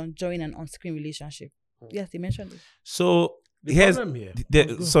man's action during an on-screen relationship. Yes, they mentioned it. So The here's problem here.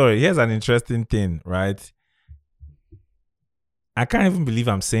 here's an interesting thing, right? I can't even believe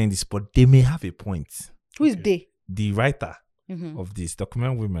I'm saying this, but they may have a point. Who is they? The writer Mhm. of this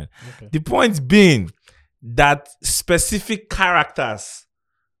document women. Okay. The point being that specific characters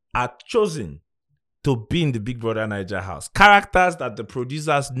are chosen to be in the Big Brother Niger house. Characters that the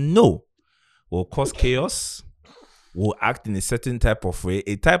producers know will cause chaos, will act in a certain type of way,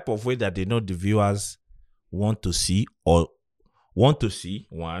 a type of way that they know the viewers want to see or want to see,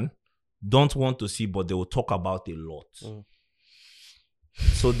 one, don't want to see, but they will talk about a lot. Mm.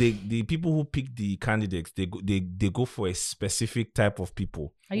 So the people who pick the candidates, they go for a specific type of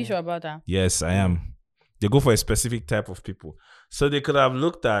people. Are you sure about that? Yes, I am. They go for a specific type of people. So they could have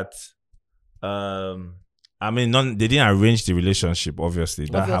looked at, they didn't arrange the relationship, obviously.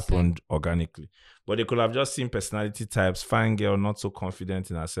 That happened organically. But they could have just seen personality types, fine girl, not so confident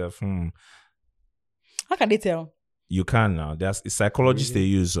in herself. How can they tell? You can now. There's psychologists they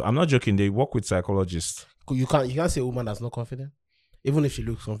use. So I'm not joking. They work with psychologists. You can't say a woman that's not confident, even if she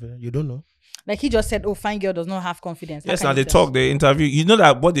looks confident. You don't know. Like he just said, oh, fine girl does not have confidence. How Yes, can now you they tell? talk, they interview. You know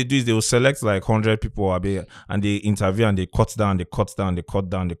that what they do is they will select like 100 people and they interview and they cut down. Then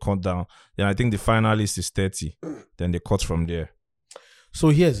I think the final list is 30. Then they cut from there. So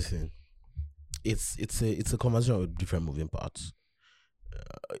here's the thing. It's a conversation with different moving parts.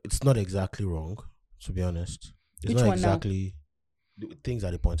 It's not exactly wrong, to be honest. It's Which not one now? exactly the things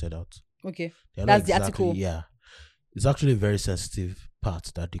that they pointed out. Okay. They're That's not the exactly- article. Yeah. It's actually a very sensitive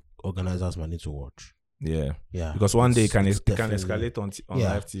part that the organizers might need to watch. Yeah. Yeah. Because one day it can definitely- escalate on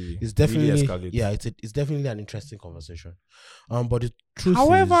Yeah. live TV. It's definitely really escalate. it's definitely an interesting conversation. But the truth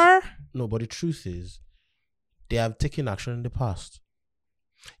However, but the truth is they have taken action in the past.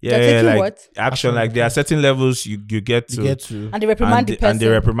 Yeah, they're taking like what? action. Like there are certain levels you get to, You get to And they reprimand the person. and they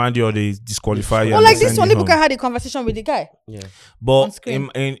reprimand you or they disqualify you. Oh, and like they this send one, you people home. can have a conversation with the guy. yeah. on But screen.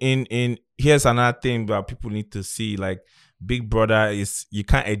 in here's another thing that people need to see. Like Big Brother is you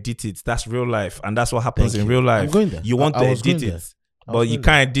can't edit it. That's real life, and that's what happens Thank in you. real life. I'm going there. You want I to was going edit there. it, I but was you going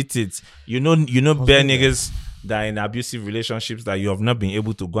can't edit it. You know was bare going there. niggas that are in abusive relationships that you have not been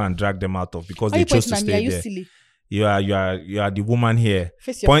able to go and drag them out of because Why they you chose pointing to at me? Are stay you there. silly? You are the woman here.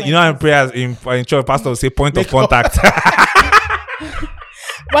 Face your Point. You know, in friends. prayers in church, pastor will say point of contact.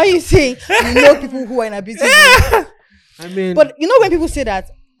 Why are you saying you know people who are in abusive? I mean, But you know when people say that,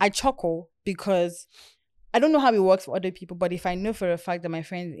 I chuckle because I don't know how it works for other people. But if I know for a fact that my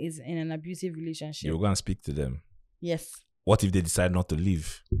friend is in an abusive relationship, You go and speak to them. yes, What if they decide not to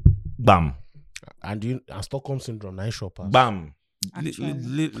leave? Bam, and Stockholm syndrome, nice shopper. bam.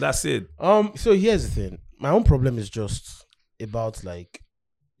 Actually. That's it. So here's the thing. My own problem is just about like,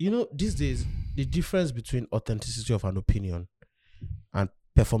 these days the difference between authenticity of an opinion and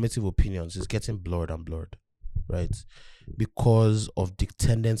performative opinions is getting blurred and blurred, right? Because of the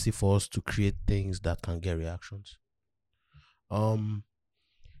tendency for us to create things that can get reactions.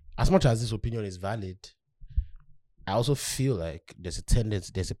 As much as this opinion is valid, I also feel like there's a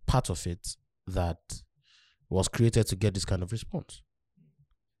tendency, there's a part of it that was created to get this kind of response.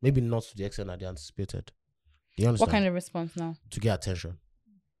 Maybe not to the extent that they anticipated. Do you understand? what kind of response now? To get attention.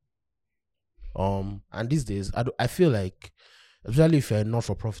 And these days, I feel like, especially if you're a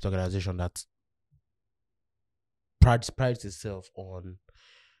not-for-profit organization that prides itself on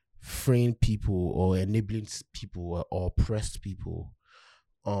freeing people or enabling people or oppressed people,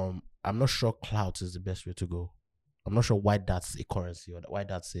 I'm not sure clout is the best way to go. I'm not sure why that's a currency or why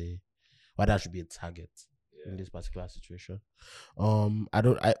that should be a target in this particular situation.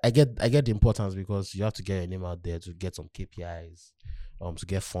 I get the importance because you have to get your name out there to get some KPIs, to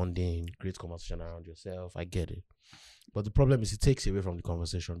get funding, create conversation around yourself. I get it. But the problem is it takes you away from the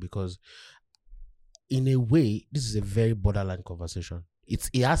conversation because in a way, this is a very borderline conversation.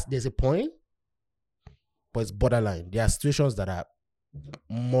 There's a point, but it's borderline. There are situations that are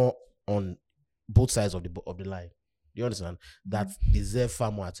more on both sides of the line. Do you understand? That deserve far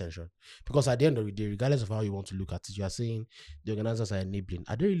more attention. Because at the end of the day, regardless of how you want to look at it, you are saying the organizers are enabling.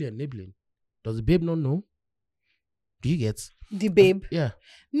 Are they really enabling? Does the babe not know? Do you get? The babe? Yeah.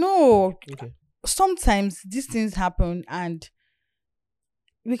 No. Okay. Sometimes these things happen and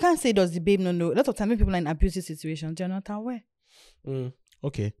we can't say does the babe not know. A lot of times when people are in abusive situations, they're not aware.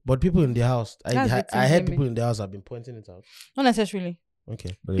 Okay. But people in the house, That's I victim heard blaming. people in the house have been pointing it out. Not necessarily.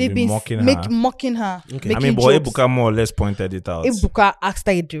 Okay. But They've been mocking her. mocking her. Okay. I mean, making but jokes. Ebuka more or less pointed it out. Ebuka asked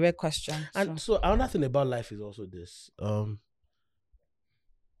her a direct question. And so another thing about life is also this.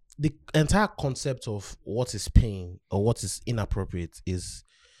 The entire concept of what is pain or what is inappropriate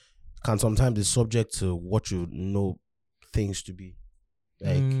can sometimes be subject to what you know things to be.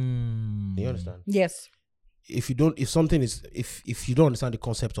 Like, you understand? Yes. If you don't understand the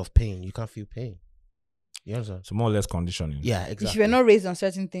concept of pain, you can't feel pain. You understand? So more or less conditioning. Yeah, If exactly. you were not raised on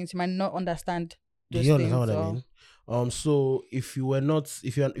certain things, you might not understand Do those you things. understand what I or- mean? So if you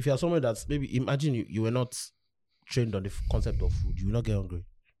are someone that's maybe imagine you were not trained on the concept of food, you will not get hungry.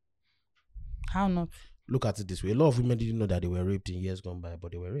 How not? Look at it this way: a lot of women didn't know that they were raped in years gone by,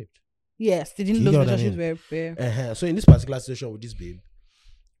 but they were raped. Yes, they Do didn't you those get what I relationships were. So in this particular situation with this babe,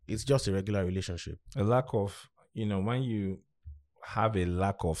 it's just a regular relationship. A lack of, when you have a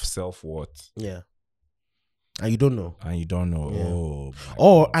lack of self-worth Yeah, and you don't know. and you don't know. Yeah. Oh, my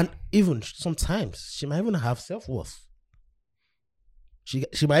Or God. and even sometimes she might even have self-worth.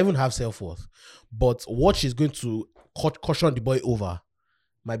 She might even have self-worth, but what she's going to caution the boy over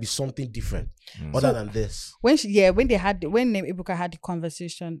might be something different other than this. When Ebuka had the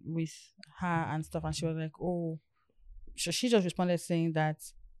conversation with her and stuff, and she was like, "Oh," so she just responded saying that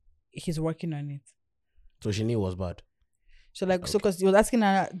he's working on it. So she knew it was bad. So because he was asking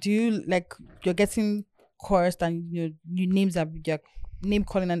her, do you like you're getting cursed and your names are your name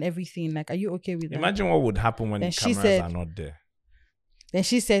calling and everything? Like, are you okay with that? Imagine what would happen when Then the she cameras said- are not there. Then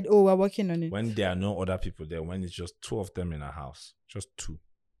she said, "Oh, we're working on it." When there are no other people there, when it's just two of them in a house. Just two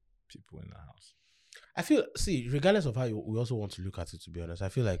people in the house. I feel, regardless of how we also want to look at it, to be honest, I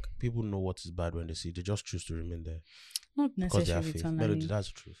feel like people know what is bad when they see. They just choose to remain there Not because they have necessarily. faith. Tonally. That's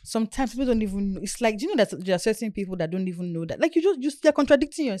the truth. Sometimes people don't even know. It's like, do you know that there are certain people that don't even know that? Like, you're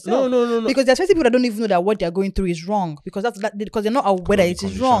contradicting yourself. No. Because there are certain people that don't even know that what they're going through is wrong. Because because they're not aware that it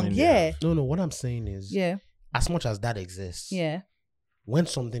is wrong. conditioning they Yeah. have. No. What I'm saying is, Yeah. as much as that exists, Yeah. when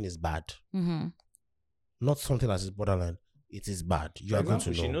something is bad, Mm-hmm. not something that is borderline, it is bad. You For are going to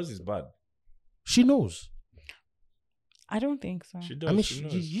example, know. she knows it's bad. She knows. I don't think so. She does. I mean, she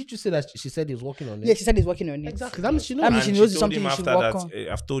knows. you just said that she said he was working on it. Yeah, she said he's working on it. Exactly. That means she knows. I mean, And she knows it's told something him you should after work that,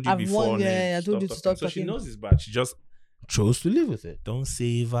 on. I've told you I've before. warned you, Nate, I told you to stop So she talking. knows it's bad. She just chose to live with it. don't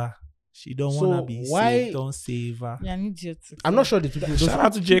save her. She don't So wanna be why- saved. Don't save her. You're an idiot. I'm not sure the people. Shout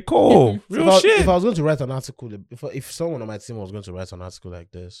out to J. Cole. Real shit. If I was going to write an article, if someone on my team was going to write an article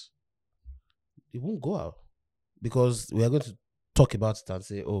like this, it won't go out because we are going to talk about it and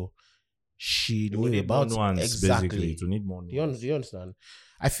say, "Oh, she It will knew need more about it." nuance, Exactly. basically. To need more Do you nuance. understand?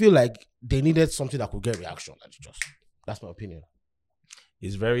 I feel like they needed something that could get reaction. That's my opinion.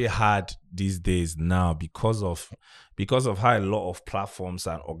 It's very hard these days now because of how a lot of platforms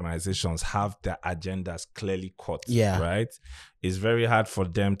and organizations have their agendas clearly cut. Yeah. Right? It's very hard for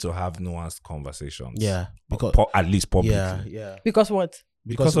them to have nuanced conversations. Yeah, because At least publicly. yeah, Because what?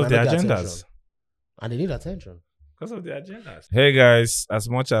 Because it of their might not get agendas. attention. And they need attention. Because of the agendas. Hey guys, as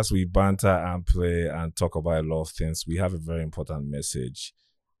much as we banter and play and talk about a lot of things, we have a very important message.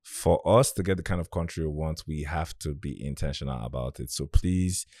 For us to get the kind of country we want, we have to be intentional about it. So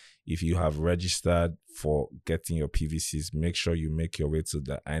please, if you have registered for getting your PVCs, make sure you make your way to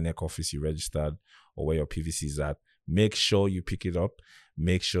the INEC office you registered or where your PVC is at. Make sure you pick it up.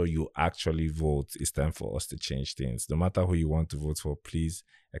 Make sure you actually vote. It's time for us to change things. No matter who you want to vote for, please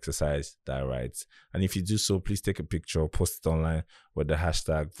exercise that right. And if you do so, please take a picture, post it online with the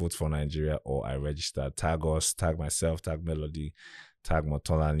hashtag Vote for Nigeria or I registered. Tag us, tag myself, tag Melody, tag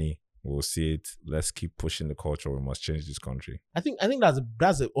Motolani. We'll see it. Let's keep pushing the culture. We must change this country. I think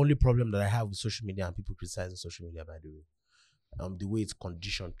that's the only problem that I have with social media and people criticizing social media. By the way, the way it's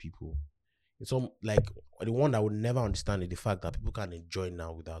conditioned people. It's like the one that would never understand is the fact that people can enjoy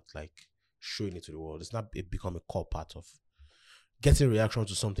now without like showing it to the world. It's not become a core part of getting reaction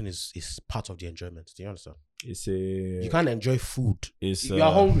to something is part of the enjoyment. Do you understand? You can't enjoy food. It's You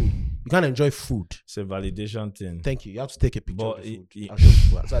are hungry. You can't enjoy food. It's a validation thing. Thank you. You have to take a picture But of the food it- and show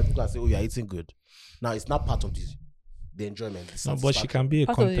people so that people can say, "Oh, you are eating good." Now it's not part of the enjoyment. The No, but she can be a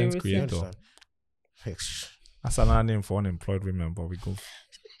Part of the content routine. You creator. understand? That's another name for unemployed women, but we go.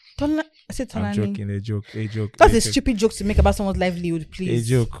 I said I'm Tonani. joking. A joke. That's a a joke. stupid joke to make about someone's livelihood, A please.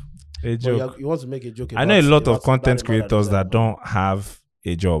 joke. A But joke. you want to make a joke. I know a lot of about content the man creators that doesn't don't have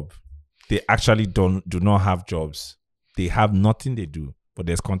a job. They actually do not have jobs. They have nothing they do, but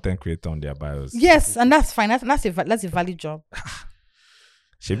there's content creator on their bios. Yes, and that's fine. That's a valid job.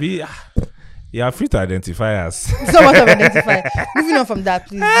 Shebi, you are free to identify us. It's not what I've identified. Moving on from that,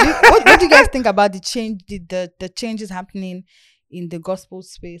 please. What do you guys think about the changes happening in the gospel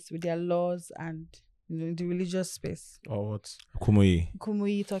space with their laws and in the religious space. Or what? Kumuyi.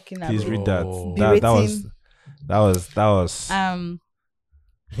 Kumuyi talking Please about read that. Oh. That was.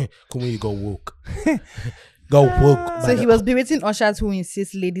 Kumuyi got woke. Got woke. So he was berating ushers who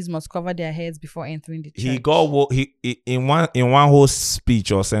insist ladies must cover their heads before entering the church. He got woke. He in one whole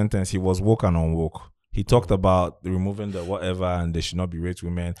speech or sentence, he was woke and unwoke. He talked about removing the whatever and they should not be raped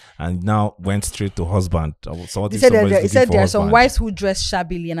women, and now went straight to husband. He said there are some wives who dress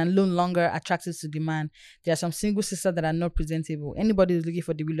shabbily and are no longer attracted to the man. There are some single sisters that are not presentable. Anybody who's looking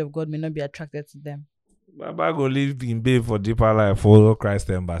for the will of God may not be attracted to them. Baba go live in babe for deeper life. Follow Christ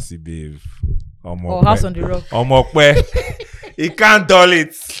Embassy, babe. Or House on the Rock. He can't dull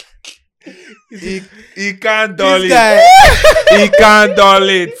it. He can't dull it. He can't dull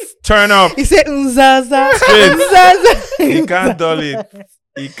it. Turn up. He said Unzaza. Straight. Unzaza. He can't dull it.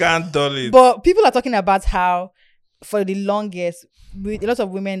 He can't dull it. But people are talking about how for the longest, a lot of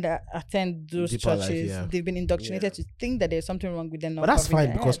women that attend those Deeper churches, life, they've been indoctrinated to think that there's something wrong with them. But that's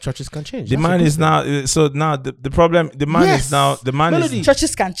fine because churches can change. The That's man a good is thing. now. So now the problem. The man Yes. is now. The man Melody. is.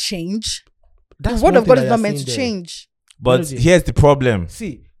 churches can change. That's The word one of God thing is that not you're meant to seeing there. change. But Melody. here's the problem.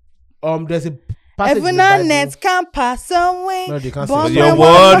 See, there's a passage in Even the our Bible- nets can pass away. Melody, you can't but sing. my Your word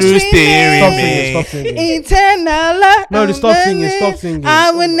word must will stay Stop remain. singing. Stop singing. Eternal life. Melody, stop singing. Stop singing.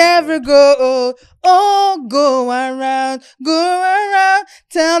 I will never go. Go around.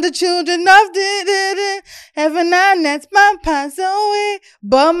 Tell the children of the heaven and earth man pass away,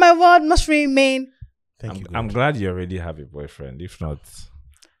 but my word must remain. Thank you. I'm God. glad you already have a boyfriend. If not,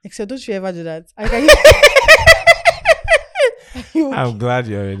 Except don't you ever do that? I'm glad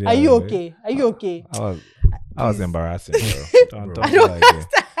you already. Are have you it. okay? Are you okay? I was embarrassing. Bro. Don't I do don't like it.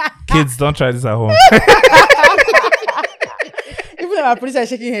 Kids, don't try this at home. Even though my producer is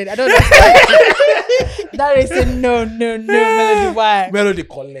shaking head, I don't understand. That is a no, Melody. Why? Melody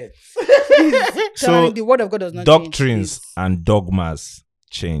Colette. So, The word of God does not doctrines change. and dogmas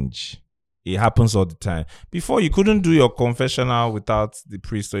change. It happens all the time. Before, you couldn't do your confessional without the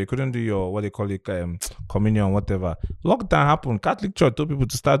priest, or you couldn't do your what they call it, communion, whatever. Lockdown happened. Catholic Church told people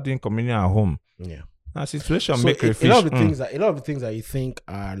to start doing communion at home. Yeah. Now, situation So make a a lot of the things that you think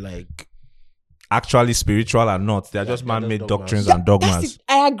are like actually spiritual or not. They're just they're just man-made dogmas. doctrines Yeah, and that's dogmas. it.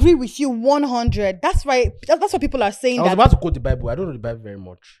 I agree with you 100. That's why. That's what people are saying. I was That about to quote the Bible. I don't know the Bible very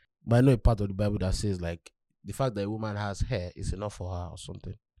much, but I know a part of the Bible that says like the fact that a woman has hair is enough for her or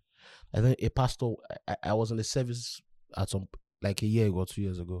something. I think a pastor. I was in the service at some like a year ago, 2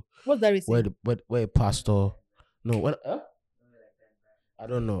 years ago, what's that reason? where a pastor. No, when I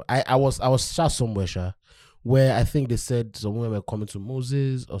don't know. I was shot somewhere, where I think they said some women were coming to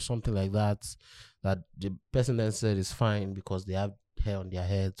Moses or something like that. That the person then said is fine because they have hair on their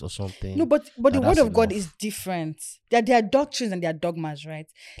heads or something. No, but the That word that's of God enough. is different. There are doctrines and there are dogmas, right?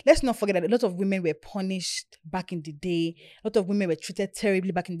 Let's not forget that a lot of women were punished back in the day. A lot of women were treated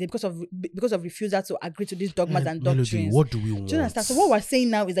terribly back in the day because of refusal to agree to these dogmas and Melody, doctrines. what do we want? Do you understand? So what we're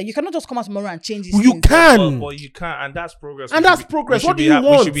saying now is that you cannot just come out tomorrow and change these You things. can. But you can't, and that's progress. And We should that's be- progress. we What should do be you We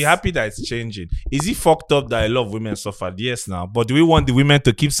want? should be happy that it's changing. Is it fucked up that a lot of women suffered? Yes, now. But do we want the women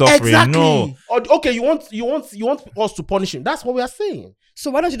to keep suffering? Exactly. No. Okay, you want us to punish him. That's what we are saying.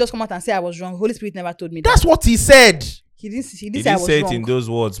 So why don't you just come out and say I was wrong? Holy Spirit never told me that. That's what he said. He didn't He say I didn't was say it wrong. in those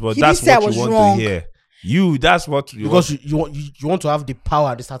words, but He that's didn't say I what was you want wrong. to hear. That's what you Because want. you want to have the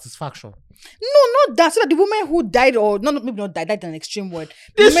power and the satisfaction. No, not that. So that the women who died, or maybe not died, died is an extreme word.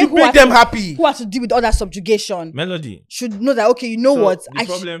 The This women should who make had them to- happy. Who has to deal with all that subjugation Melody. should know that, okay, you know So what? The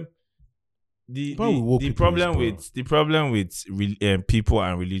problem. The Why we woke the people problem is, with the problem with people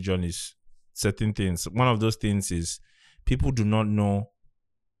and religion is certain things. One of those things is people do not know.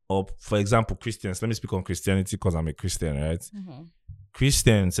 Or for example, Christians. Let me speak on Christianity because I'm a Christian, right? Mhm.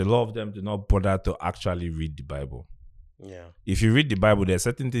 Christians, a lot of them do not bother to actually read the Bible. Yeah. If you read the Bible, there are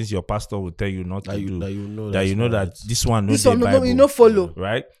certain things your pastor will tell you not to do. That you know. That you know that this one knows This the one, no, Bible, you know, follow.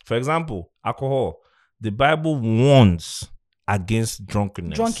 right? For example, alcohol. The Bible warns against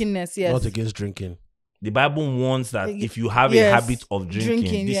drunkenness. Drunkenness, yes. Not against drinking. The Bible warns that Like, if you have yes, a habit of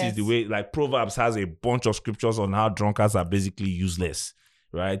drinking, this yes. is the way. Like Proverbs has a bunch of scriptures on how drunkards are basically useless,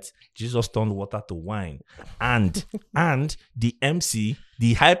 right? Jesus turned water to wine, and the MC,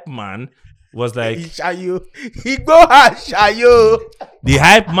 the hype man, was like Shayo. He go Shayo. the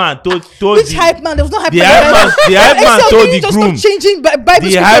hype man told Which the, hype man? There was no hype the man. hype man, the hype man Except told you the just groom. stop changing Bible The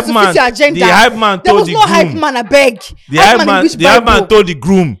scriptures hype to man, fit your agenda. the hype man There told was the no groom. hype man, I beg. The hype in man, which the hype man Bible? told the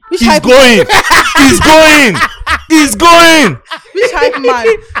groom, Which he's hype going, he's going, he's going. Which hype man?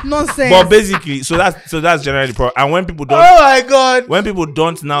 Nonsense. But basically, so that's generally the problem. And when people don't, Oh my God. when people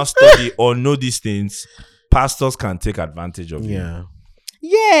don't now study or know these things, pastors can take advantage of you. Yeah.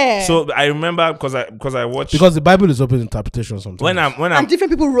 Yeah. So I remember because I watched Because the Bible is open to interpretation sometimes. when I'm and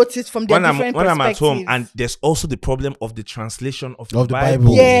different people wrote it from their when I'm different when I'm at home, perspectives. and there's also the problem of the translation of the Of the Bible.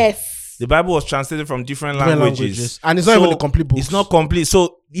 Bible. Yes. The Bible was translated from different Different languages. and it's not So even the complete book. It's not complete.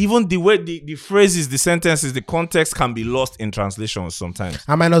 So even the way the phrases, the sentences, the context can be lost in translations sometimes.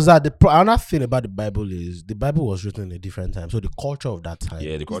 And minus that, another thing about the Bible is the Bible was written in a different time, so the culture of that time.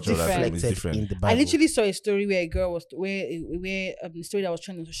 Yeah, the culture of that time is reflected different. in the Bible. I literally saw a story where a girl was where the story that was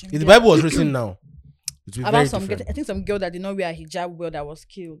trending on social If media. the Bible was written now, it would be very about some girl, different. I think some girl that did not wear a hijab well that was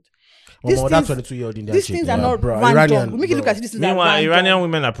killed. That things- 22-year-old Indian These chick, things yeah, are not bro, random. Iranian, We make you look bro. at these things are Meanwhile, random. Iranian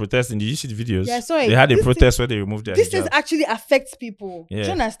women are protesting. Did you see the videos? Yeah, I saw it. They had a This protest where they removed their These things hijab. actually affect people. Do Yeah.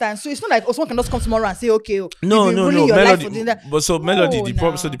 you understand? So it's not like someone can just come tomorrow and say, okay, No, you've been ruling your life Melody. for doing that. But so Melody, the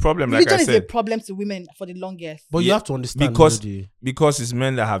nah. problem, like Religion I is a said, problem to women for the longest. But you Yeah, have to understand because it's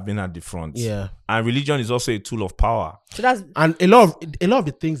men that have been at the front. yeah, And religion is also a tool of power. So that's and a lot of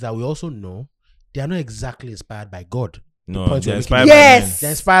the things that we also know, they are not exactly inspired by God. No, point they're you're inspired making. by Yes. men. They're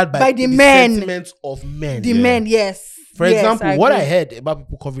inspired By the men. sentiments of men. the men, yes. For Yes, example, what I agree. heard about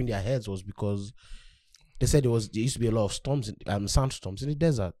people covering their heads was because they said there used to be a lot of storms, sandstorms in the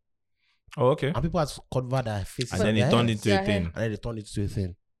desert, Oh, okay. and people had to cover their faces. And then their it turned heads, into Yeah, a thing. and then they turned it to a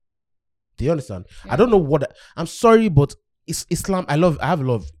thing. Do you understand? Yeah. I don't know what. I'm sorry, but it's Islam. I have a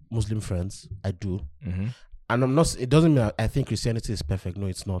lot of Muslim friends. I do, Mm-hmm. and I'm not. It doesn't mean I think Christianity is perfect. No,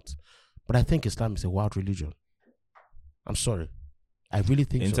 it's not. But I think Islam is a wild religion. I'm sorry. I really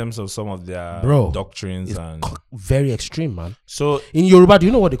think In so. terms of some of their Bro, doctrines It's and very extreme, man. so In Yoruba, do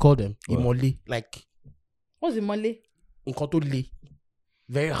you know what they call them? What? Imole, like What's the money? in Kotole.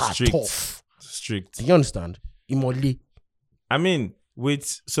 Very hard, Strict. tough. strict. Do you understand? Imole. I mean,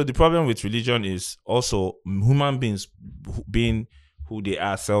 so the problem with religion is also human beings being who they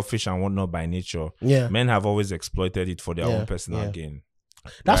are, selfish and whatnot by nature. Yeah. Men have always exploited it for their Yeah, own personal yeah. gain.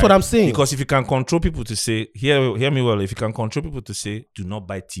 That's Right? what I'm saying. Because if you can control people to say, hear me well, if you can control people to say, do not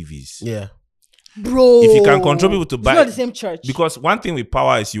buy TVs. yeah. Bro. If you can control people to It's buy- not the same church. Because one thing with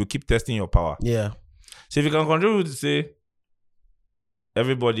power is you keep testing your power. Yeah. So if you can control people to say,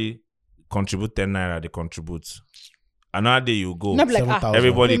 everybody contribute 10 naira, they contribute. Another day you go, not be like 7,000.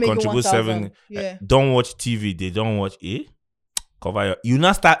 everybody let me make it contribute 1,000. 7. Yeah. Don't watch TV, they don't watch cover your. You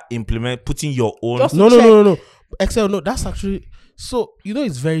now start putting your own. Just- No. Excel, no, that's actually so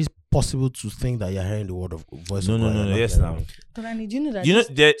it's very possible to think that you're hearing the word of voice No, of no, God no, and no, not yes, hearing now. it. Tonani, do you know that? You know,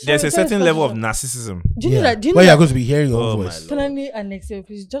 there's a Sorry, certain level of sorry. narcissism. Do you know that? Do you know Where you're that? going to be hearing your Oh, own my voice. Lord. Tonani and Excel,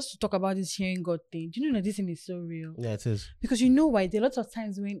 please, just to talk about this hearing God thing. Do you know that this thing is so real? Yeah, it is. Because you know why? There are lots of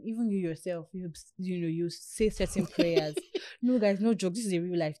times when even you yourself, you say certain prayers. No, guys, no joke. This is a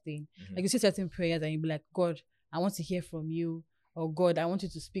real life thing. Like you say certain prayers and you be like, God, I want to hear from you, or God, I want you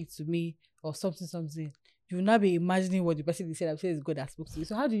to speak to me, or something. You will not be imagining what the person is saying. I'm saying it's God that spoke to you.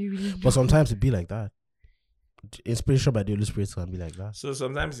 So how do you really? But sometimes it be like that. Inspiration by the Holy Spirit can be like that. So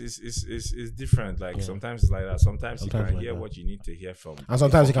sometimes it's different. Like Yeah. sometimes it's like that. Sometimes you Sometimes can like hear that. what you need to hear from. And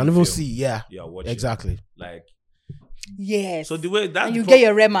sometimes you from can the even film see, yeah, you are watching. exactly. Like Yes. so the way that and you get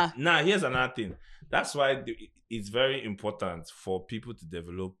your rema. Now, here's another thing. That's why it's very important for people to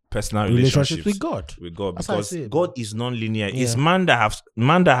develop personal Relationships relationships with God. with God, That's how I because see it, God is non-linear. Yeah. It's man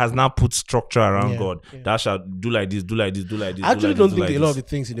that has now put structure around Yeah, God. yeah. That shall do like this, do like this, do like this. I actually do like don't this, think do a like lot of this. the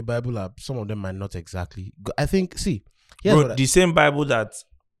things in the Bible are, some of them might not exactly. I think, see, here's Bro, what I- the same Bible that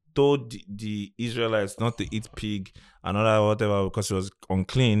told the Israelites not to eat pig and other whatever because it was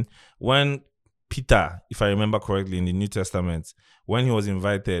unclean. When Peter, if I remember correctly, in the New Testament, when he was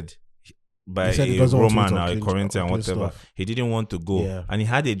invited by He said he a doesn't want to Roman eat or a unclean- Corinthian, unclean whatever, stuff. he didn't want to go, Yeah. and he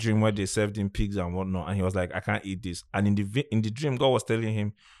had a dream where they served him pigs and whatnot, and he was like, "I can't eat this." And in the dream, God was telling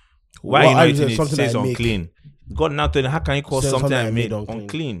him, "Why Well, are you not I eating said it?" It something says I make. unclean. God now telling him, "How can you call Says something something I I made made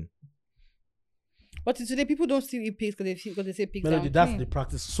unclean?" But today people don't still eat pigs because they say pigs Melody, are that's unclean. the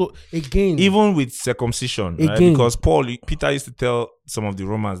practice. So again, Even with circumcision, right? Again. Because Peter used to tell some of the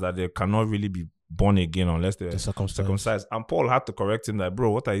Romans that they cannot really be born again unless they're the circumstance. circumcised. And Paul had to correct him that,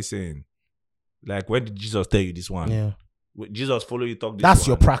 bro, what are you saying? Like, where did Jesus tell you this one? Yeah, Jesus follow you talk this that's one.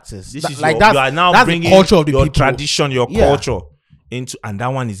 your practice. This That- is like your, that's, you are now that's the bringing culture of the your people. tradition, your Yeah. culture into, and that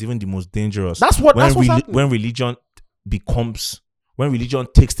one is even the most dangerous. That's what- that's what's happening. when religion when religion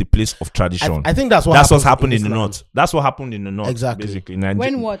takes the place of tradition. I think that's what. That's what's happens happened in the Islam. north. That's what happened in the north. Exactly. Basically,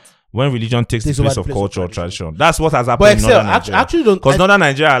 When what? when religion takes the Takes over place the of place of culture or tradition. tradition. That's what has happened But in Excel, northern Nigeria. actually don't. Because northern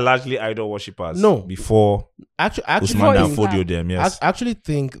Nigeria are largely idol worshippers. No. Before Actually, Usman before and Islam. Fodio them, yes. I actually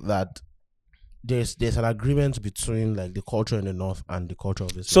think that there's an agreement between like the culture in the north and the culture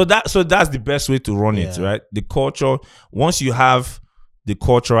of Islam. So that's the best way to run it, Yeah. right? The culture, once you have the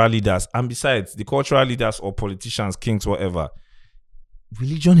cultural leaders, and besides the cultural leaders or politicians, kings, whatever,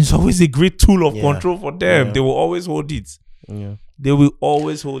 religion is always a great tool of Yeah. control for them. Yeah. They will always hold it. Yeah. They will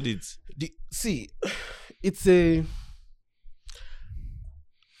always hold it. See, it's a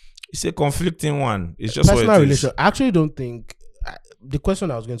It's a conflicting one. It's just what personal it is. relation. I actually don't think the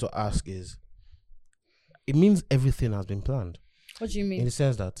question I was going to ask is, it means everything has been planned. What do you In mean? the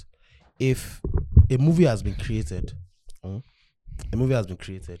sense that if a movie has been created, a movie has been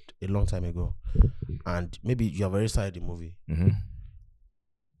created a long time ago, and maybe you have already started the movie, Mhm.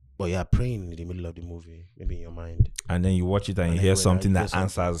 but you are praying in the middle of the movie, maybe in your mind. And then you watch it and you And hear then something you that hear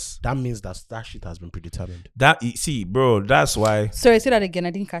something. answers. That means that shit has been predetermined. That see, bro, that's why. Sorry, say that again.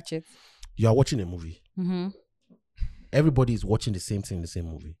 I didn't catch it. You are watching a movie. Mm-hmm. Everybody is watching the same thing in the same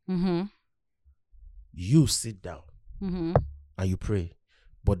movie. Mm-hmm. You sit down Mm-hmm. and you pray,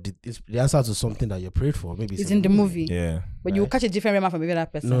 but the answer to something that you prayed for maybe It's in the movie. Yeah. But you will Right. catch a different remark from every other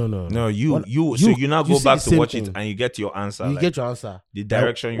person. No. No, you What- so you now go see back the to same watch it thing. and you get your answer. You like, get your answer. the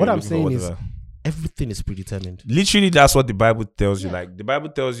direction What you're I'm looking saying for, is, whatever. everything is predetermined. Literally, that's what the Bible tells you. Yeah. Like the Bible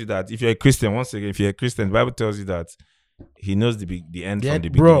tells you that if you're a Christian, once again, if you're a Christian, the Bible tells you that He knows the end Yeah, from the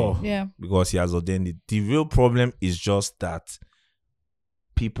bro. beginning Yeah. because He has ordained it. The real problem is just that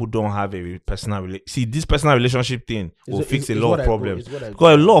people don't have a personal relationship. See, this personal relationship thing will fix a lot of problems.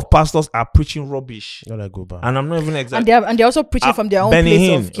 Because a lot of pastors are preaching rubbish, Gotta go back. and I'm not even And exactly. they're also preaching from their own Benny place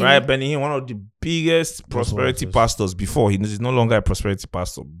Hinn, of king. right? Benny Hinn, one of the biggest prosperity it is. pastors before. He's no longer a prosperity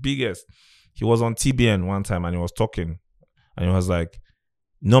pastor. Biggest. He was on TBN one time and he was talking, and he was like,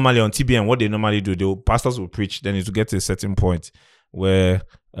 normally on TBN, what they normally do, pastors will preach. Then it will get to a certain point where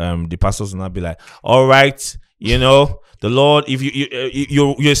the pastors will not be like, all right, you know, the Lord, if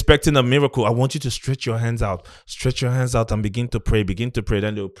you're expecting a miracle, I want you to stretch your hands out and begin to pray.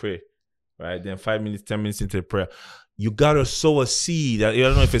 Then they'll pray, right? Then 5 minutes, 10 minutes into the prayer, you gotta sow a seed. I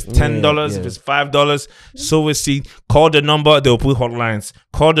don't know if it's $10, if it's $5, sow a seed. Call the number. They'll put hotlines.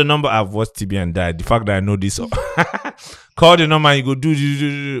 Call the number. I've watched TBN died. The fact that I know this, call the number and you go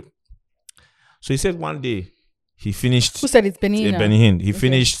do. So he said one day he finished. Who said it's Benny Hinn? Benny Hinn. He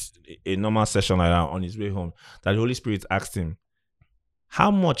finished a normal session like that on his way home. That the Holy Spirit asked him, "How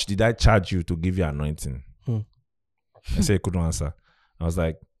much did I charge you to give you anointing?" I said he couldn't answer. I was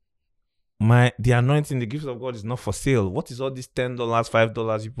like, the anointing, the gift of God is not for sale. What is all this $10,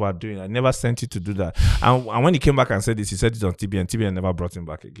 $5 people are doing? I never sent you to do that. And when he came back and said this, he said it on TBN. TBN never brought him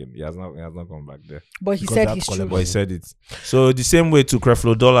back again. He has not gone back there. But he Because said that's he's true. collab- But he said it. So the same way to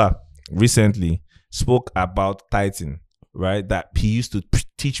Creflo Dollar recently spoke about tithing, right? That he used to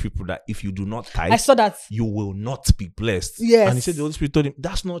teach people that if you do not tithe, I saw that. you will not be blessed. Yes. And he said the Holy Spirit told him,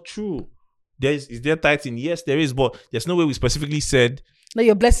 that's not true. Is there tithing? Yes, there is, but there's no way we specifically said, No,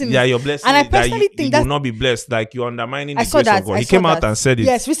 you're blessing me. yeah, you're blessing And I me, that personally think you will that's- not be blessed. Like you're undermining I the saw grace that. of God. I He saw came out that. and said it.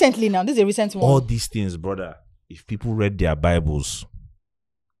 Yes, recently now. This is a recent one. All these things, brother, if people read their Bibles,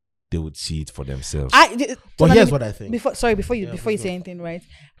 they would see it for themselves. But here's what I think. Before you say anything, right?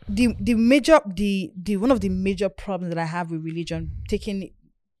 The one of the major problems that I have with religion,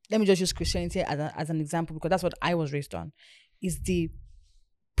 let me just use Christianity as an example because that's what I was raised on, is the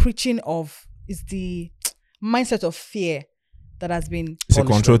mindset of fear that has been It's a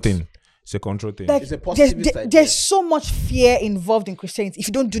control punishment. thing. It's a control thing. like It's a positivist idea. there's so much fear involved in Christianity. If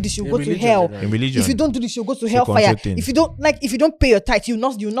you don't do this, you In go to religion, hell. generally. In religion. If you don't do this, you go to It's a hellfire. control thing. If you don't pay your tithe, you'll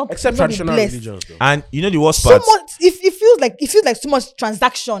not Except you'll not be traditional blessed. religions, though. And you know the worst So part? much it feels like so much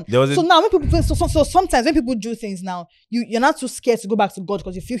transaction. There was a- So now when people so sometimes when people do things now, you're not too scared to go back to God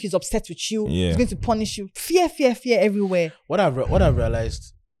because you feel he's upset with you. Yeah. He's going to punish you. Fear everywhere. What I've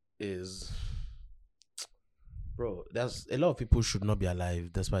realized is, bro, there's a lot of people should not be alive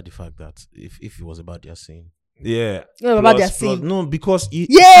despite the fact that if it was about their sin. Yeah. What about their sin? No, because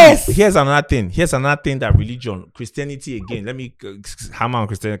Yes! Here's another thing that religion, Christianity again. Let me hammer on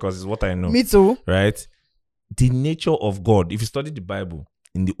Christianity because it's what I know. Me too. Right? The nature of God. If you study the Bible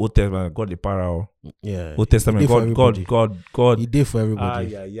in the Old Testament, God the parallel. Yeah. Old Testament, He did for God. He did for everybody.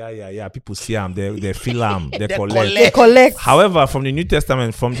 Yeah. People see him, they feel him, they collect. They collect. However, from the New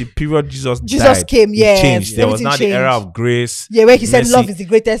Testament, from the period Jesus died, came, it yes, changed. There was everything now the era changed. of grace. Yeah, where he said mercy. love is the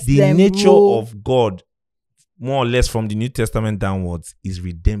greatest. The nature rule. of God, more or less from the New Testament downwards, is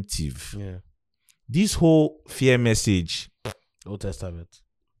redemptive. Yeah. This whole fear message, Old Testament.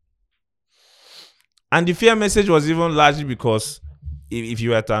 and the fear message was even largely because, if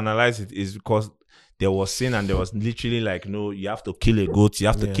you were to analyze it, is because there was sin and there was literally like, no, you have to kill a goat, you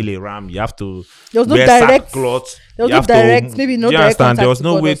have to kill a ram, you have to There was no wear direct. sackcloth. There was you no have to- direct. Maybe no do you direct understand? There contact was to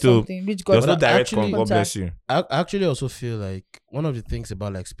no God way or to. something, which There was no God direct actually- God bless you. I actually also feel like one of the things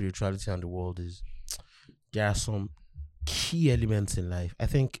about like spirituality and the world is there are some key elements in life. I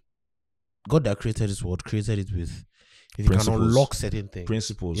think God that created this world created it with, if you can Principles. unlock certain things.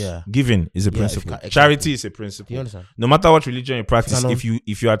 Principles. Yeah. Giving is a Yeah, if principle. you can- Charity exactly. is a principle. You understand? No matter what religion you practice, cannot-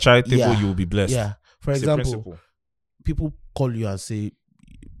 if you are charitable, Yeah. you will be blessed. Yeah. For It's a example, principle. people call you and say,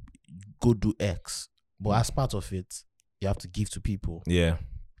 go do X. But as part of it, you have to give to people. Yeah.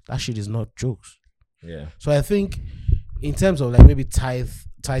 That shit is not jokes. Yeah. So I think in terms of like maybe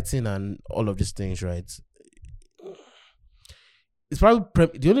tithing and all of these things, right? It's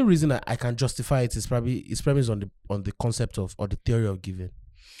probably the only reason I can justify it is probably it's premised on the concept of or the theory of giving.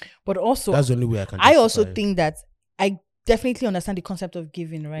 But also, That's the only way I can. I also justify it. think that I definitely understand the concept of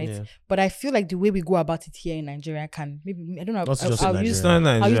giving, right? Yeah. But I feel like the way we go about it here in Nigeria can maybe I don't know. Not just in I'll Nigeria. use It's not I'll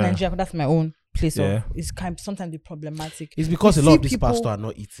use Nigeria. Nigeria, but that's my own place. Yeah. Of it's kind sometimes be problematic. It's because We a lot see of these people- pastors are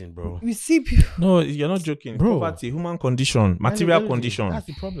not eating, bro. We see people. No, you're not joking. Bro. Poverty, human condition, material That's condition,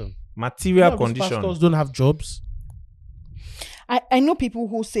 the problem. A material lot of these condition. pastors don't have jobs. I know people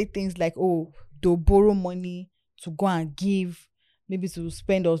who say things like, oh, they'll borrow money to go and give, maybe to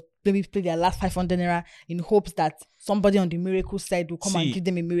spend or maybe pay their last 500 naira in hopes that somebody on the miracle side will come See, and give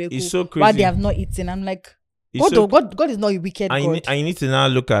them a miracle it's so while they crazy. have not eaten. I'm like, It's God, so- God is not a wicked and, God. you need to now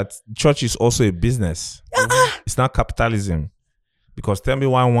look at church is also a business. It's not capitalism. Because tell me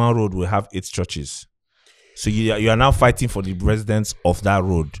why one road will have 8 churches. So you are now fighting for the residents of that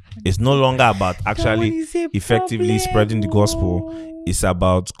road. It's no longer about That one actually is a effectively spreading the gospel. problem. It's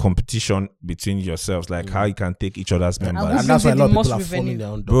about competition between yourselves, like how you can take each other's members. who And that's why a brings lot of in the people are most forming revenue? their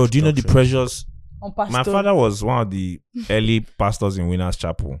own Bro, do you know the doctrines. pressures? On My pastor. father was one of the early pastors in Winners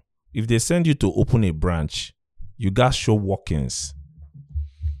Chapel. If they send you to open a branch, you got show walk-ins.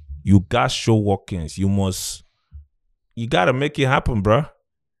 You gotta make it happen, bro.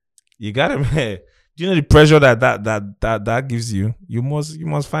 You gotta make. Do you know the pressure that gives you? You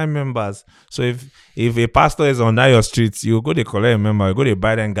must find members. So if a pastor is on that your street, you go to collect a member, you go to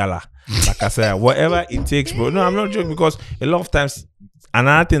buy them gala. Like I said, whatever it takes, bro. No, I'm not joking, because a lot of times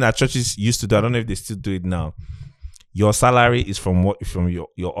another thing that churches used to do, I don't know if they still do it now. Your salary is from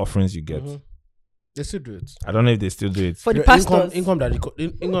your offerings you get. Mhm. They still do it. I don't know if they still do it. For the Your pastors. income that the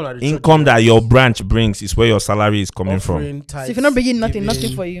church Income that your branch brings is where your salary is coming from. offering, So if tithes, you're not bringing nothing, giving.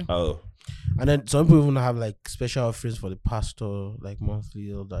 nothing for you. Oh, And then some people even have like special offerings for the pastor, like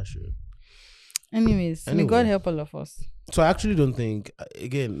monthly, all that shit. Anyways, may Anyway. God help all of us. So I actually don't think,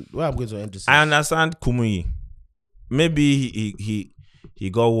 again, where I'm going to end this. I understand Kumuyi. Maybe he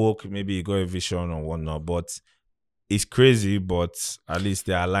got woke, maybe he got a vision or whatnot, but it's crazy, but at least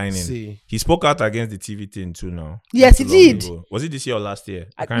they're aligning. See, He spoke out against the TV thing too now. Yes, Not he too long did. ago. Was it this year or last year?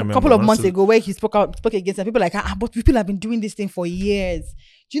 I A can't remember. couple of Not months too- ago, where he spoke against it, people like, but people have been doing this thing for years.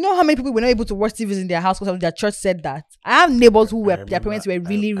 Do you know how many people were not able to watch TVs in their house because their church said that? I have neighbors who were their parents were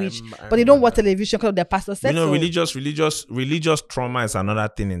really rich, but they don't watch television because their pastor said You know, so. religious trauma is another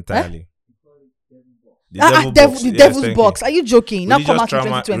thing entirely. The The devil's thank box. you. Are you joking? Now come Religious out in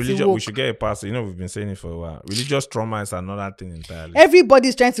trauma, 2020. we woke. should get a pastor. You know, we've been saying it for a while. Religious trauma is another thing entirely.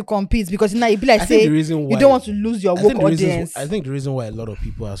 Everybody's trying to compete because now it be like I think say the reason why you don't want to lose your woke audience. I think the reason why a lot of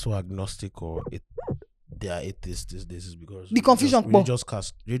people are so agnostic or they are atheists these days is because The confusion, religious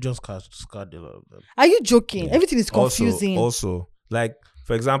cast scarred a lot of them. Are you joking? Everything is confusing. Also, like,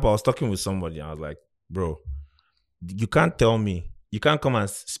 for example, I was talking with somebody and I was like, bro, you can't tell me, you can't come and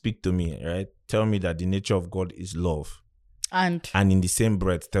speak to me, right? Tell me that the nature of God is love. And And in the same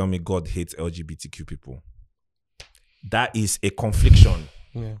breath, tell me God hates LGBTQ people. That is a confliction.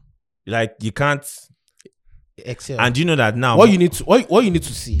 Yeah. Like, you can't. Excel. And you know that now. what you need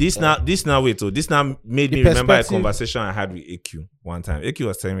to see. This now made The me remember a perspective- conversation I had with AQ one time. AQ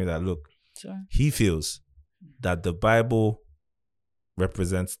was telling me that, look, he feels that the Bible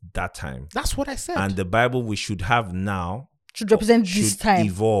represents that time. That's what I said. And the Bible we should have now should represent should this time.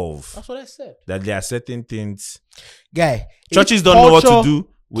 evolve. That's what I said. That there are certain things Guy, churches don't know what to do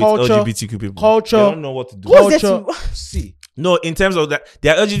with culture- LGBTQ people. culture- They don't know what to do. Who's there culture. to- See, No, in terms of that,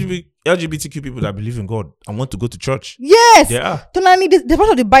 there are LGBTQ people that believe in God and want to go to church. Yes. There are. Tonani, the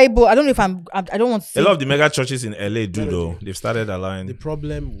part of the Bible. I don't know if I don't want to say. A lot of the mega churches in LA do though. They've started allowing. the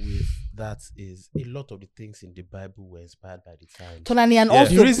problem with that is a lot of the things in the Bible were inspired by the times. Tonani and Yeah.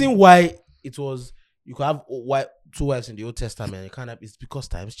 also The reason why it was you could have two wives in the Old Testament, you can't have it's because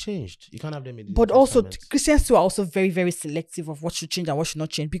times changed. You can't have them in the but New also Testament. Christians too are also very, very selective of what should change and what should not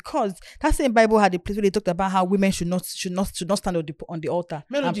change, because that same Bible had a place where they talked about how women should not stand on the altar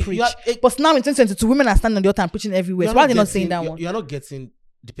Melody, and preach. you are- But now in 2022, women are standing on the altar and preaching everywhere. So why are they not saying that one? You're not getting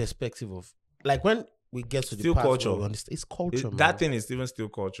the perspective of like when we get to the Still part where culture. we understand, it's culture. man. That thing is even still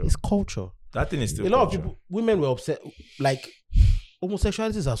culture. It's culture. That thing is still A lot culture. of people, women were upset. Like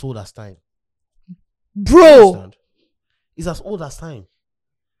homosexuality is as old as time. Bro, Understand? It's as old as time.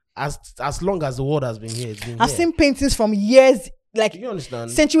 as long as the world has been here, it's been I've here. seen paintings from years, like Do you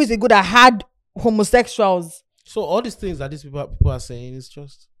understand? centuries ago, that had homosexuals. So all these things that these people are saying is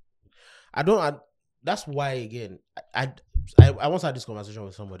just, that's why again, I once had this conversation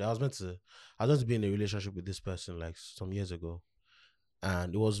with somebody. I was meant to be in a relationship with this person like some years ago,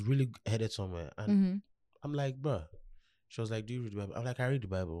 and it was really headed somewhere. And Mm-hmm. I'm like, bro. She was like, do you read the Bible? I'm like, I read the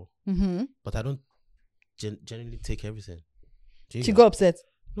Bible, Mm-hmm. but I don't genuinely take everything. Do you She get? got upset.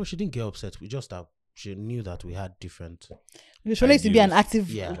 No, she didn't get upset. We just she knew that we had different. She used to be an Ideals. active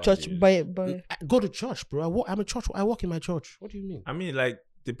Yeah. church boy. I go to church, bro. I'm a church. I work in my church. What do you mean? I mean, like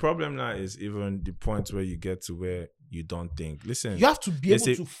the problem now is even the point where you get to where you don't think. Listen, You have to be There's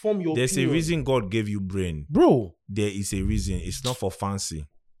able a- to form your. there's a opinion. reason God gave you brain. bro. There is a reason. It's not for fancy.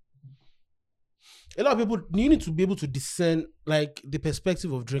 A lot of people, you need to be able to discern like the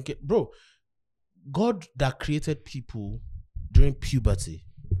perspective of drinking, bro. God that created people during puberty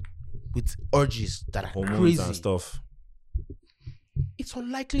with urges that are Hormones crazy. and stuff. It's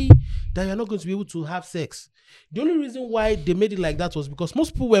unlikely that you're not going to be able to have sex. The only reason why they made it like that was because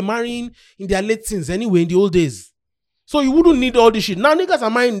most people were marrying in their late teens anyway in the old days. So you wouldn't need all this shit. Now niggas are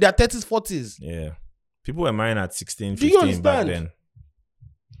marrying in their 30s, 40s. Yeah. People were marrying at 16, Do you 15 back understand? then.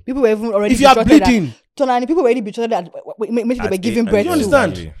 People were even already. If you are betrothed bleeding, Tonani, people were already betrothed that maybe they At were giving eight- birth. You to.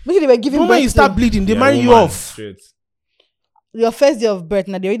 understand? Exactly. Maybe they were giving the moment birth. you start to. bleeding, they Yeah, marry you woman, off. straight. Your first day of birth,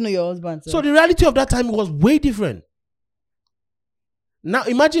 now they already know your husband. So the reality of that time was way different. Now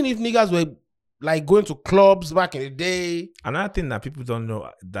imagine if niggas were like going to clubs back in the day. Another thing that people don't know,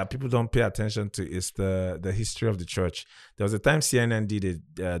 that people don't pay attention to, is the history of the church. There was a time CNN did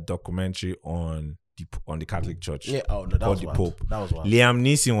a documentary on the Catholic Church. Yeah, oh no, that Called was the wild. Pope. That was wild. Liam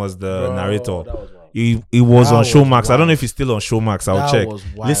Neeson was the Bro, narrator. that was wild. He was That on was Showmax. I don't know wild. if he's still on Showmax. I'll That check. was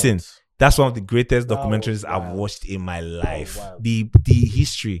wild. Listen, that's one of the greatest That was documentaries I've wild. watched in my life. wild. The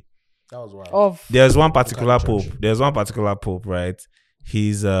history. That was wild. Of There's one particular Catholic pope. Church. There's one particular pope, right?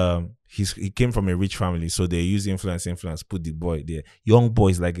 He came from a rich family, so they use influence, put the boy there. Young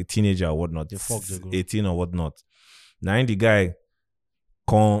boys like a teenager or whatnot, They fuck the girl. 18 or whatnot. Now the guy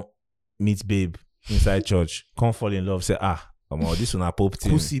come meet babe inside church, come fall in love, say, come on, this one a pope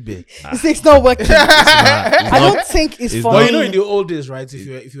thing. Pussy babe. it's not working. I not- don't think it's it's for not- But me. you know, in the old days, right?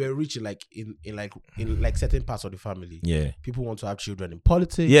 If you were rich, in certain parts of the family, Yeah. people want to have children in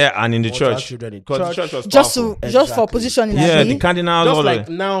politics. Yeah, and in the want to have church. children in Because the church. church was just powerful. to just for Exactly. positioning. Yeah, Abi? the cardinals, Just all like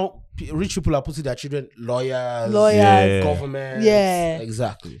that. now, rich people are putting their children lawyers, Lawyers. Yeah. government. Yeah.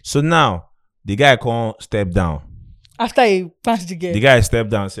 exactly. So now the guy can't step down. After he punched the girl. The guy stepped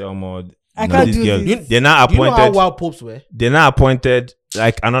down and say, I can't do this. They're not You know how appointed. wild popes were? They're not appointed,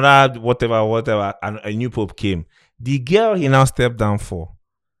 like another whatever, and a new pope came. The girl he now stepped down for,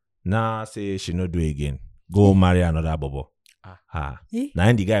 now say she no do it again. Go marry another bobo. Eh?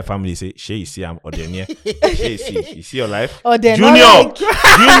 Now the guy family say, she you see I'm or then yeah. She you see your life. Or they're Junior, not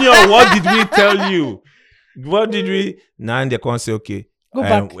like, Junior, what did we tell you? What did we? Now they can't say okay. Go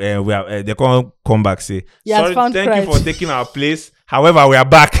back. We are, they can't come back say He has sorry. found Thank Christ." you for taking our place. However, we are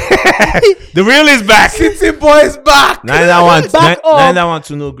back. The real is back. City boys back. Neither one, Back up. neither one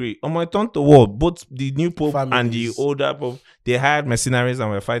to no agree. On my turn to war, both the new pope and the Families. older pope, they hired mercenaries and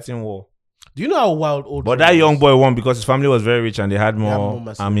were fighting war. Do you know how wild old? But Rome that was? young boy won because his family was very rich and they had more more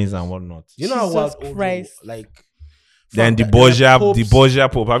mercenaries. armies and whatnot. You know how Jesus wild old Rome, Christ. like. Then the fam, Borgia popes-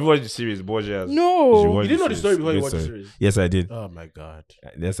 Pope. Have you watched the series Borgia? no. You didn't know the story before you Great watched the story. series. Yes, I did. Oh my god!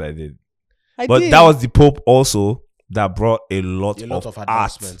 Yes, I did. I But did. that was the Pope also that brought a lot, A lot of art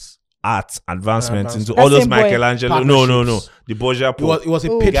advancements. advancements into Advancements. all That those same boy. Michelangelo. No. Partnerships. The Borgia It Pope was a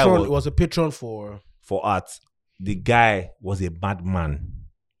Oh. patron. Guy was- It was a patron for for art. The guy was a madman.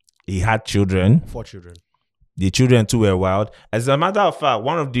 He had children. 4 children. The children too were wild. As a matter of fact,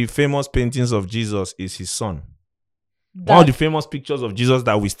 one of the famous paintings of Jesus is his son. One of the famous pictures of Jesus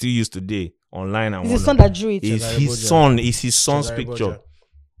that we still use today online and It's his son whatnot that drew it. is Cesare his Borgia. son. Is his son's Cesare picture. Borgia.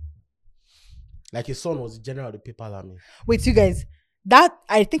 Like his son was the general of the papal army. Wait, you guys. That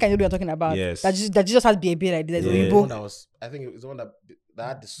I think I know what you're talking about. Yes. That Jesus has baby like this. Yeah. The Oyinbo. one that was, I think it was the one that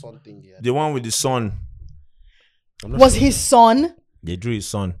had the son thing. Yeah. The one with the son. I'm not Was sure. his son? They drew his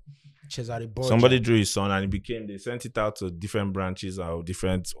son. Cesare Borgia? Somebody drew his son and it became, they sent it out to different branches or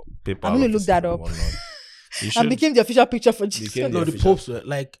different paper. I'm gonna look offices that and up. whatnot. You And should. became the official picture for Jesus. Became No, the official. popes were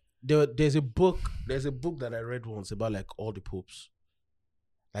like there's a book. There's a book that I read once about like all the popes.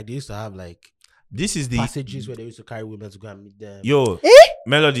 Like they used to have like This is the passages where they used to carry women to go and meet them. yo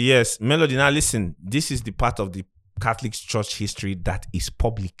Melody. Yes, Melody. Now listen, this is the part of the Catholic Church history that is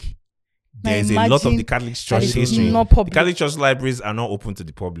public. there's a lot of the imagine Catholic that Church it's history. not The public. Catholic Church libraries are not open to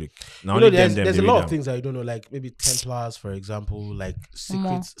the public. Now You know, only them there's they a read lot them. of things that you don't know, like maybe Templars, for example, like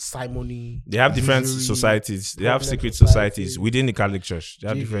secret simony. They have different usury, societies. They have covenant secret society. societies within the Catholic Church. They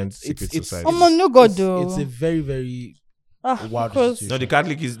have Do you different get- secret it's- societies. No God It's though. a very, very wild because No, institution.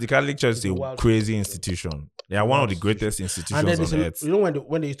 the Catholic Church is It's a a wild crazy institution. institution. They are one of Wild the greatest and institutions then there's on a, earth. you know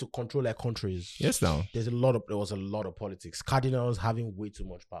when they used to control like countries. Yes, now. There was a lot of politics. Cardinals having way too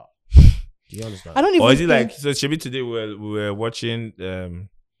much power. Do you understand? I don't even Or is it think like so? Should be today we were watching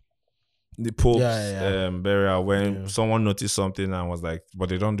the Pope's burial when Yeah. someone noticed something and was like, "But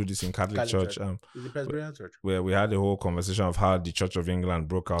they don't do this in Catholic Catholic Church." Church. It's the Presbyterian Church. Where we had a whole conversation of how the Church of England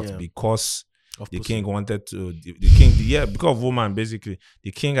broke out Yeah. because Of the pussy. king wanted to the king because of woman basically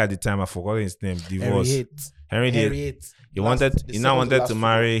the king at the time I forgot his name divorced Henry VIII. He now wanted to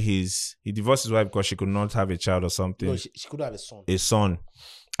marry he divorced his wife because she could not have a child or something, No, she could have a son. a son.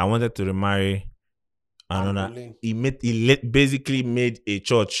 I wanted to remarry another. Boleyn. He basically made a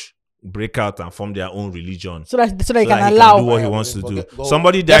church break out and form their own religion so that he so can that he allow can do what he Yeah, wants to but do. go-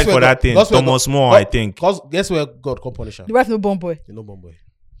 Somebody guess died where for that God- thing. guess where Thomas God- More, God- I think. Guess where God come punish her? the wife no born boy. The no bomb boy.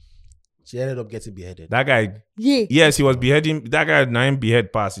 She ended up getting beheaded. That guy, Yeah. yes, he was beheading. That guy nine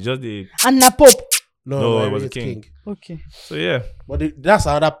behead pass. He just the And na Pope. No, it was a it's king. Okay. so yeah. But that's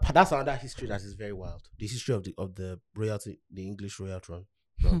another history that is very wild. The history of the royalty, the English royal throne.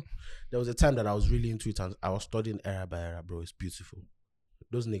 Bro. There was a time that I was really into it and I was studying era by era, bro. It's beautiful.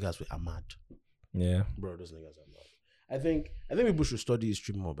 Those niggas are mad. Yeah. Bro, those niggas are mad. I think people should study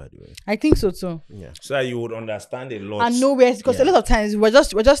history more, by the way. I think so too. Yeah. So that you would understand a lot. And nowhere because a Yeah. lot of times we're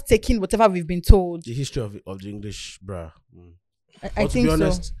just taking whatever we've been told. The history of the English, bruh. I But to think be so.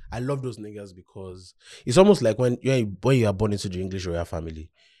 honest, I love those niggas because it's almost like when you are born into the English royal family,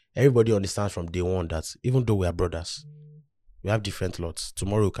 everybody understands from day one that even though we are brothers, we have different lots.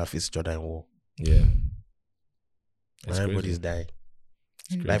 Tomorrow we can face each other in war. Yeah. And It's everybody's crazy. dying.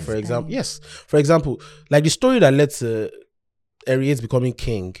 crazy. Like for example, like the story that led to Henry VIII becoming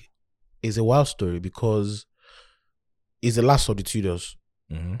king is a wild story because it's the last of the Tudors.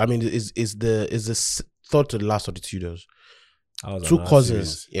 Mhm. I mean, is the third to the last of the Tudors. That was Two another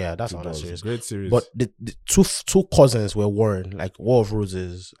cousins, series. yeah, that's It another was a series. great series. But the two cousins were warring, like War of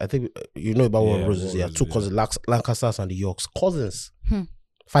Roses. I think you know about War Yeah, of Roses. War of Yeah, Roses, two yeah. cousins, Lancasters and the Yorks, cousins, Hmm.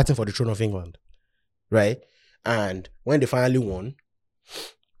 fighting for the throne of England, right? And when they finally won,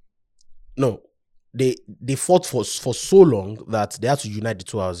 no, they fought for so long that they had to unite the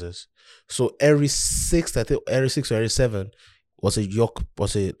two houses. So Henry VI, I think Henry VI or Henry VII was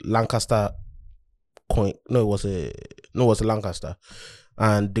a Lancaster coin. No, it was a Lancaster.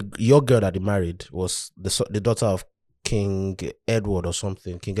 And the York girl that they married was the daughter of King Edward or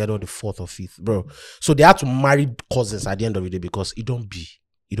something, King Edward the IV or V, bro. So they had to marry cousins at the end of the day because it don't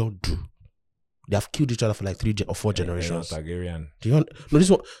do. They have killed each other for like 3 or 4 generations. Targaryen. Do you no this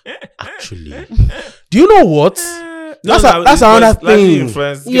one actually? Do you know what? That's it's another largely thing.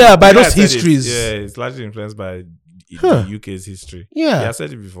 influenced- Yeah, by I those said it. histories. Yeah, it's largely influenced by Huh. the UK's history. Yeah, Yeah, I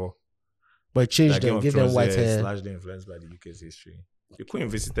said it before. but changed That Game them, of give them Thrones, white It's hair. largely influenced by the UK's history. The Queen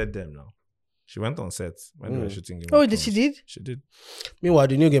visited them now. She went on set when they were shooting Game Oh, of did Thrones. she did? She did. Meanwhile,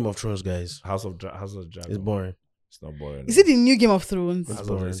 the new Game of Thrones, guys, House of Dragon. is boring. It's not boring. Is it the new Game of Thrones? House of-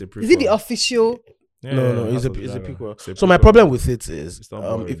 boring? it's a Is it the prequel. official? Yeah, No, House it's of a Dragon. prequel. It's a So my prequel. problem with it is, It's not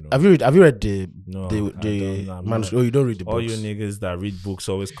boring, no. have you read the No, the I don't, I'm manuscript? not. Oh, you don't read the All books. you niggas that read books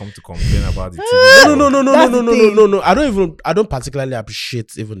always come to complain about the TV. That's the thing. No. I don't particularly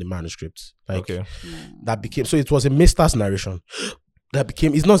appreciate even the manuscript. Like Okay. that became so it was a master's narration. That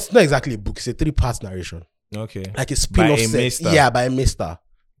became it's not exactly a book. It's a 3-part narration, Okay. like a spin-off By a set. master. Yeah, by a master.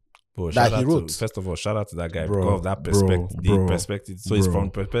 Bro, that shout he out wrote. first of all, shout out to that guy Bro, because of that bro, perspective. bro, The perspective. So it's bro.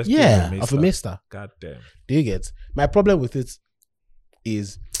 from perspective Yeah, of of a master. God damn. Do you get? My problem with it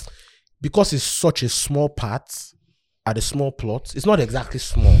is because it's such a small part at a small plot. It's not exactly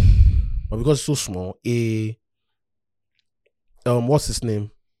small, but because it's so small, what's his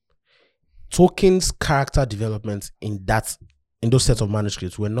name? Tolkien's character development in those sets of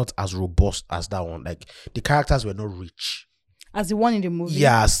manuscripts were not as robust as that one. Like the characters were not rich. As the one in the movie?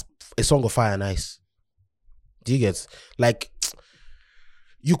 Yes, A Song of Fire and Ice. Do you get? Like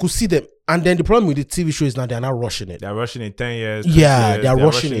you could see them, and then the problem with the TV show is now they're not rushing it. They're rushing it 10 years. Yeah, 20 they're years,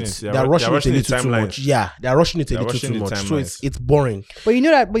 rushing it. They're rushing it a little too much. Yeah, they're rushing it a They're little rushing too the much. So timelines. it's boring. But you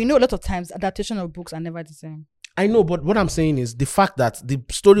know a lot of times adaptation of books are never the same. I know, but what I'm saying is the fact that the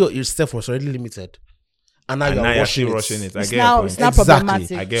story itself was already limited, and now And you're now you're rushing still it. rushing it. I It's get now your it's point. now Exactly.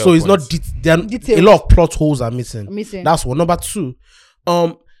 problematic. I get So your it's not point. there. Details. A lot of plot holes are missing. Missing. That's one. Number 2,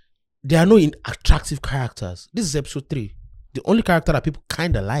 there are no attractive characters. This is episode 3. The only character that people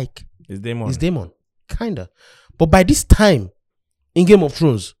kind of like It's Daemon. It's Daemon. Kinda. But by this time, in Game of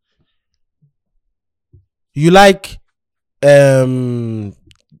Thrones, you like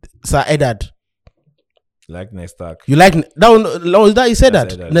Sir Eddard. Like Ned Stark. You like that he said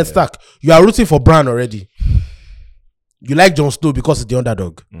That's that. Eddard, Ned yeah. Stark. You are rooting for Bran already. You like Jon Snow because he's the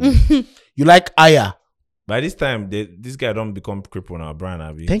underdog. You like Arya. By this time, this guy don't become crippled now, Brian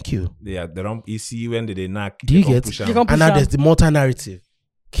Abby. Thank you. They don't. You see when they knock. Do they you come get? push am. You can't And now push there's the multi-narrative.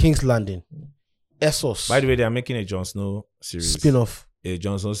 King's Landing. Essos. By the way, they are making a Jon Snow series. Spin-off. A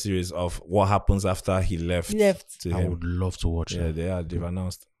Jon Snow series of what happens after he left. To I him. would love to watch Yeah, that. they've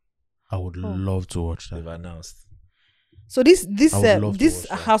announced. I would love to watch They've that. announced. So this I would love to this watch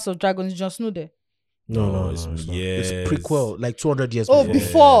that. House of Dragons is Jon Snow there. No, it's it's not. yes. It's prequel, like 200 years Oh,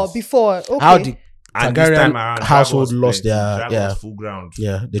 before. before. Okay. How the And this Targaryen time around, household dragons lost plenty. their- dragons yeah. full ground.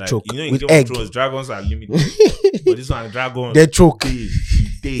 yeah, they Like, choke You know, in with Game egg. of Thrones, dragons are limited. But this one, dragons. They choke.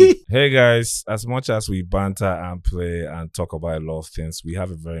 They. Hey guys, as much as we banter and play and talk about a lot of things, we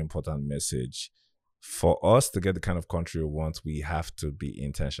have a very important message. For us to get the kind of country we want, we have to be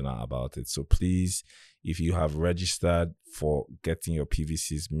intentional about it. So please, if you have registered for getting your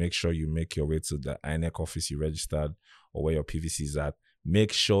PVCs, make sure you make your way to the INEC office you registered or where your PVC is at.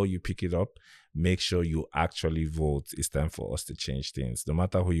 Make sure you pick it up. Make sure you actually vote. It's time for us to change things. No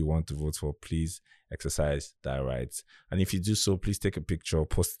matter who you want to vote for, please exercise that right. And if you do so, please take a picture,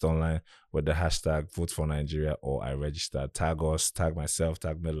 post it online with the hashtag Vote for Nigeria or I registered. Tag us, tag myself,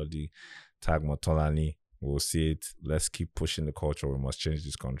 tag Melody, tag Motolani. We'll see it. Let's keep pushing the culture. We must change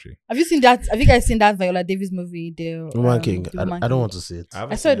this country. Have you seen that? Have you guys seen that Viola Davis movie? The Woman King. The I Woman don't King? want to see it.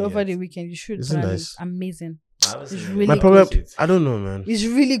 I saw it over the weekend. You should. Isn't Tolani. nice? Amazing. It's It's really My good. problem, I don't know, man. It's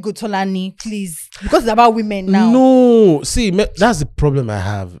really good, Tolani. Please, because it's about women now. No, see, that's the problem I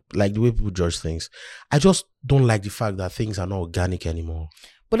have. Like the way people judge things, I just don't like the fact that things are not organic anymore.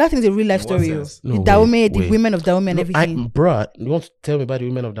 But that thing is a real life In what story. sense? The No, Dahomey, wait, the wait. women of Dahomey and everything. Bruh, you want to tell me about the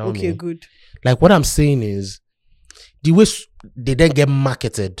women of Dahomey? Okay, good. Like what I'm saying is, the way they then get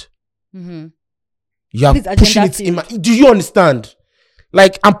marketed, Mm-hmm. you are Please, pushing agenda it in my. Do you understand?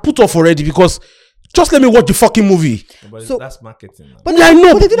 Like I'm put off already because just let me watch the fucking movie. But So- that's marketing. Now. But Yeah, I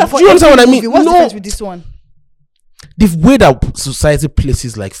know. But they do that for Do you understand every what I mean? movie. What's the No. difference with this one? The way that society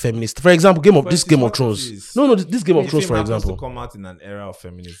places like feminist, for example, But this it's Game of what it Thrones. is. No, this Game of The Thrones, film for happens example. to come out in an era of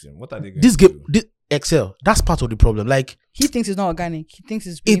feminism. What are they going This to game, do? Excel. That's part of the problem. Like He thinks it's not organic. He thinks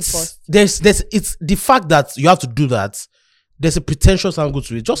it's being it's forced. there's it's the fact that you have to do that. There's a pretentious angle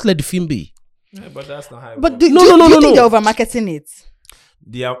to it. Just let the film be. Yeah, but that's not how it But works. do, No, do, no, do no, you no, think no. they're over marketing it?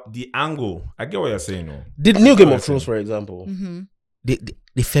 the angle. I get what you're saying. No, The new Game of Right. Thrones, for example, Mm-hmm.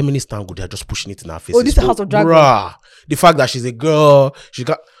 the feminist angle, they're just pushing it in our faces. Oh, this is House of Dragon. Bruh. The fact that she's a girl, she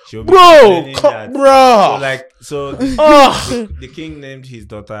got She'll be bro, complaining that- bruh. So Ugh. the king named his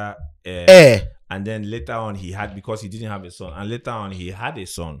daughter, Eh. and then later on he had, because he didn't have a son, and later on he had a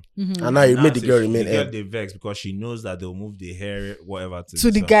son. Mm-hmm. And now you Now made the so girl the remain girl eh. they vex because she knows that they'll move the hair whatever to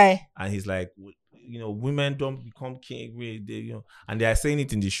To the son. guy. And he's like, women don't become king. And they are saying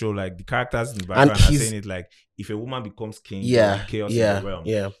it in the show, like the characters in the background are he's- saying it like, if a woman becomes king, Yeah, there'll be chaos yeah, in the realm.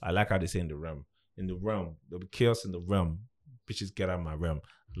 yeah. I like how they say in the realm. In the realm, there'll be chaos in the realm. Bitches get out of my realm.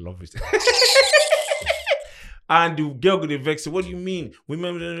 I love it. And the girl go to vex. What do you mean?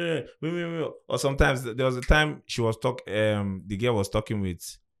 Women. Or sometimes there was a time she was the girl was talking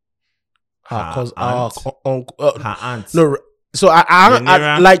with Because her aunt. no, so I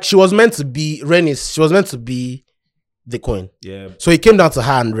Rhaenyra. like she was meant to be Rhaenys. She was meant to be the queen. Yeah, So it came down to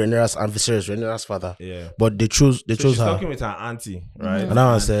her and Rhaenyra's father. yeah. But they chose So she's her. talking with her auntie, right? And that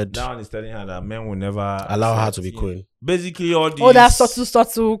one said- that one is telling her that men will never Allow her accept, to be you know, queen. Basically, all these Oh, that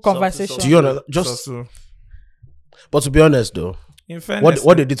subtle conversation. Do you know- just- subtle- But to be honest, though, in fairness,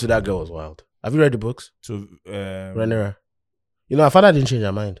 what they did to that girl was wild. Have you read the books, to Rhaenyra? You know, her father didn't change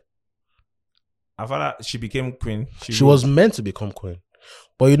her mind. I thought that she became queen. She was meant to become queen.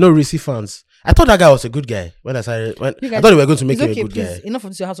 But you know, Reese fans, I thought that guy was a good guy when I started. When You I guys- thought they were going to make It's him okay, a good please. guy. Enough of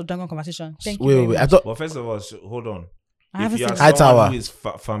this your House of Dragon conversation. Thank you. Wait, very wait. I much. thought But first of all, hold on. I haven't If you seen are it. High someone Tower. who is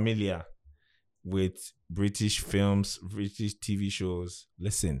familiar with British films, British TV shows,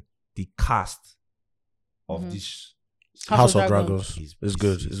 listen, the cast of Mhm. this House of Dragons. It's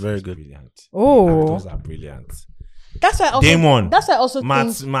good. It's very good. Brilliant. Oh. The actors are brilliant. That's why I also. Damon. That's why I also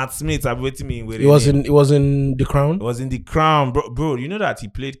think. Matt Smith, I'm waiting me. It was in The Crown. It was in The Crown, bro. You know that he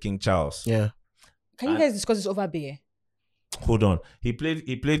played King Charles. Yeah. Can you guys discuss this over beer? Hold on. He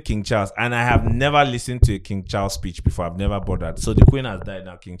played King Charles, and I have never listened to a King Charles speech before. I've never bothered. So the Queen has died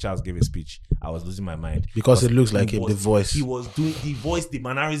now. King Charles gave a speech. I was losing my mind Because it looks like him, the voice. He was doing the voice, the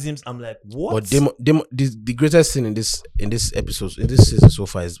mannerisms. I'm like, what? But the greatest scene in this episode, in this season so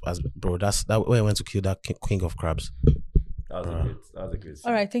far is bro. That's that where I went to kill that king of crabs. That was a great scene.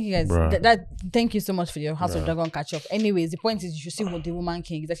 All right, thank you guys. Bruh. Thank you so much for your House of Dragon catch up. Anyways, the point is you should see what the Woman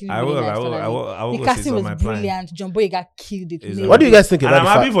King is actually. I really will. nice, I will. totally. I will The go see casting it on was my plan. brilliant. John Boyega killed it. Is Nailed What do it. you guys think And about I'm the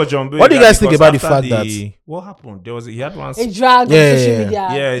happy fact? for John Boyega. What do you guys think because about the after fact that- what happened? He had one. A drag on Yeah, social yeah, media.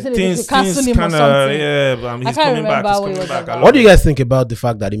 Yeah, Said they things should cancel him or kind of something. he's can't coming back. remember He's what it coming was back. about. What do you guys think about the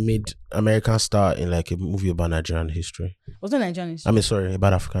fact that he made American Star in like a movie about Nigerian history? Was it Nigerian history? I mean, sorry,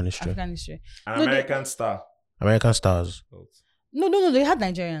 about African history. African history. An No, they- American Star. American Stars. No. They had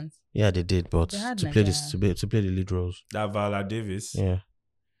Nigerians. Yeah, they did, but They had to play this to play the lead roles. That Viola Davis. Yeah,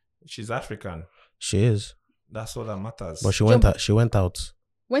 She's African. she is. That's all that matters. But she went out. She went out.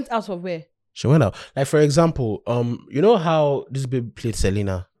 Went out of where? She went out. Like for example, you know how this babe played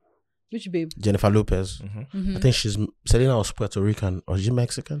Selena, Which babe? Jennifer Lopez. Mhm. I think Selena was Puerto Rican or is she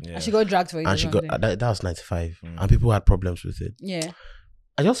Mexican? Yeah. And she got dragged for it. And or she got something. that was 95, and people had problems with it. Yeah.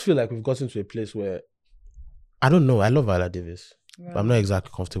 I just feel like we've gotten to a place where I don't know. I love Viola Davis, but I'm not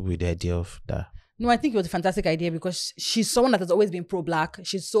exactly comfortable with the idea of that. No, I think it was a fantastic idea because she's someone that has always been pro-black.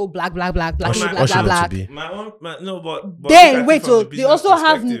 She's so black, Or she black, want to black. be. But Then wait, so they also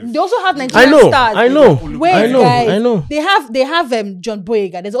have Nigerian I know. stars. I know. Wait, I know. guys, I know. They have John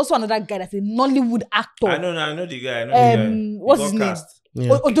Boyega. There's also another guy that's a Nollywood actor. I know the guy. I know the guy. What's He his got name? cast.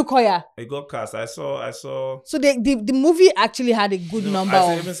 Yeah. Odukoya. He got cast. I saw. So the movie actually had a good number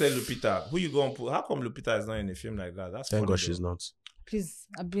I of. even said Lupita. Who you going to put? How come Lupita is not in a film like that? That's Thank funny God though. she's not. Please,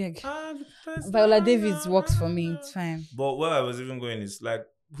 I beg. Lupita is Viola not- Davis works for me. It's fine. But where I was even going is like,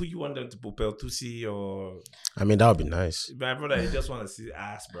 who you want them to propel to see or I mean, that would be nice. my brother? You just want to see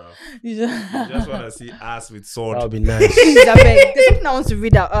ass, bro. You You just want to see ass with sword. That would be nice. Please, I beg. There's something I want to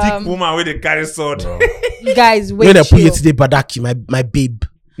read out. Thick woman with a carry sword. Guys, wait. When I put you chill. today, Badaki, my babe.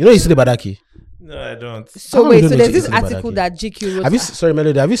 You know you see the Badaki. No, I don't. So How come wait, you don't so know there's this Titi article Badaki? that GQ wrote. Have you sorry,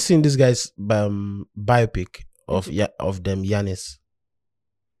 Melody? Have you seen this guy's biopic of them Yanis?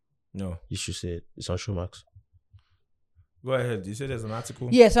 No. You should see it. It's on Showmax. Go ahead. You said there's an article.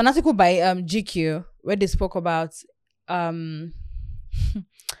 Yes, an article by GQ where they spoke about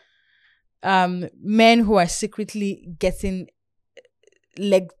men who are secretly getting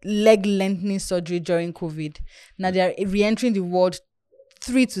leg lengthening surgery during COVID. Now they are re-entering the world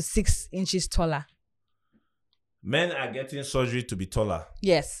 3 to 6 inches taller. Men are getting surgery to be taller.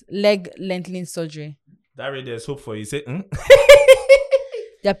 Yes, leg lengthening surgery. That really there's hope for you. Say,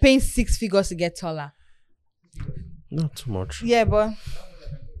 They're paying 6 figures to get taller. Not too much. Yeah, but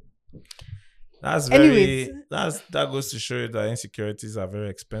That's very. Anyways. That goes to show you that insecurities are very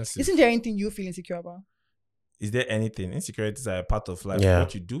expensive. isn't there anything you feel insecure about? Is there anything? Insecurities are a part of life. Yeah.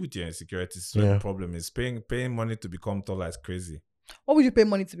 What you do with your insecurities is where Yeah. the problem is. Paying money to become taller is crazy. What would you pay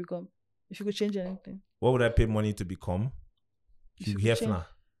money to become? If you could change anything. What would I pay money to become? If you Hugh could change- Hefner,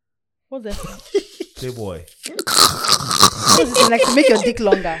 What's that? Playboy. What's this? Like to make your dick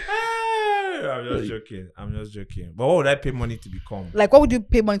longer. I'm just joking. But what would I pay money to become? Like, what would you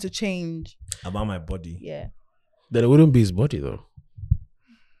pay money to change? About my body. Yeah. Then it wouldn't be his body though.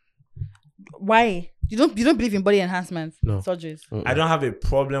 Why? You don't believe in body enhancement No. surgeries? I don't have a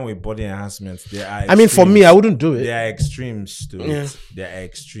problem with body enhancements. There are I mean, for me, I wouldn't do it. there are extremes to Yeah. it. There are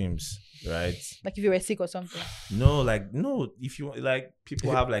extremes, right? Like if you were sick or something. No, if you like,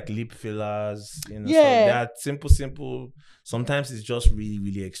 people have like lip fillers, so Yeah. they are simple. Sometimes it's just really,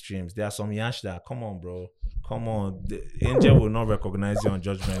 really extremes. There are some yash that, come on, bro. Come on. The angel will not recognize you on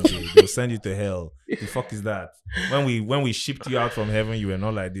Judgment Day. They'll send you to hell. The fuck is that? When we shipped you out from heaven, you were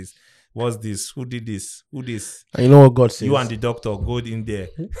not like this. What's this? Who did this? Who this? And you know what God says? You and the doctor go in there.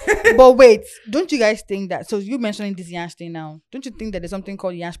 But wait, don't you guys think that? So you mentioning this Yash thing now? Don't you think that there's something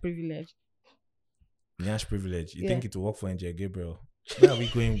called Yash privilege? Yash privilege. You Yeah. think it will work for NJ Gabriel? Where are we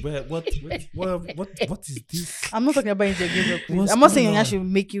going? What is this? I'm not talking about Yash Gabriel, please. What's I'm not saying going Yash on? will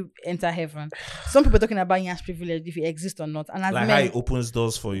make you enter heaven. Some people are talking about Yash privilege if it exists or not. And as Like how men, it opens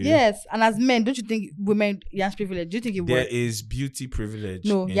doors for you. yes, and as men, don't you think women Yash privilege? Do you think it There works? is beauty privilege.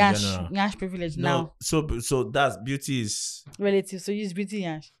 No, in Yash general. privilege No, now so that's beauty is relative. So use beauty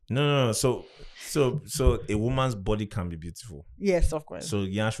Yash. no. So a woman's body can be beautiful. Yes, of course. So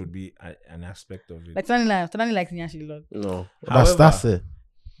Yash would be an aspect of it. Like Tony likes Yash a lot. No. However- That's it.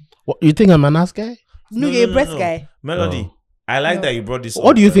 What, you think I'm an ass guy? No, you're a breast guy. Melody, No. I like No. that you brought this.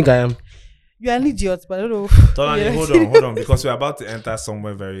 What up, do you right? think I am? You're an idiot, but I don't know. Tolani, Yes. hold on, because we're about to enter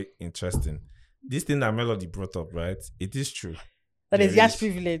somewhere very interesting. this thing that Melody brought up, right? It is true. That is There Yash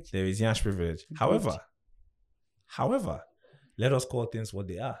privilege. There is Yash privilege. However, let us call things what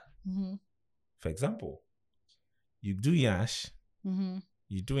they are. Mm-hmm. For example, you do Yash, Mm-hmm.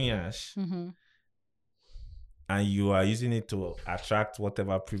 Mm-hmm. and you are using it to attract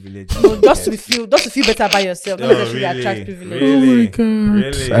whatever privilege. No, just to feel better by yourself. Not Oh, necessarily really? attract privilege.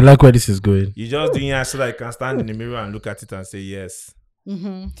 Really? I like where this is going. You just doing Yash so that you can stand in the mirror and look at it and say yes. Mm-hmm.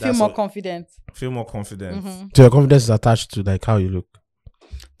 Feel That's more what- confident. Feel more confident. Mm-hmm. So your confidence is attached to like how you look.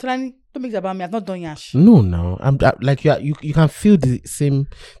 Tolani, don't make it about me. I've not done Yash. No. Like you can feel the same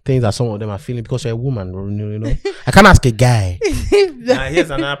things that some of them are feeling because you're a woman. You know. I can't ask a guy. Now, here's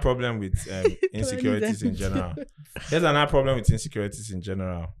another problem with insecurities in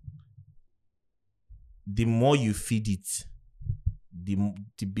general. The more you feed it,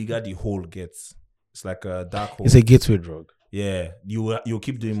 the bigger the hole gets. It's like a dark hole. It's a gateway drug. Yeah, you'll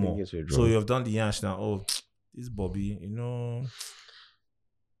keep doing more. Gateway drug. So you've done the Yash now. Oh, this Bobby,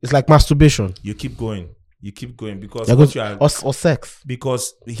 It's like masturbation. you keep going because You're what going- you are, or sex.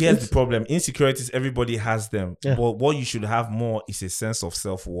 because here's the problem: insecurities, everybody has them, Yeah. but what you should have more is a sense of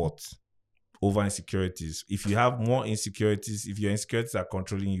self-worth over insecurities. If you have more insecurities, if your insecurities are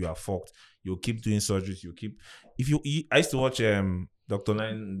controlling you, are fucked. You'll keep doing surgeries. I used to watch Dr.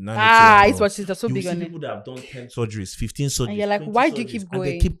 9. I used to watch it. They're so You big see on it. people that have done 10 surgeries, 15 surgeries. And you're like, 20 why do you surgeries, keep and they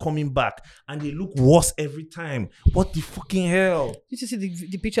going? keep coming back, and they look worse every time. What the fucking hell? You see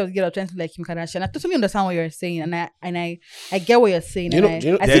the picture of the girl trying to be like Kim Kardashian. I totally understand what you're saying, and I get what you're saying. You know- and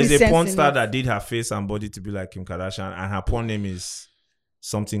you know- I There see is the a sense porn in star it. that did her face and body to be like Kim Kardashian, and her porn name is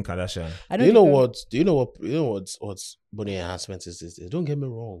something Kardashian. I Do don't you know even- what's body enhancement is? Don't get me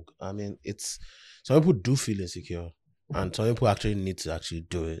wrong. I mean, it's some people do feel insecure, and some people actually need to actually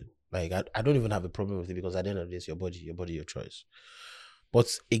do it. Like I don't even have a problem with it because at the end of the day, it's your body, your choice. But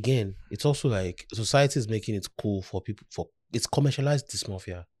again, it's also like society is making it cool for people it's commercialized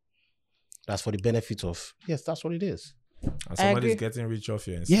dysmorphia. That's for the benefit of that's what it is. And somebody's agree. getting rich off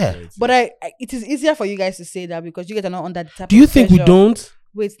your Yeah. insecurity. But it is easier for you guys to say that because you guys are not under the type Do you of think we pressure. don't?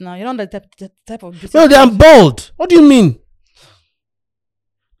 Wait, now you're not under the type of business No, I'm bald. What do you mean,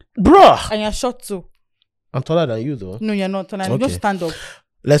 bruh? and you're short too. I'm taller than you though. No, you're not. Tolani. Okay. Don't stand up.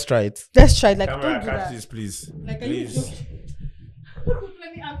 Let's try it. Let's try it. Like, Camera, don't do catch that. this, please. Like, are you Please. joking?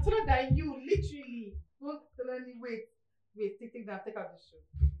 I'm taller than you, literally. Don't Tolani, wait, take that, take out the show.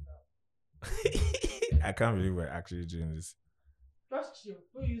 I can't believe we're actually doing this. Just chill.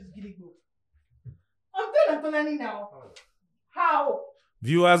 Don't use giddy go. I'm telling Tolani now. How?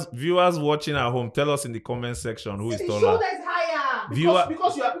 Viewers watching at home, tell us in the comment section who is The taller. shoulder is higher. Viewer,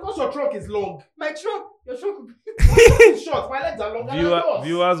 because your trunk is long. My trunk, your trunk could be. It's short. My legs are longer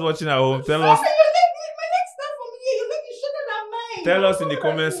viewers watching at home, tell My us leg stand from here. Your leg is shorter than mine. Tell I'm us in the taller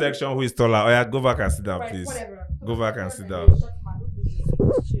than comment you. section who is taller. Oh yeah, go back and sit down, Right, please. whatever. Go back and sit down. You're a short man, don't do this.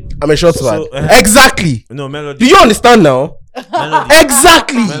 Chill. I'm a short So, man. Exactly. No, Melody. Do you understand now? Melody,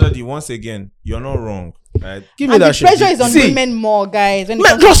 Exactly. Melody, once again, you're not wrong. Right? Give me And that the shit. pressure is on See, women more, guys. When it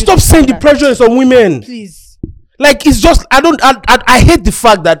man, comes to just stop beauty saying the standards. pressure is on women. Please. Like it's just I hate the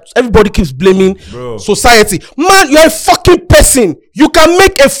fact that everybody keeps blaming Bro. society. Man, you're a fucking person. You can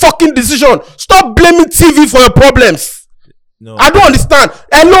make a fucking decision. Stop blaming TV for your problems. No. I don't understand.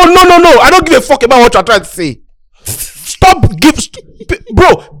 And no. I don't give a fuck about what you're trying to say.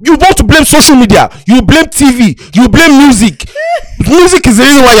 Bro, you want to blame social media, you blame TV, you blame music. Music is the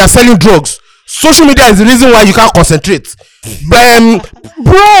reason why you're selling drugs. Social media is the reason why you can't concentrate.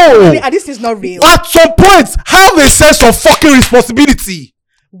 Bro, And this is not real. at some point, have a sense of fucking responsibility.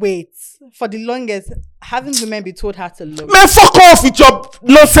 Wait. For the longest, having women be told how to look. Man, fuck off with your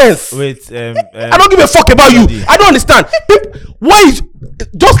nonsense. Wait, I don't give a fuck about you. Melody. I don't understand. Why is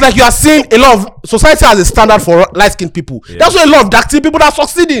just like you are saying a lot of society has a standard for light-skinned people. Yeah. That's why a lot of dark-skinned people that are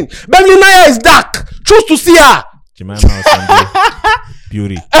succeeding. Beverly Naya is dark. Choose to see her. Jemima Sunday.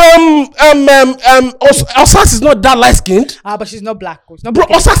 Beauty. Osas is not that light-skinned. But she's not black. She's not Bro,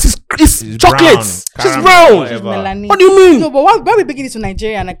 black. Osas is She's chocolate. brown. She's Caramel, brown. whatever. She's melanin. What do you mean? No, but why are we bringing it to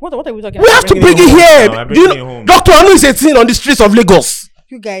Nigeria? And like, what are we talking We about? have to Bring it bring it home. here. No, I'm Do you bringing it know, home. Dr. Anu is 18 on the streets of Lagos.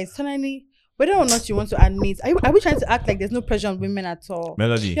 You guys, Tonani, whether or not you want to admit, are we trying to act like there's no pressure on women at all?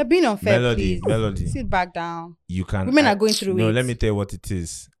 Melody. You're being unfair, Melody. please. Melody. Sit back down. You can. Women are going through No, it. let me tell you what it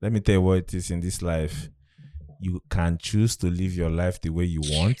is. Let me tell you what it is in this life. You can choose to live your life the way you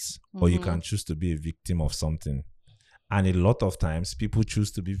want, or you can choose to be a victim of something. And a lot of times, people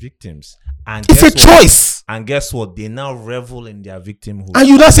choose to be victims. And It's a guess what? choice. And guess what? They now revel in their victimhood. And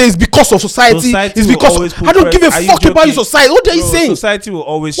you now say it's because of society. Society It's will because always put I don't give a are you fuck about you, joking? society. What are you Bro, saying? Society will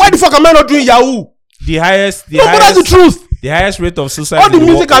always. Why the fuck am I not doing Yahoo? The highest. The No, but that's highest. the truth. The highest rate of suicide. All the in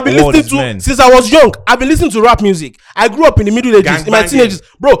music I've been world listening is to men. since I was young, I've been listening to rap music. I grew up in the Middle Ages, Gang in my banging. teenagers.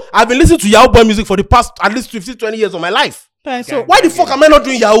 Bro, I've been listening to Yahoo Boy music for the past at least 15, 20 years of my life. Fine, so Why the fuck am I not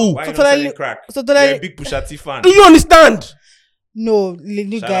doing Yahoo? Why you not totally- selling crack? so totally- You're a big Pusha T fan. Do you understand? no,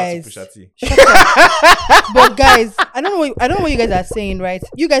 you Shout guys. out to Pusha T. But guys, I don't know what you guys are saying, right?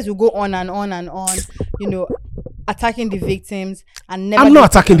 You guys will go on and on and on, you know, attacking the victims and never. I'm not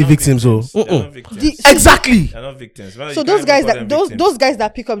attacking the They're not victims, though. They're not victims. Exactly. They're not victims. Well, So you those can't guys even call that them victims. those guys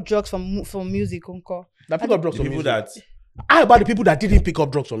that pick up drugs from music, uncle, That pick up drugs The from people music. that How about the people that didn't pick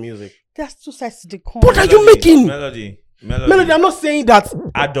up drugs from music? there's two sides to the coin. What are you making? Melody, Melody, I'm not saying that,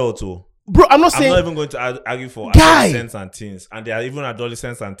 adult. Oh. bro. I'm not I'm saying not even going to argue for Guy. adolescents and teens, and there are even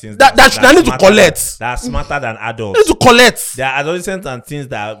adolescents and teens That need to smarter collect. That are smarter than I adults. need to collect. There are adolescents and teens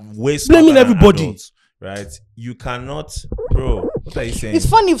that are way smarter Blaming than everybody. adults, right? You cannot, bro. What are you saying? It's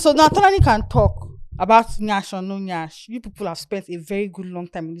funny. So now Tonani can talk about Nyash or no Nyash. You people have spent a very good long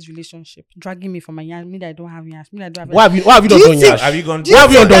time in this relationship, dragging me for my Nyash. Me that I don't have Nyash. Me that I don't have. Why have you Do not you done think- Yash? Have you gone? Why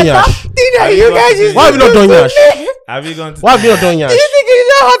have you not done Yash? Thing that Have you you guys gone to used Why have to you not do done to Yash? me. Have you gone? To, Why have you not done Yash? You think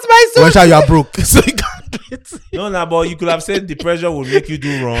you don't hurt my soul? When you are broke, so you can't do it. No, but you could have said the pressure will make you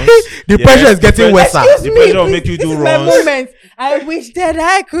do wrongs. The pressure is getting worse. Excuse The me, pressure will please, make you this do is my wrongs. moment. I wish that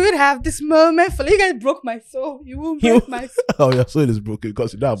I could have this moment. For you guys broke my soul. You won't break my soul. Oh, your soul is broken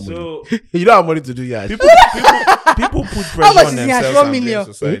because you don't have money. So You don't have money to do Yash. people put How pressure much on is Nyash? themselves 1 and blame million.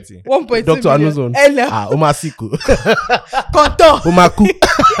 society. 1.2 Dr. million. Amazon. Hello. Ah, Omasiku. Konto. Umaku.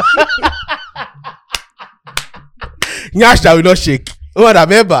 Nyash that will not shake. What a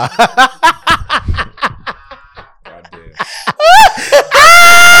member. God damn.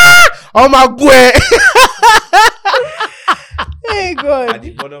 Omakwe. Hey God. At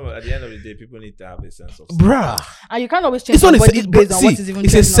the end of the day, people need to have a sense of Bruh. And you can't always change It's not your a body se- based on see, what is even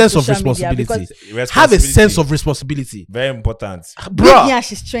it's a trending on sense of social media, responsibility. because Have a sense of responsibility. very important. Big Bruh.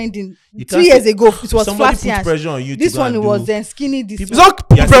 Nyash is trending. You 2 can't years say- ago, it was Somebody flat put Nyash. pressure on you. This to go one and was do. then skinny. This People- one.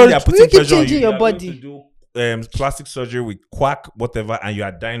 Zuck, You're saying they are people- putting You keep pressure on changing you. your You are going body. to do plastic surgery with quack, whatever, and you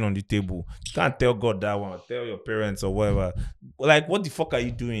are dying on the table. You can't tell God that one. Tell your parents or whatever. Like, what the fuck are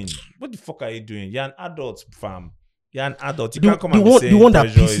you doing? What the fuck are you doing? You're an adult, fam. You're an adult. You can't come and be saying the one that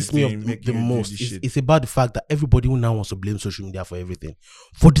pressure is pisses me off doing- making the you do most this is shit. it's about the fact that everybody who now wants to blame social media for everything.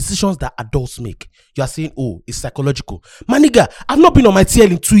 For decisions that adults make. You are saying, oh, it's psychological. My nigga, I've not been on my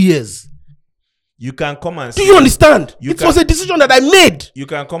TL in 2 years. You can come and Do say, you understand? You It can- was a decision that I made. You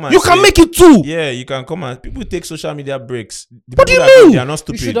can come and You can say- make it too. Yeah, you can come and people take social media breaks. The What do people you that mean? They are not You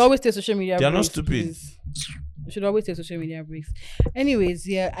stupid. should always take social media They are breaks. not stupid. please. You should always take social media breaks. Anyways,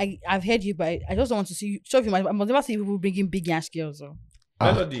 yeah, I've heard you, but I just don't want to see you. Show you, I must never see people bringing big Nyash girls. Though.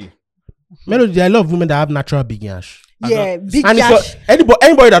 Melody. Melody, I love women that have natural big yash. Yeah, big And Nyash. it's not,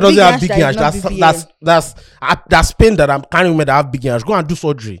 anybody that doesn't Big have yash big that is yash, not BBL. that's pain that I'm carrying women that have big yash. Go and do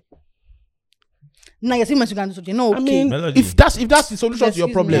surgery. Now you're saying you can do something. No, okay. I mean, Melody. if that's the solution to your Excuse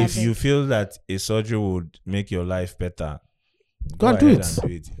me, problem, If you feel that a surgery would make your life better, Go and do ahead it. and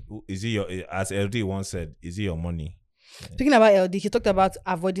do it. Is it your, as LD once said, is it your money? Speaking about LD, he talked about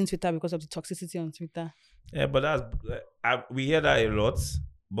avoiding Twitter because of the toxicity on Twitter. Yeah, but that's we hear that a lot.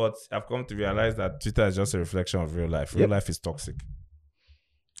 But I've come to realize that Twitter is just a reflection of real life. Real Yep. life is toxic.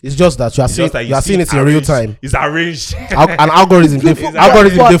 it's just that you are It's seeing just that you are seeing it in real arranged- time. It's arranged. An algorithm there for,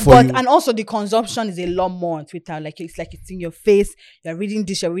 algorithm there for you. And also the consumption is a lot more on Twitter. Like it's in your face. You're reading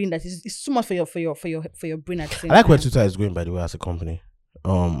this. You're reading that. It's too much for your brain at the same I like where time. Twitter is going, by the way, as a company.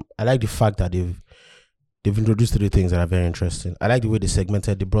 I like the fact that they've introduced 3 things that are very interesting. I like the way they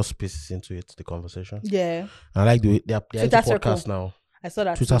segmented, they brought spaces into it, the conversation. Yeah, I like the way they're into Twitter circle. podcasts now. I saw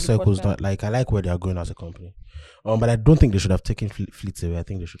that. Twitter on the circles, podcast. not like I like where they are going as a company. But I don't think they should have taken Fleets away. I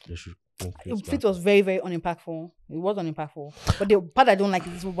think they should bring Fleets Fleet back. was very, very unimpactful. It was unimpactful. But the part I don't like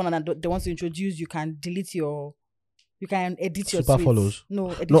is this one that they want to introduce. You can delete you can edit your Super tweets. follows. No,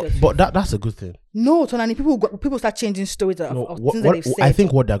 edit No, your tweets. but that's a good thing. No, Tonani, people start changing stories of, No, of what, things that they've said. I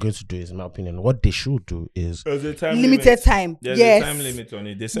think what they're going to do is, in my opinion, what they should do is There's a time limited limit. time. There's yes. a time limit on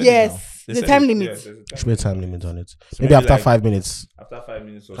it. They said Yes, it now. They the said time it. limit. Yes, there's a should be a time limit on it. So Maybe after like 5 minutes. After 5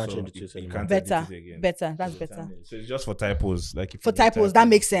 minutes or Can't so, change the you tweets anymore. can't Better, edit it again. better. That's There's a better. time limit. So it's just for typos. Like if For you do typos, that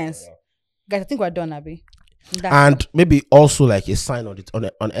makes sense. Guys, I think we're done, Abby. And maybe also like a sign on it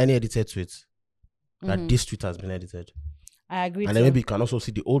on any edited tweet that Mhm. this tweet has been edited. I agree. And then maybe you can also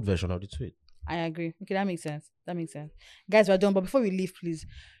see the old version of the tweet. I agree. Okay, that makes sense. Guys, we're done. But before we leave, please,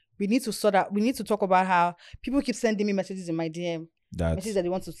 we need to talk about how people keep sending me messages in my DM, messages that they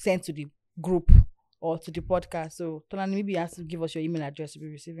want to send to the group or to the podcast. So, Tonani, maybe you have to give us your email address to be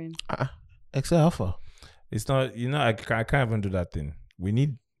receiving. Excel Alpha. It's not, I can't even do that thing. We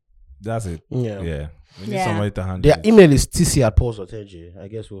need That's it. Yeah. We need Yeah. somebody to handle Their it. email is tc@pulse.ng. I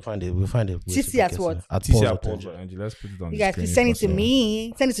guess we'll find it. We'll find it. TC at what? At TC pulse.ng. Apollo. Let's put it on You the guys, screen please if send it to possible.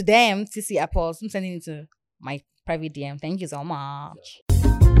 me. Send it to them. CC Apples. I'm sending it to my private DM. Thank you so much.